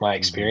overlapped with my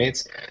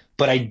experience.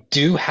 But I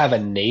do have a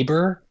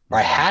neighbor, or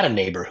I had a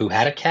neighbor who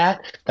had a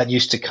cat that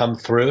used to come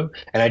through,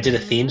 and I did a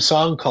theme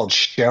song called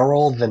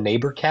Cheryl the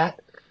Neighbor Cat.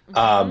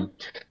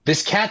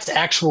 This cat's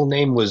actual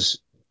name was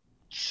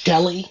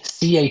Shelly,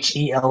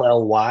 Chelly,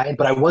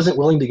 but I wasn't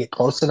willing to get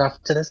close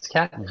enough to this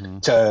cat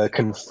to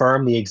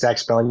confirm the exact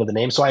spelling of the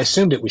name, so I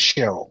assumed it was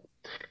Cheryl.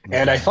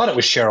 And I thought it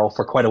was Cheryl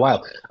for quite a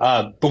while.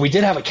 But we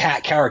did have a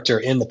cat character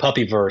in the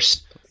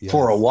Puppyverse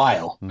for a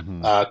while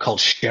called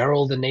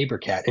Cheryl the Neighbor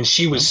Cat. And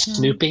she was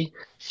Snoopy.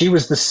 She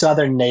was the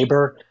southern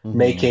neighbor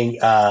making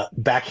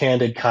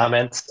backhanded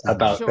comments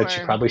about that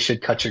you probably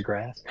should cut your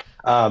grass.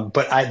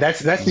 But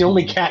that's the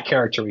only cat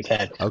character we've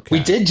had. Okay.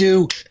 We did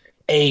do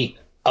a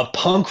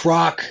punk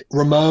rock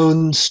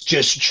Ramones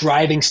just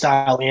driving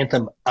style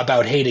anthem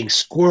about hating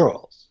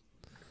squirrels.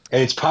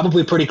 And it's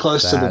probably pretty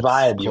close to the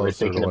vibe you were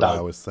thinking about.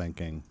 I was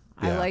thinking.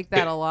 I like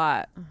that a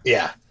lot.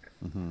 Yeah.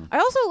 I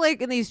also like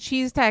in these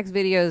cheese tax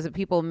videos that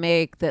people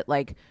make that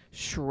like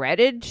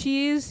shredded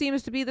cheese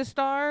seems to be the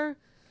star.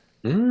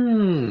 A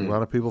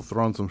lot of people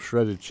throwing some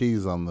shredded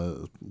cheese on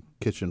the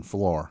kitchen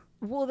floor.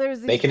 Well, there's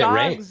these Making it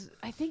rain. dogs.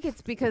 I think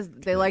it's because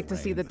they like to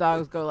see the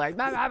dogs go like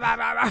bah, bah, bah,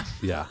 bah, bah.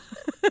 Yeah.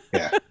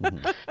 Yeah.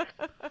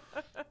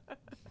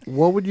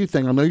 What would you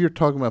think? I know you're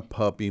talking about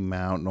Puppy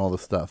Mount and all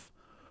this stuff.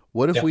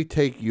 What if we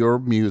take your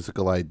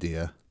musical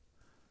idea?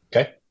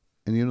 Okay.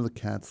 And the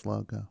Cats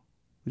logo?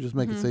 We just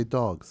make it say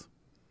dogs.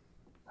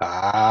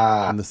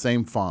 Ah. In the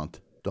same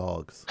font.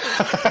 Dogs.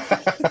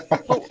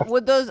 But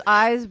would those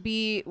eyes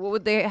be, what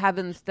would they have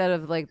instead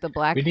of like the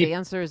black We need-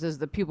 dancers as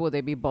the people? Would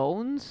they be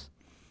bones?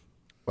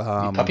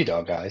 Puppy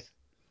dog eyes.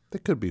 They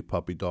could be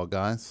puppy dog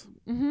eyes.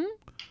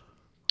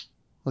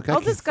 Look,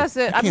 I'll discuss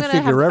it. I can't figure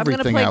I'm gonna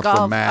everything play out golf.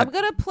 from Matt. I'm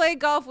gonna play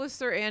golf with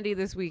Sir Andy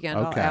this weekend.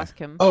 Okay. I'll ask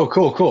him. Oh,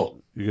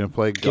 cool. You're gonna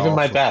play golf. Give him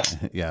my best.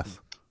 Yes,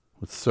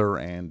 with Sir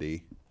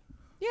Andy.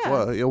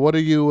 Yeah. What are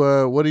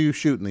you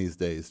shooting these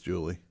days,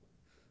 Julie?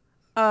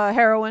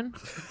 Heroin.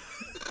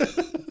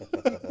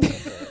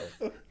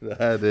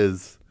 That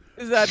is.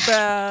 Is that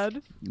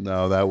bad?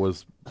 No, that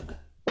was.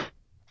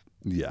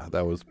 Yeah,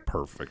 that was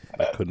perfect.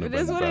 That couldn't have It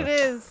been is what better. it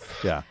is.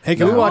 Yeah. Hey,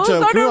 can we watch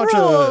Rules are the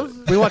rules.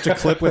 can we watch a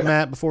clip with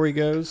Matt before he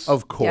goes?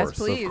 Of course,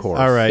 please. of course.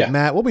 All right, Yeah.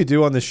 Matt, what we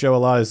do on this show a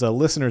lot is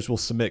listeners will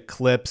submit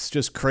clips,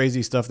 just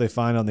crazy stuff they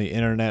find on the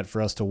internet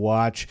for us to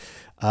watch.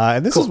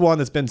 And this is one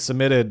that's been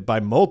submitted by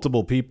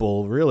multiple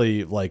people,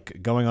 really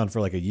like going on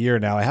for like a year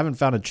now. I haven't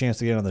found a chance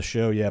to get on the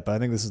show yet, but I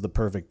think this is the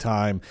perfect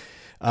time.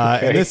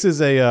 And this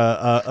is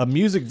a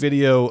music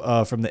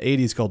video from the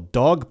 80s called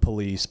Dog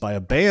Police by a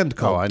band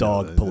called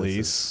Dog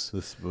Police.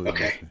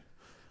 Okay.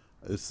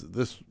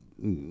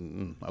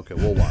 Okay,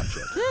 we'll watch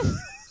it.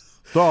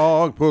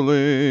 Dog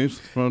Police.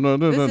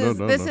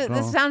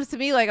 This sounds to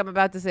me like I'm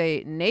about to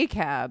say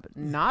NACAB.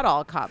 Not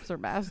all cops are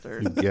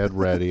bastards. Get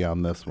ready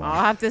on this one.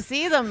 I'll have to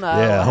see them though.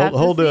 Yeah, I'll have to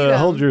see them.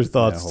 hold your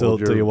thoughts Yeah, till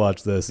hold your- you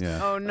watch this. Yeah.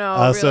 Oh no!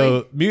 Really?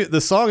 So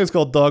the song is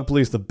called Dog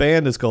Police. The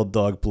band is called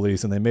Dog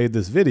Police, and they made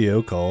this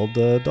video called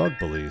Dog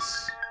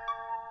Police.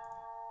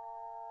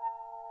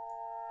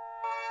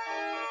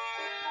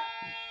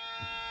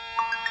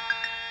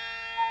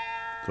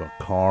 So a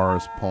car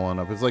is pulling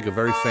up. It's like a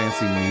very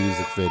fancy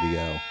music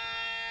video.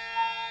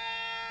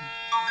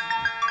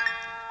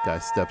 Guy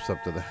steps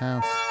up to the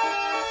house.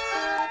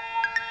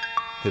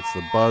 Hits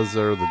the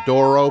buzzer. The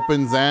door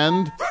opens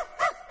and...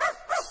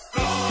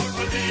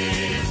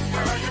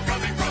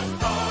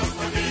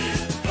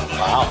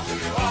 Wow.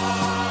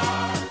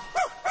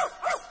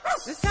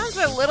 This sounds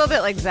a little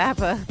bit like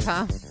Zappa,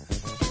 Tom.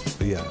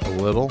 Yeah, a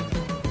little.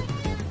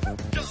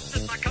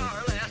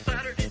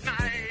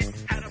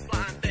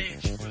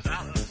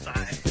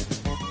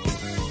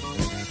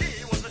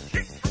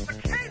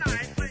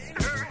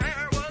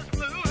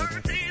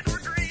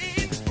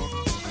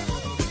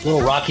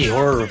 Little Rocky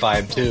Horror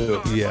vibe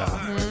too. Yeah.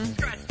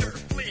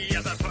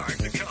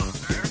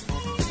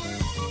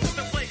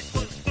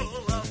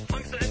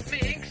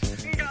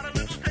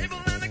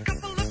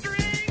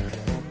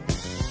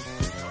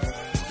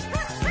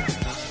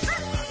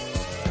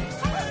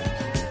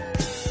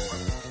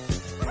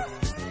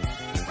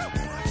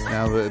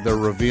 Now they're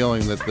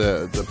revealing that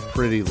the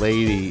pretty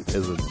lady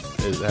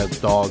has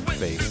dog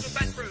face.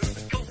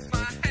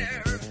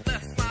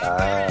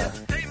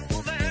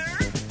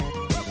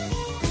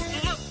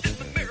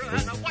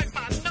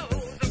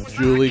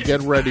 Julie,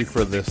 get ready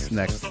for this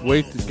next.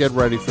 Get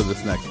ready for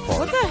this next part.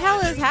 What the hell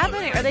is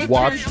happening? Are they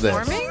Watch this.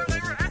 transforming?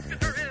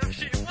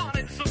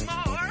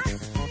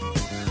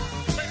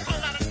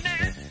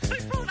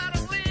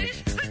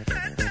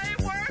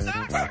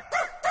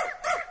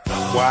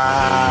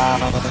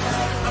 Wow.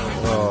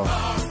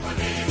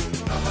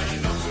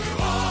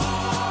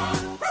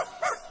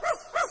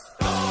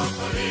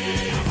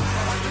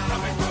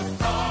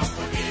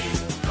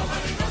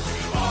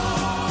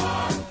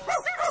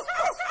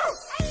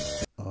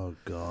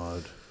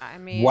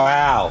 mean,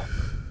 Wow.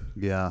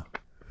 Yeah.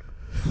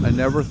 I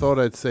never thought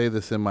I'd say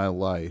this in my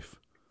life.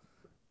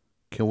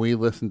 Can we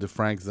listen to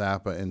Frank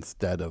Zappa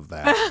instead of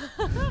that,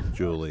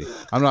 Julie?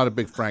 I'm not a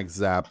big Frank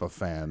Zappa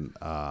fan.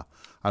 I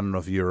don't know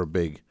if you're a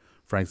big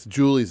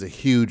Julie's a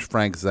huge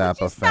Frank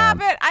Zappa fan.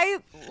 Stop it! I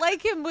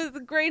like him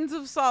with grains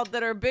of salt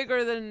that are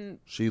bigger than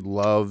She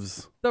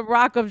loves the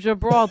Rock of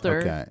Gibraltar.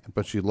 Okay,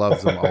 but she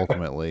loves him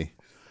ultimately.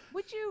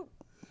 Would you?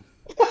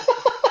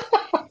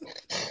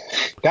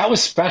 That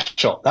was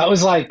special. That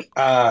was like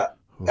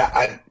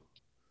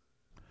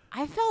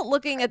I felt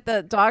looking at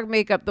the dog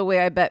makeup the way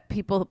I bet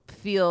people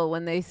feel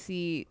when they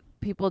see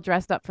people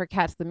dressed up for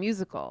Cats the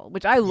Musical,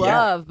 which I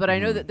love, but I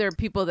know that there are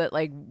people that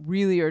like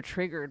really are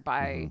triggered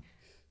by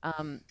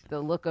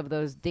the look of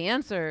those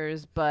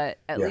dancers, but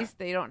at least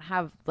they don't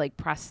have like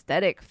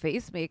prosthetic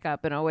face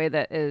makeup in a way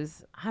that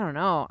is, I don't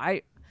know.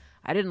 I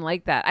didn't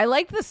like that. I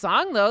liked the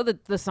song though.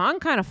 The song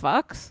kind of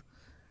fucks.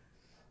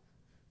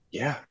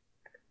 Yeah.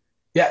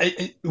 Yeah,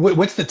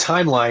 what's the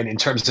timeline in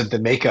terms of the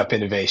makeup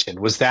innovation?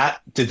 Is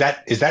that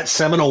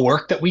seminal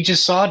work that we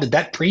just saw? Did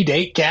that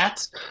predate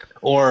Cats,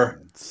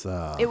 or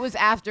it was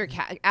after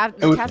Cats?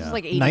 Cats was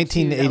like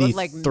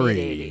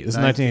 1983. It was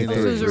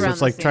 1983. So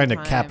it's like trying to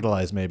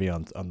capitalize maybe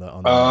on the.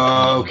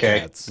 Okay.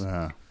 Cats.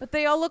 But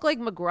they all look like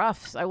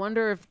McGruffs. I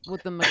wonder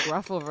what the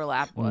McGruff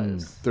overlap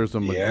was. There's a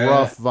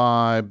McGruff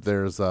vibe.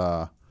 There's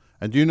and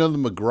do you know the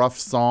McGruff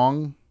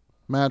song,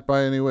 Matt?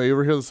 By any way, you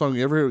ever hear the song?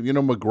 You ever hear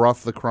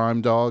McGruff the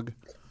crime dog?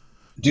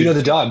 Do you know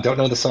the dog? Don't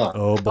know the song.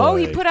 Oh boy! Oh,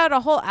 he put out a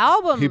whole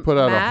album. He put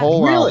out Matt. a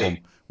whole Really? album.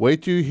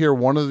 Wait till you hear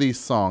one of these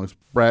songs,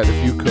 Brad.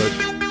 If you could,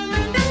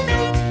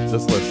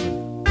 just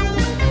listen.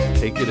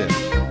 Take it in.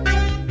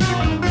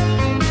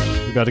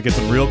 You got to get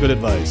some real good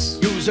advice.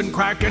 Using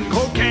crack and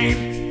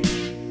cocaine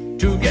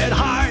to get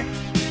high.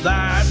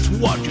 That's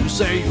what you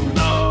say you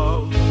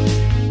love.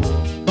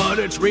 But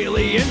it's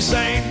really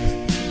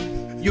insane.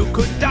 You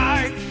could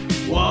die.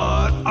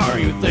 What are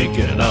you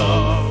thinking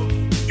of?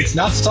 It's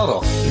not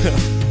subtle.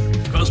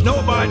 Cause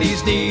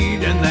nobody's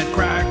needing that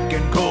crack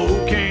and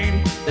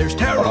cocaine. There's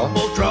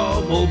terrible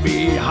trouble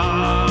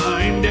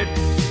behind it.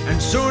 And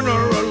sooner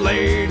or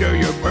later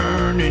you're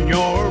burning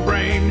your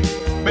brain,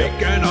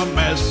 making a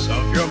mess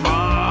of your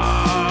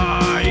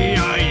mind.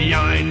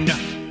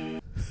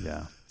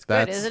 Yeah. It's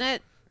good, isn't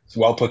it? It's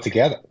well put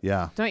together.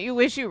 Yeah. Don't you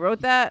wish you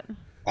wrote that?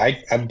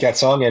 I've got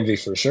song envy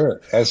for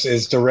sure. As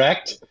is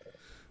direct.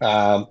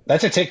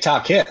 That's a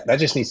TikTok hit. That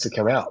just needs to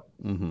come out.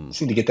 Just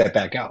need to get that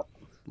back out.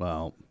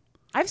 Well,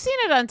 I've seen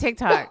it on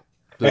TikTok.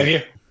 Have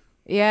you?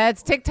 Yeah,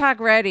 it's TikTok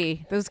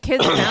ready. Those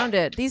kids found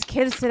it. These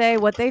kids today,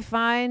 what they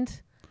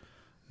find.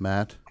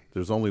 Matt,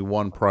 there's only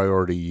one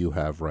priority you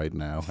have right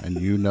now, and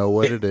you know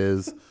what it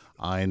is.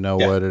 I know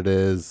what it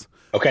is.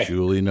 Okay.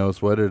 Julie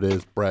knows what it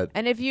is. Brett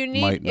and if you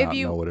need, might not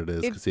know what it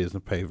is because he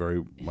doesn't pay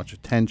very much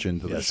attention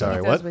to this. Sorry,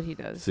 he does what he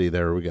does. See,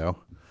 there we go.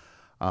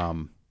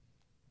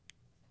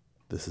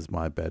 This Is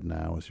My Bed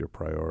Now is your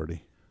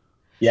priority.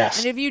 Yes.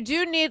 And if you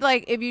do need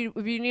if you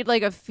need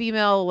like a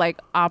female like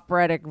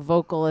operatic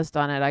vocalist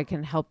on it, I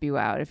can help you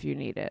out if you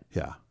need it.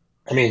 Yeah.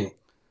 I mean,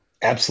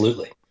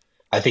 absolutely.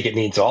 I think it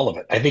needs all of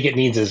it. I think it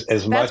needs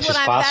as much as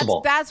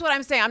possible. That's what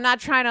I'm saying. I'm not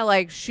trying to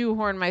like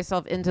shoehorn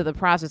myself into the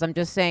process. I'm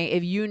just saying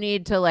if you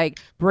need to like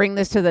bring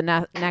this to the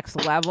next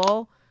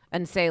level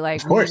and say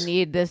like we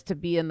need this to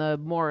be in the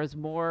more is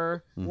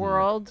more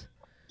world.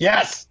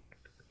 Yes.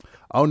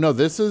 Oh no,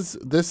 this is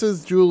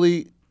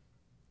Julie.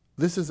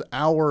 This is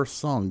our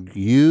song.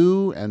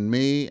 You and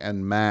me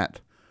and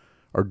Matt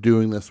are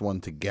doing this one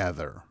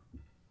together.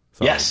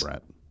 Sorry, yes,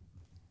 Brett.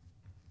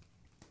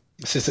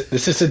 This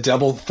is a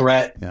double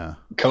threat. Yeah,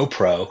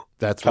 co-pro.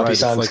 That's Puppy right.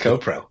 Songs like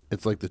co-pro.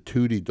 It's like the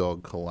Tootie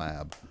Dog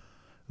collab.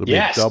 It'll be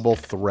a double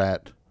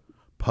threat.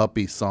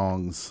 Puppy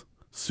Songs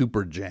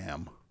super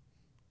jam.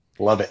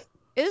 Love it.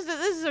 This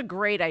is a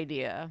great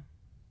idea.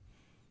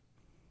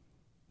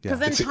 Yeah.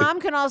 Because then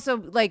Tom can also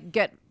like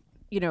get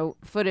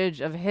footage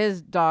of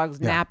his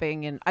dogs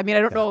napping, and I mean I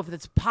don't know if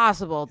it's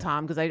possible,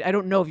 Tom, because I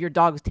don't know if your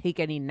dogs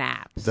take any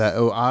naps. They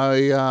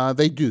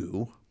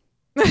do.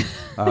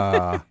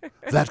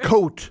 That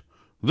coat.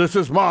 This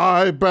is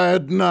my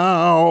bed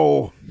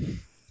now.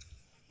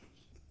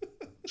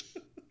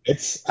 I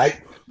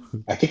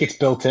think it's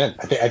built in.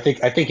 I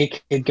think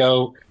it could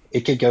go.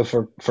 It could go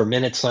for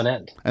minutes on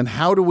end. And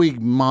how do we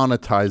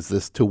monetize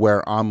this to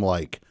where I'm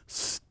like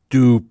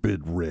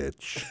stupid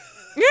rich?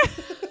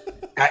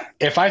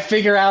 If I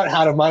figure out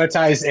how to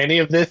monetize any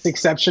of this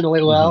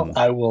exceptionally well,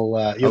 I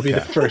will. You'll be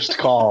the first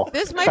call.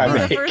 This might be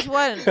the first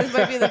one. This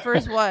might be the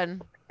first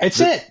one. It's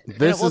it.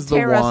 This is the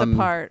one. Us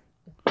apart.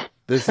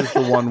 This is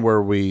the one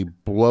where we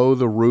blow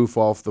the roof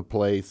off the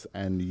place,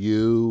 and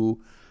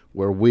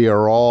where we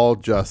are all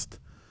just.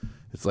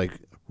 It's like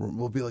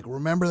we'll be like,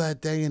 remember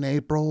that day in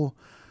April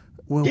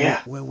when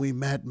we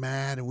met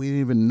Matt and we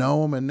didn't even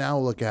know him, and now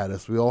look at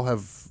us. We all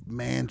have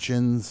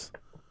mansions.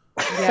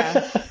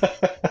 Yeah.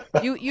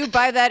 You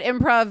buy that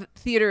improv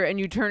theater and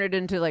you turn it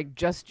into like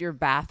just your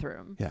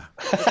bathroom. Yeah.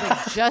 It's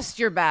like just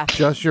your bathroom.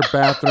 Just your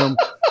bathroom.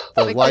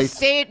 The like lights.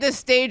 The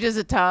stage is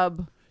a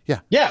tub.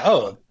 Yeah.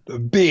 Oh, a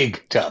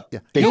big tub. Yeah.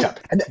 Big tub.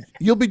 And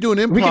You'll be doing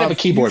improv. we can have a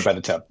keyboard by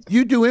the tub.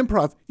 You do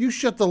improv. You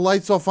shut the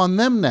lights off on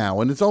them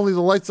now, and it's only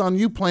the lights on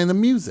you playing the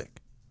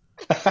music.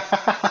 That's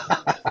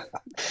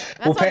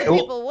what the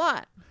people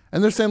want.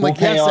 And they're saying, We'll like,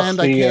 pay yes, off and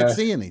the, I can't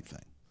see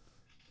anything.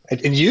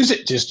 And use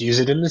it. Just use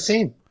it in the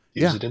scene.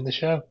 Use it in the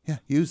show. Yeah,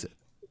 use it.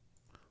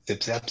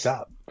 Zip, zap,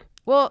 zap.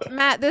 Well,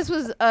 Matt, this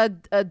was a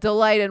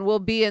delight, and we'll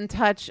be in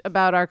touch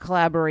about our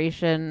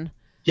collaboration.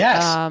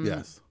 Yes.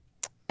 Yes.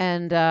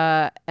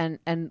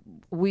 And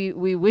we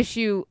wish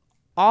you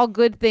all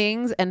good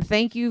things, and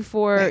thank you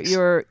for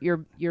your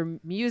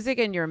music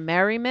and your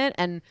merriment,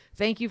 and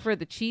thank you for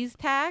the cheese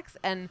tax,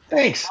 and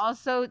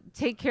also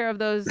take care of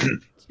those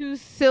two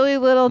silly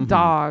little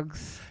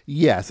dogs.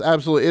 Yes,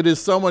 absolutely. It is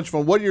so much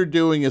fun. What you're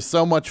doing is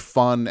so much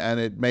fun, and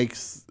it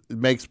makes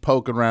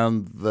poking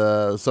around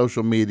the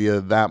social media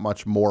that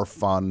much more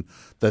fun.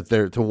 That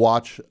to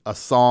watch a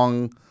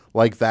song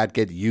like that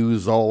get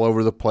used all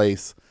over the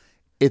place.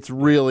 It's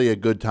really a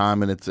good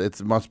time, and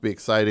it must be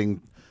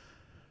exciting.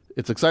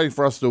 It's exciting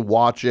for us to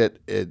watch it.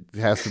 It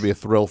has to be a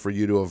thrill for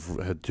you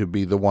to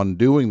be the one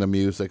doing the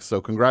music.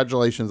 So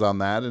congratulations on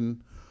that.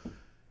 And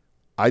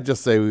I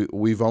just say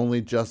we've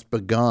only just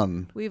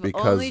begun. We've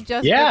only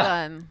just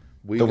begun.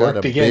 We the got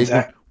work begins.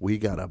 we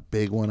got a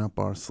big one up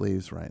our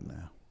sleeves right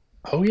now.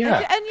 Oh yeah.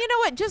 And you know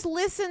what? Just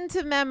listen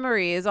to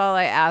memory is all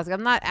I ask.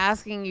 I'm not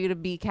asking you to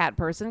be cat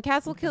person.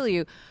 Cats will kill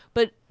you.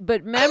 But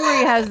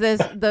memory has this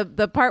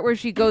the part where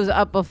she goes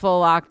up a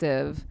full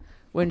octave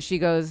when she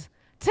goes,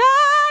 touch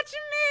me.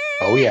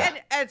 Oh yeah.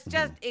 And it's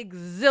just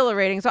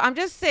exhilarating. So I'm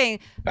just saying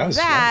that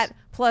nice.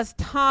 Plus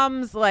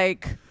Tom's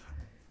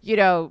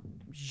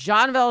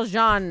Jean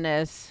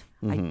Valjean-ness.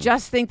 I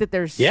just think that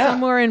there's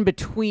somewhere in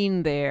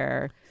between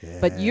there. Yeah.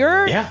 But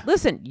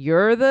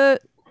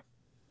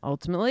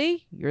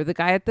ultimately, you're the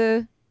guy at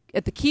the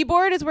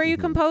keyboard is where you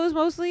compose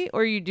mostly,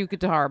 or you do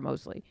guitar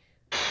mostly?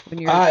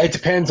 It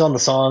depends on the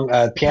song.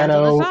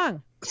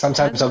 Piano.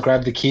 Sometimes I'll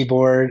grab the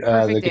keyboard.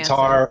 The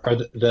guitar or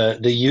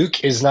the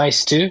uke is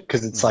nice too,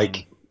 because it's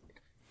like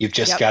you've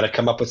just got to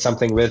come up with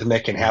something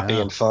rhythmic and happy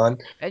and fun.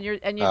 And you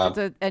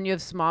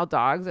have small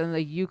dogs, and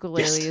the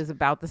ukulele is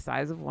about the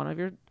size of one of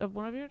your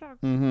dogs.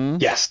 Mm-hmm.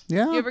 Yes.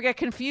 Yeah. You ever get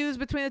confused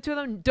between the two of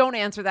them? Don't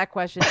answer that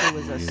question. It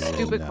was a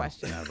stupid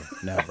question.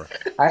 Never.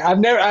 I've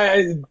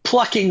never.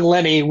 Plucking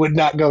Lenny would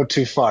not go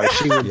too far.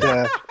 She would.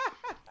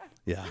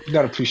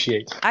 Not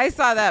appreciate. I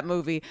saw that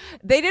movie.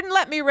 They didn't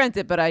let me rent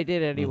it, but I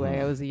did anyway.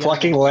 I was a young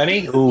Plucking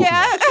Lenny. Ooh.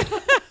 Yeah.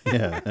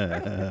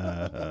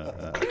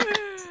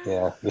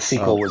 Yeah, the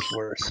sequel was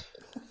worse.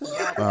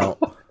 Well,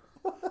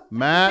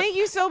 Matt, thank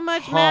you so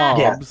much, Matt.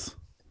 Hobbs.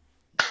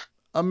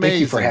 Amazing.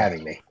 Thank you for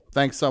having me.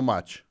 Thanks so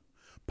much.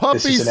 Puppy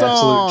This is an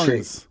songs.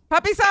 absolute treat.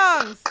 Puppy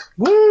songs.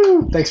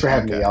 Woo! Thanks for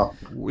having me, y'all.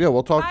 Yeah,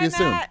 we'll talk to you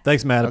soon.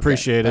 Thanks, Matt.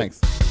 Appreciate it. Thanks.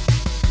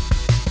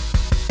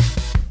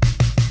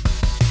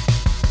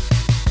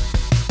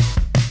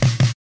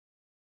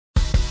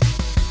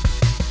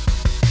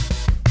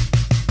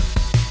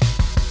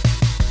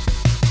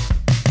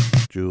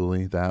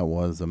 Julie, that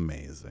was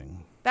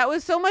amazing. That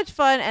was so much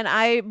fun, and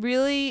I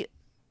really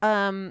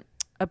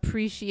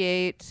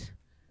appreciate.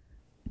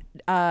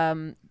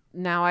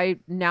 Now I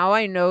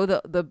know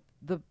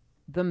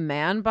the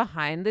man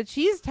behind the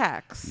cheese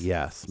tax.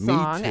 Yes, song, me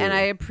too. and I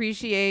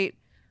appreciate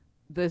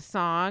the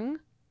song.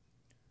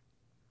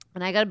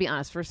 And I got to be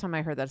honest, first time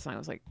I heard that song, I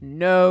was like,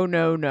 no.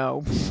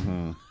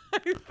 Mm-hmm.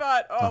 I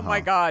thought, oh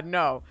my God,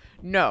 no.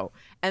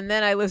 And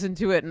then I listened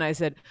to it and I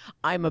said,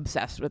 I'm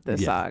obsessed with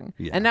this song.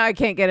 Yeah. And now I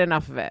can't get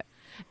enough of it.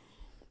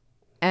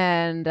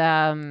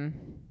 And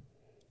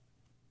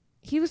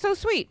he was so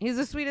sweet. He's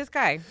the sweetest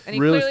guy. And he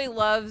clearly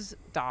loves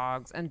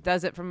dogs and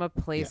does it from a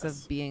place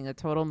of being a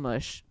total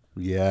mush.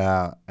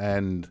 Yeah,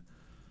 and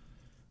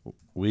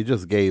we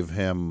just gave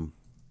him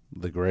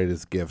the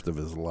greatest gift of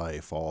his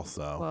life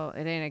also. Well,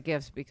 it ain't a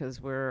gift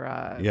because we're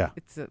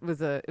it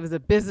was a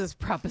business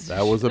proposition.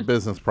 That was a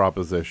business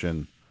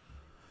proposition.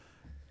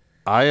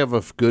 I have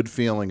a good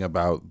feeling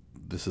about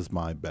This Is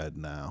My Bed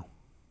Now.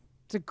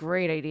 It's a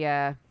great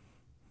idea.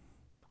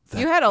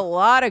 You had a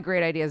lot of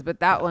great ideas, but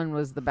that one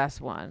was the best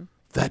one.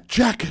 That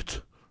jacket.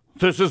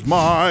 This is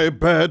my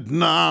bed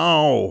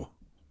now.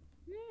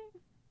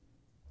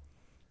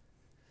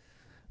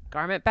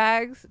 Garment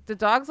bags. Do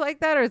dogs like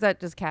that, or is that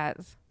just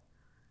cats?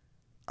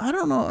 I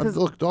don't know.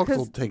 Look, dogs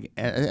will take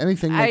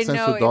anything makes sense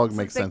to a dog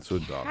makes sense to a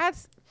dog.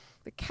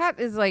 The cat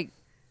is like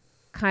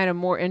kind of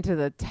more into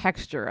the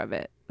texture of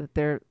it. That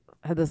they're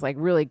have this like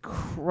really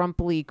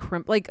crumply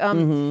like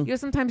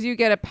sometimes you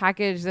get a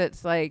package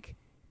that's like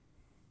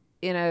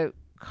in a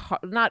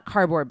not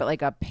cardboard but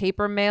like a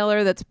paper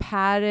mailer that's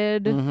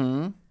padded.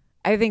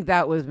 I think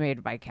that was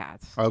made by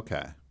cats.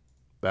 Okay,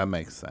 that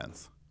makes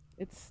sense.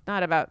 It's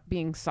not about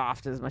being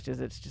soft as much as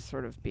it's just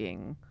sort of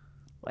being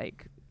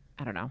like,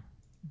 I don't know,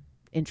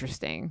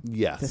 interesting.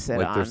 Yes, to sit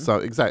like on. there's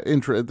some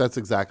that's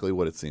exactly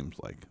what it seems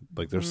like.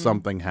 Like there's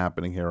something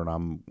happening here,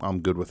 and I'm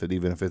good with it,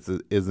 even if it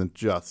isn't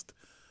just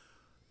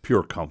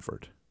pure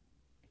comfort.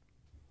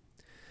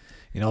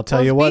 You know, I'll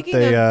tell you what, speaking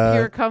they of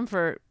pure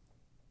comfort.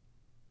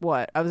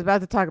 What? I was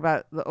about to talk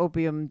about the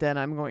opium den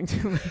I'm going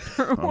to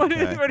later. What are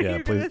you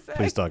going to say?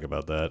 Please talk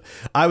about that.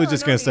 I was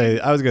just going to say.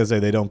 I was going to say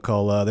they don't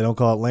call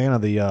Atlanta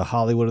the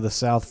Hollywood of the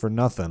South for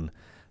nothing.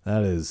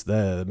 That is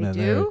that. They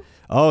do?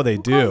 Oh, they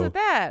do. Who calls it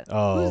that?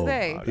 Oh, who's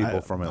they?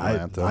 People from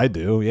Atlanta. I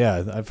do.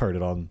 Yeah, I've heard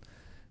it on.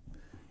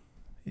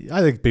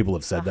 I think people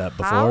have said that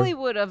before.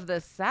 Hollywood of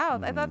the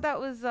South. I thought that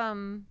was I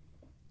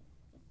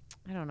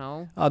don't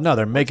know. Oh no,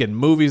 they're making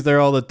movies there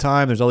all the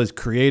time. There's all these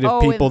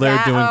creative people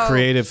there doing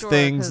creative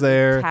things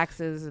there.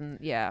 Taxes and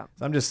yeah.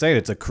 I'm just saying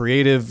it's a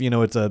creative.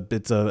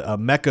 It's a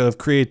mecca of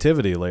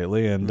creativity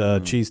lately,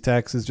 and cheese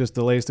tax is just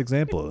the latest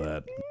example of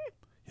that.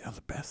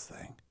 The best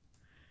thing,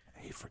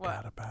 he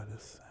forgot about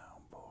his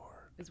soundboard.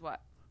 Is what?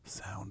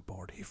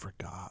 Soundboard. He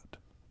forgot.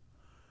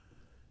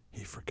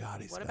 He's.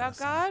 What about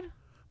God?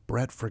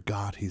 Brett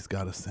forgot he's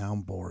got a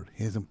soundboard.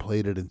 He hasn't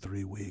played it in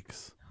 3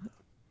 weeks.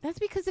 That's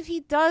because if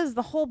he does,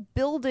 the whole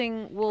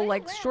building will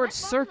short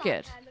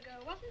circuit.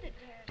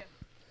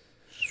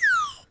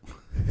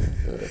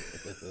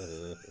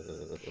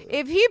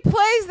 If he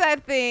plays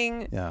that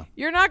thing,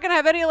 you're not going to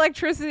have any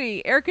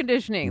electricity, air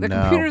conditioning. The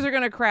computers are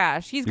going to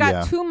crash. He's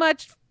got too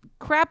much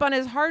crap on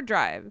his hard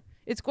drive.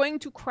 It's going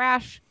to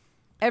crash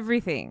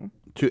everything.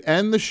 To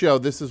end the show,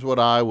 this is what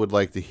I would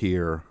like to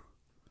hear.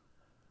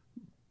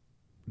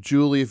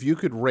 Julie, if you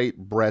could rate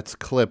Brett's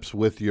clips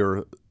with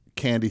your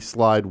candy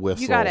slide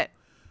whistle. You got it.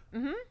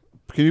 Mm-hmm.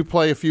 Can you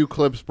play a few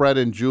clips, Brett,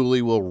 and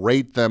Julie will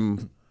rate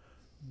them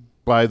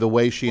by the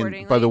way she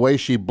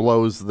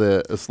blows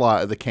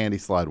the candy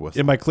slide whistle.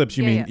 In my clips,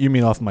 you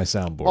mean off my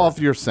soundboard? Off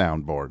your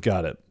soundboard.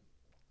 Got it.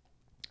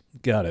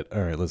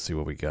 All right, let's see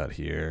what we got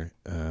here.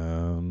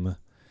 All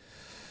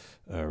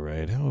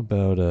right, how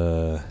about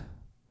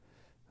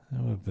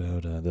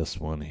this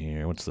one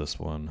here? What's this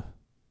one?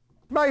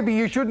 Maybe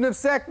you shouldn't have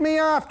sacked me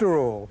after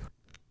all.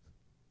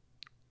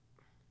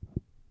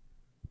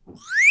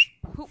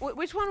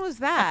 Which one was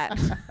that?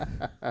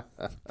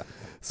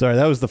 Sorry,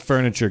 that was the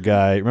furniture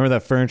guy. Remember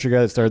that furniture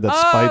guy that started that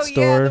spite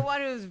store? Yeah, the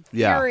one who was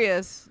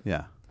furious.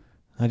 Yeah.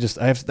 I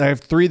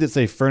have 3 that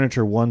say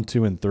furniture 1,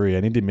 2, and 3.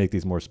 I need to make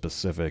these more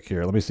specific.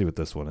 Here, let me see what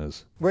this one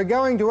is. We're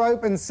going to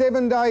open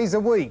 7 days a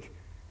week,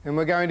 and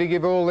we're going to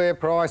give all their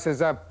prices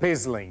a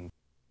pizzling.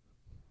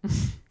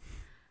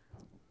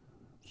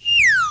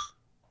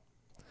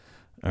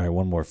 All right,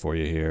 one more for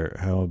you here.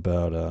 How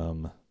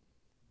about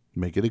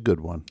make it a good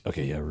one.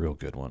 Okay, yeah, real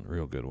good one.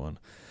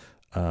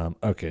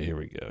 Okay, here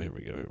we go.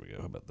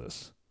 How about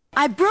this?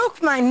 I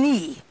broke my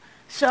knee,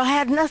 so I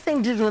had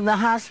nothing to do in the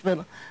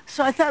hospital.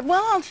 So I thought,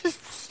 well, I'll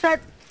just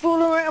start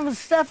fooling around with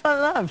stuff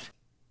I loved.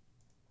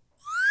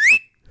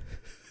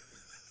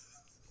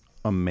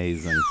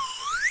 Amazing.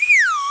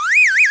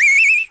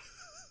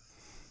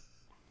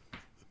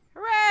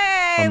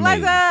 Hooray,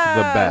 Amazing. Liza!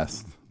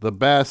 The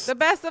best. The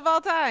best of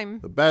all time.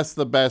 The best.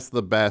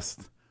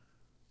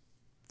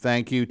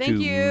 Thank you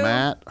to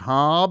Matt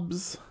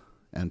Hobbs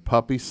and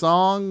Puppy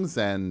Songs,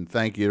 and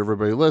thank you to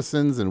everybody who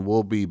listens, and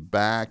we'll be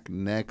back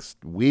next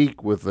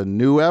week with a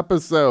new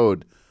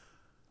episode.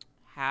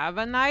 Have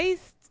a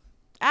nice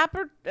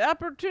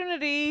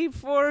opportunity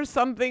for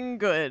something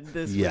good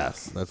this week.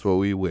 Yes, that's what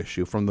we wish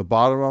you. From the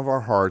bottom of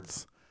our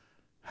hearts,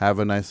 have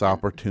a nice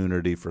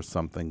opportunity for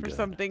something good. For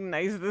something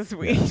nice this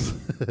week. Yes.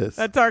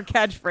 That's our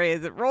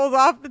catchphrase. It rolls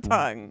off the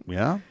tongue.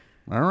 Yeah.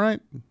 All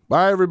right.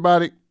 Bye,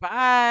 everybody.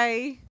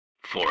 Bye.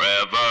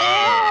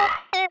 Forever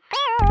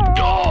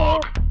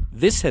Dog.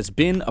 This has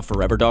been a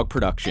Forever Dog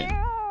production.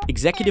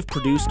 Executive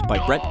produced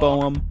by Brett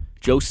Boehm,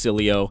 Joe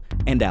Cilio,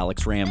 and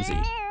Alex Ramsey.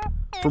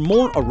 For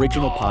more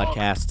original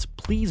podcasts,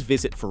 please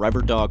visit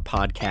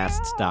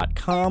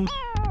foreverdogpodcasts.com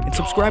and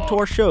subscribe to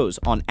our shows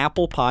on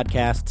Apple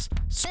Podcasts,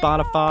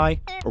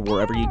 Spotify, or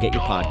wherever you get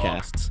your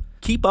podcasts.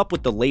 Keep up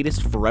with the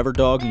latest Forever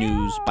Dog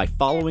news by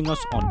following us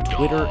on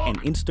Twitter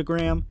and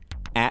Instagram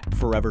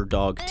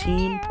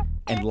 @ForeverDogTeam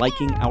and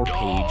liking our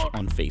page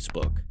on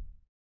Facebook.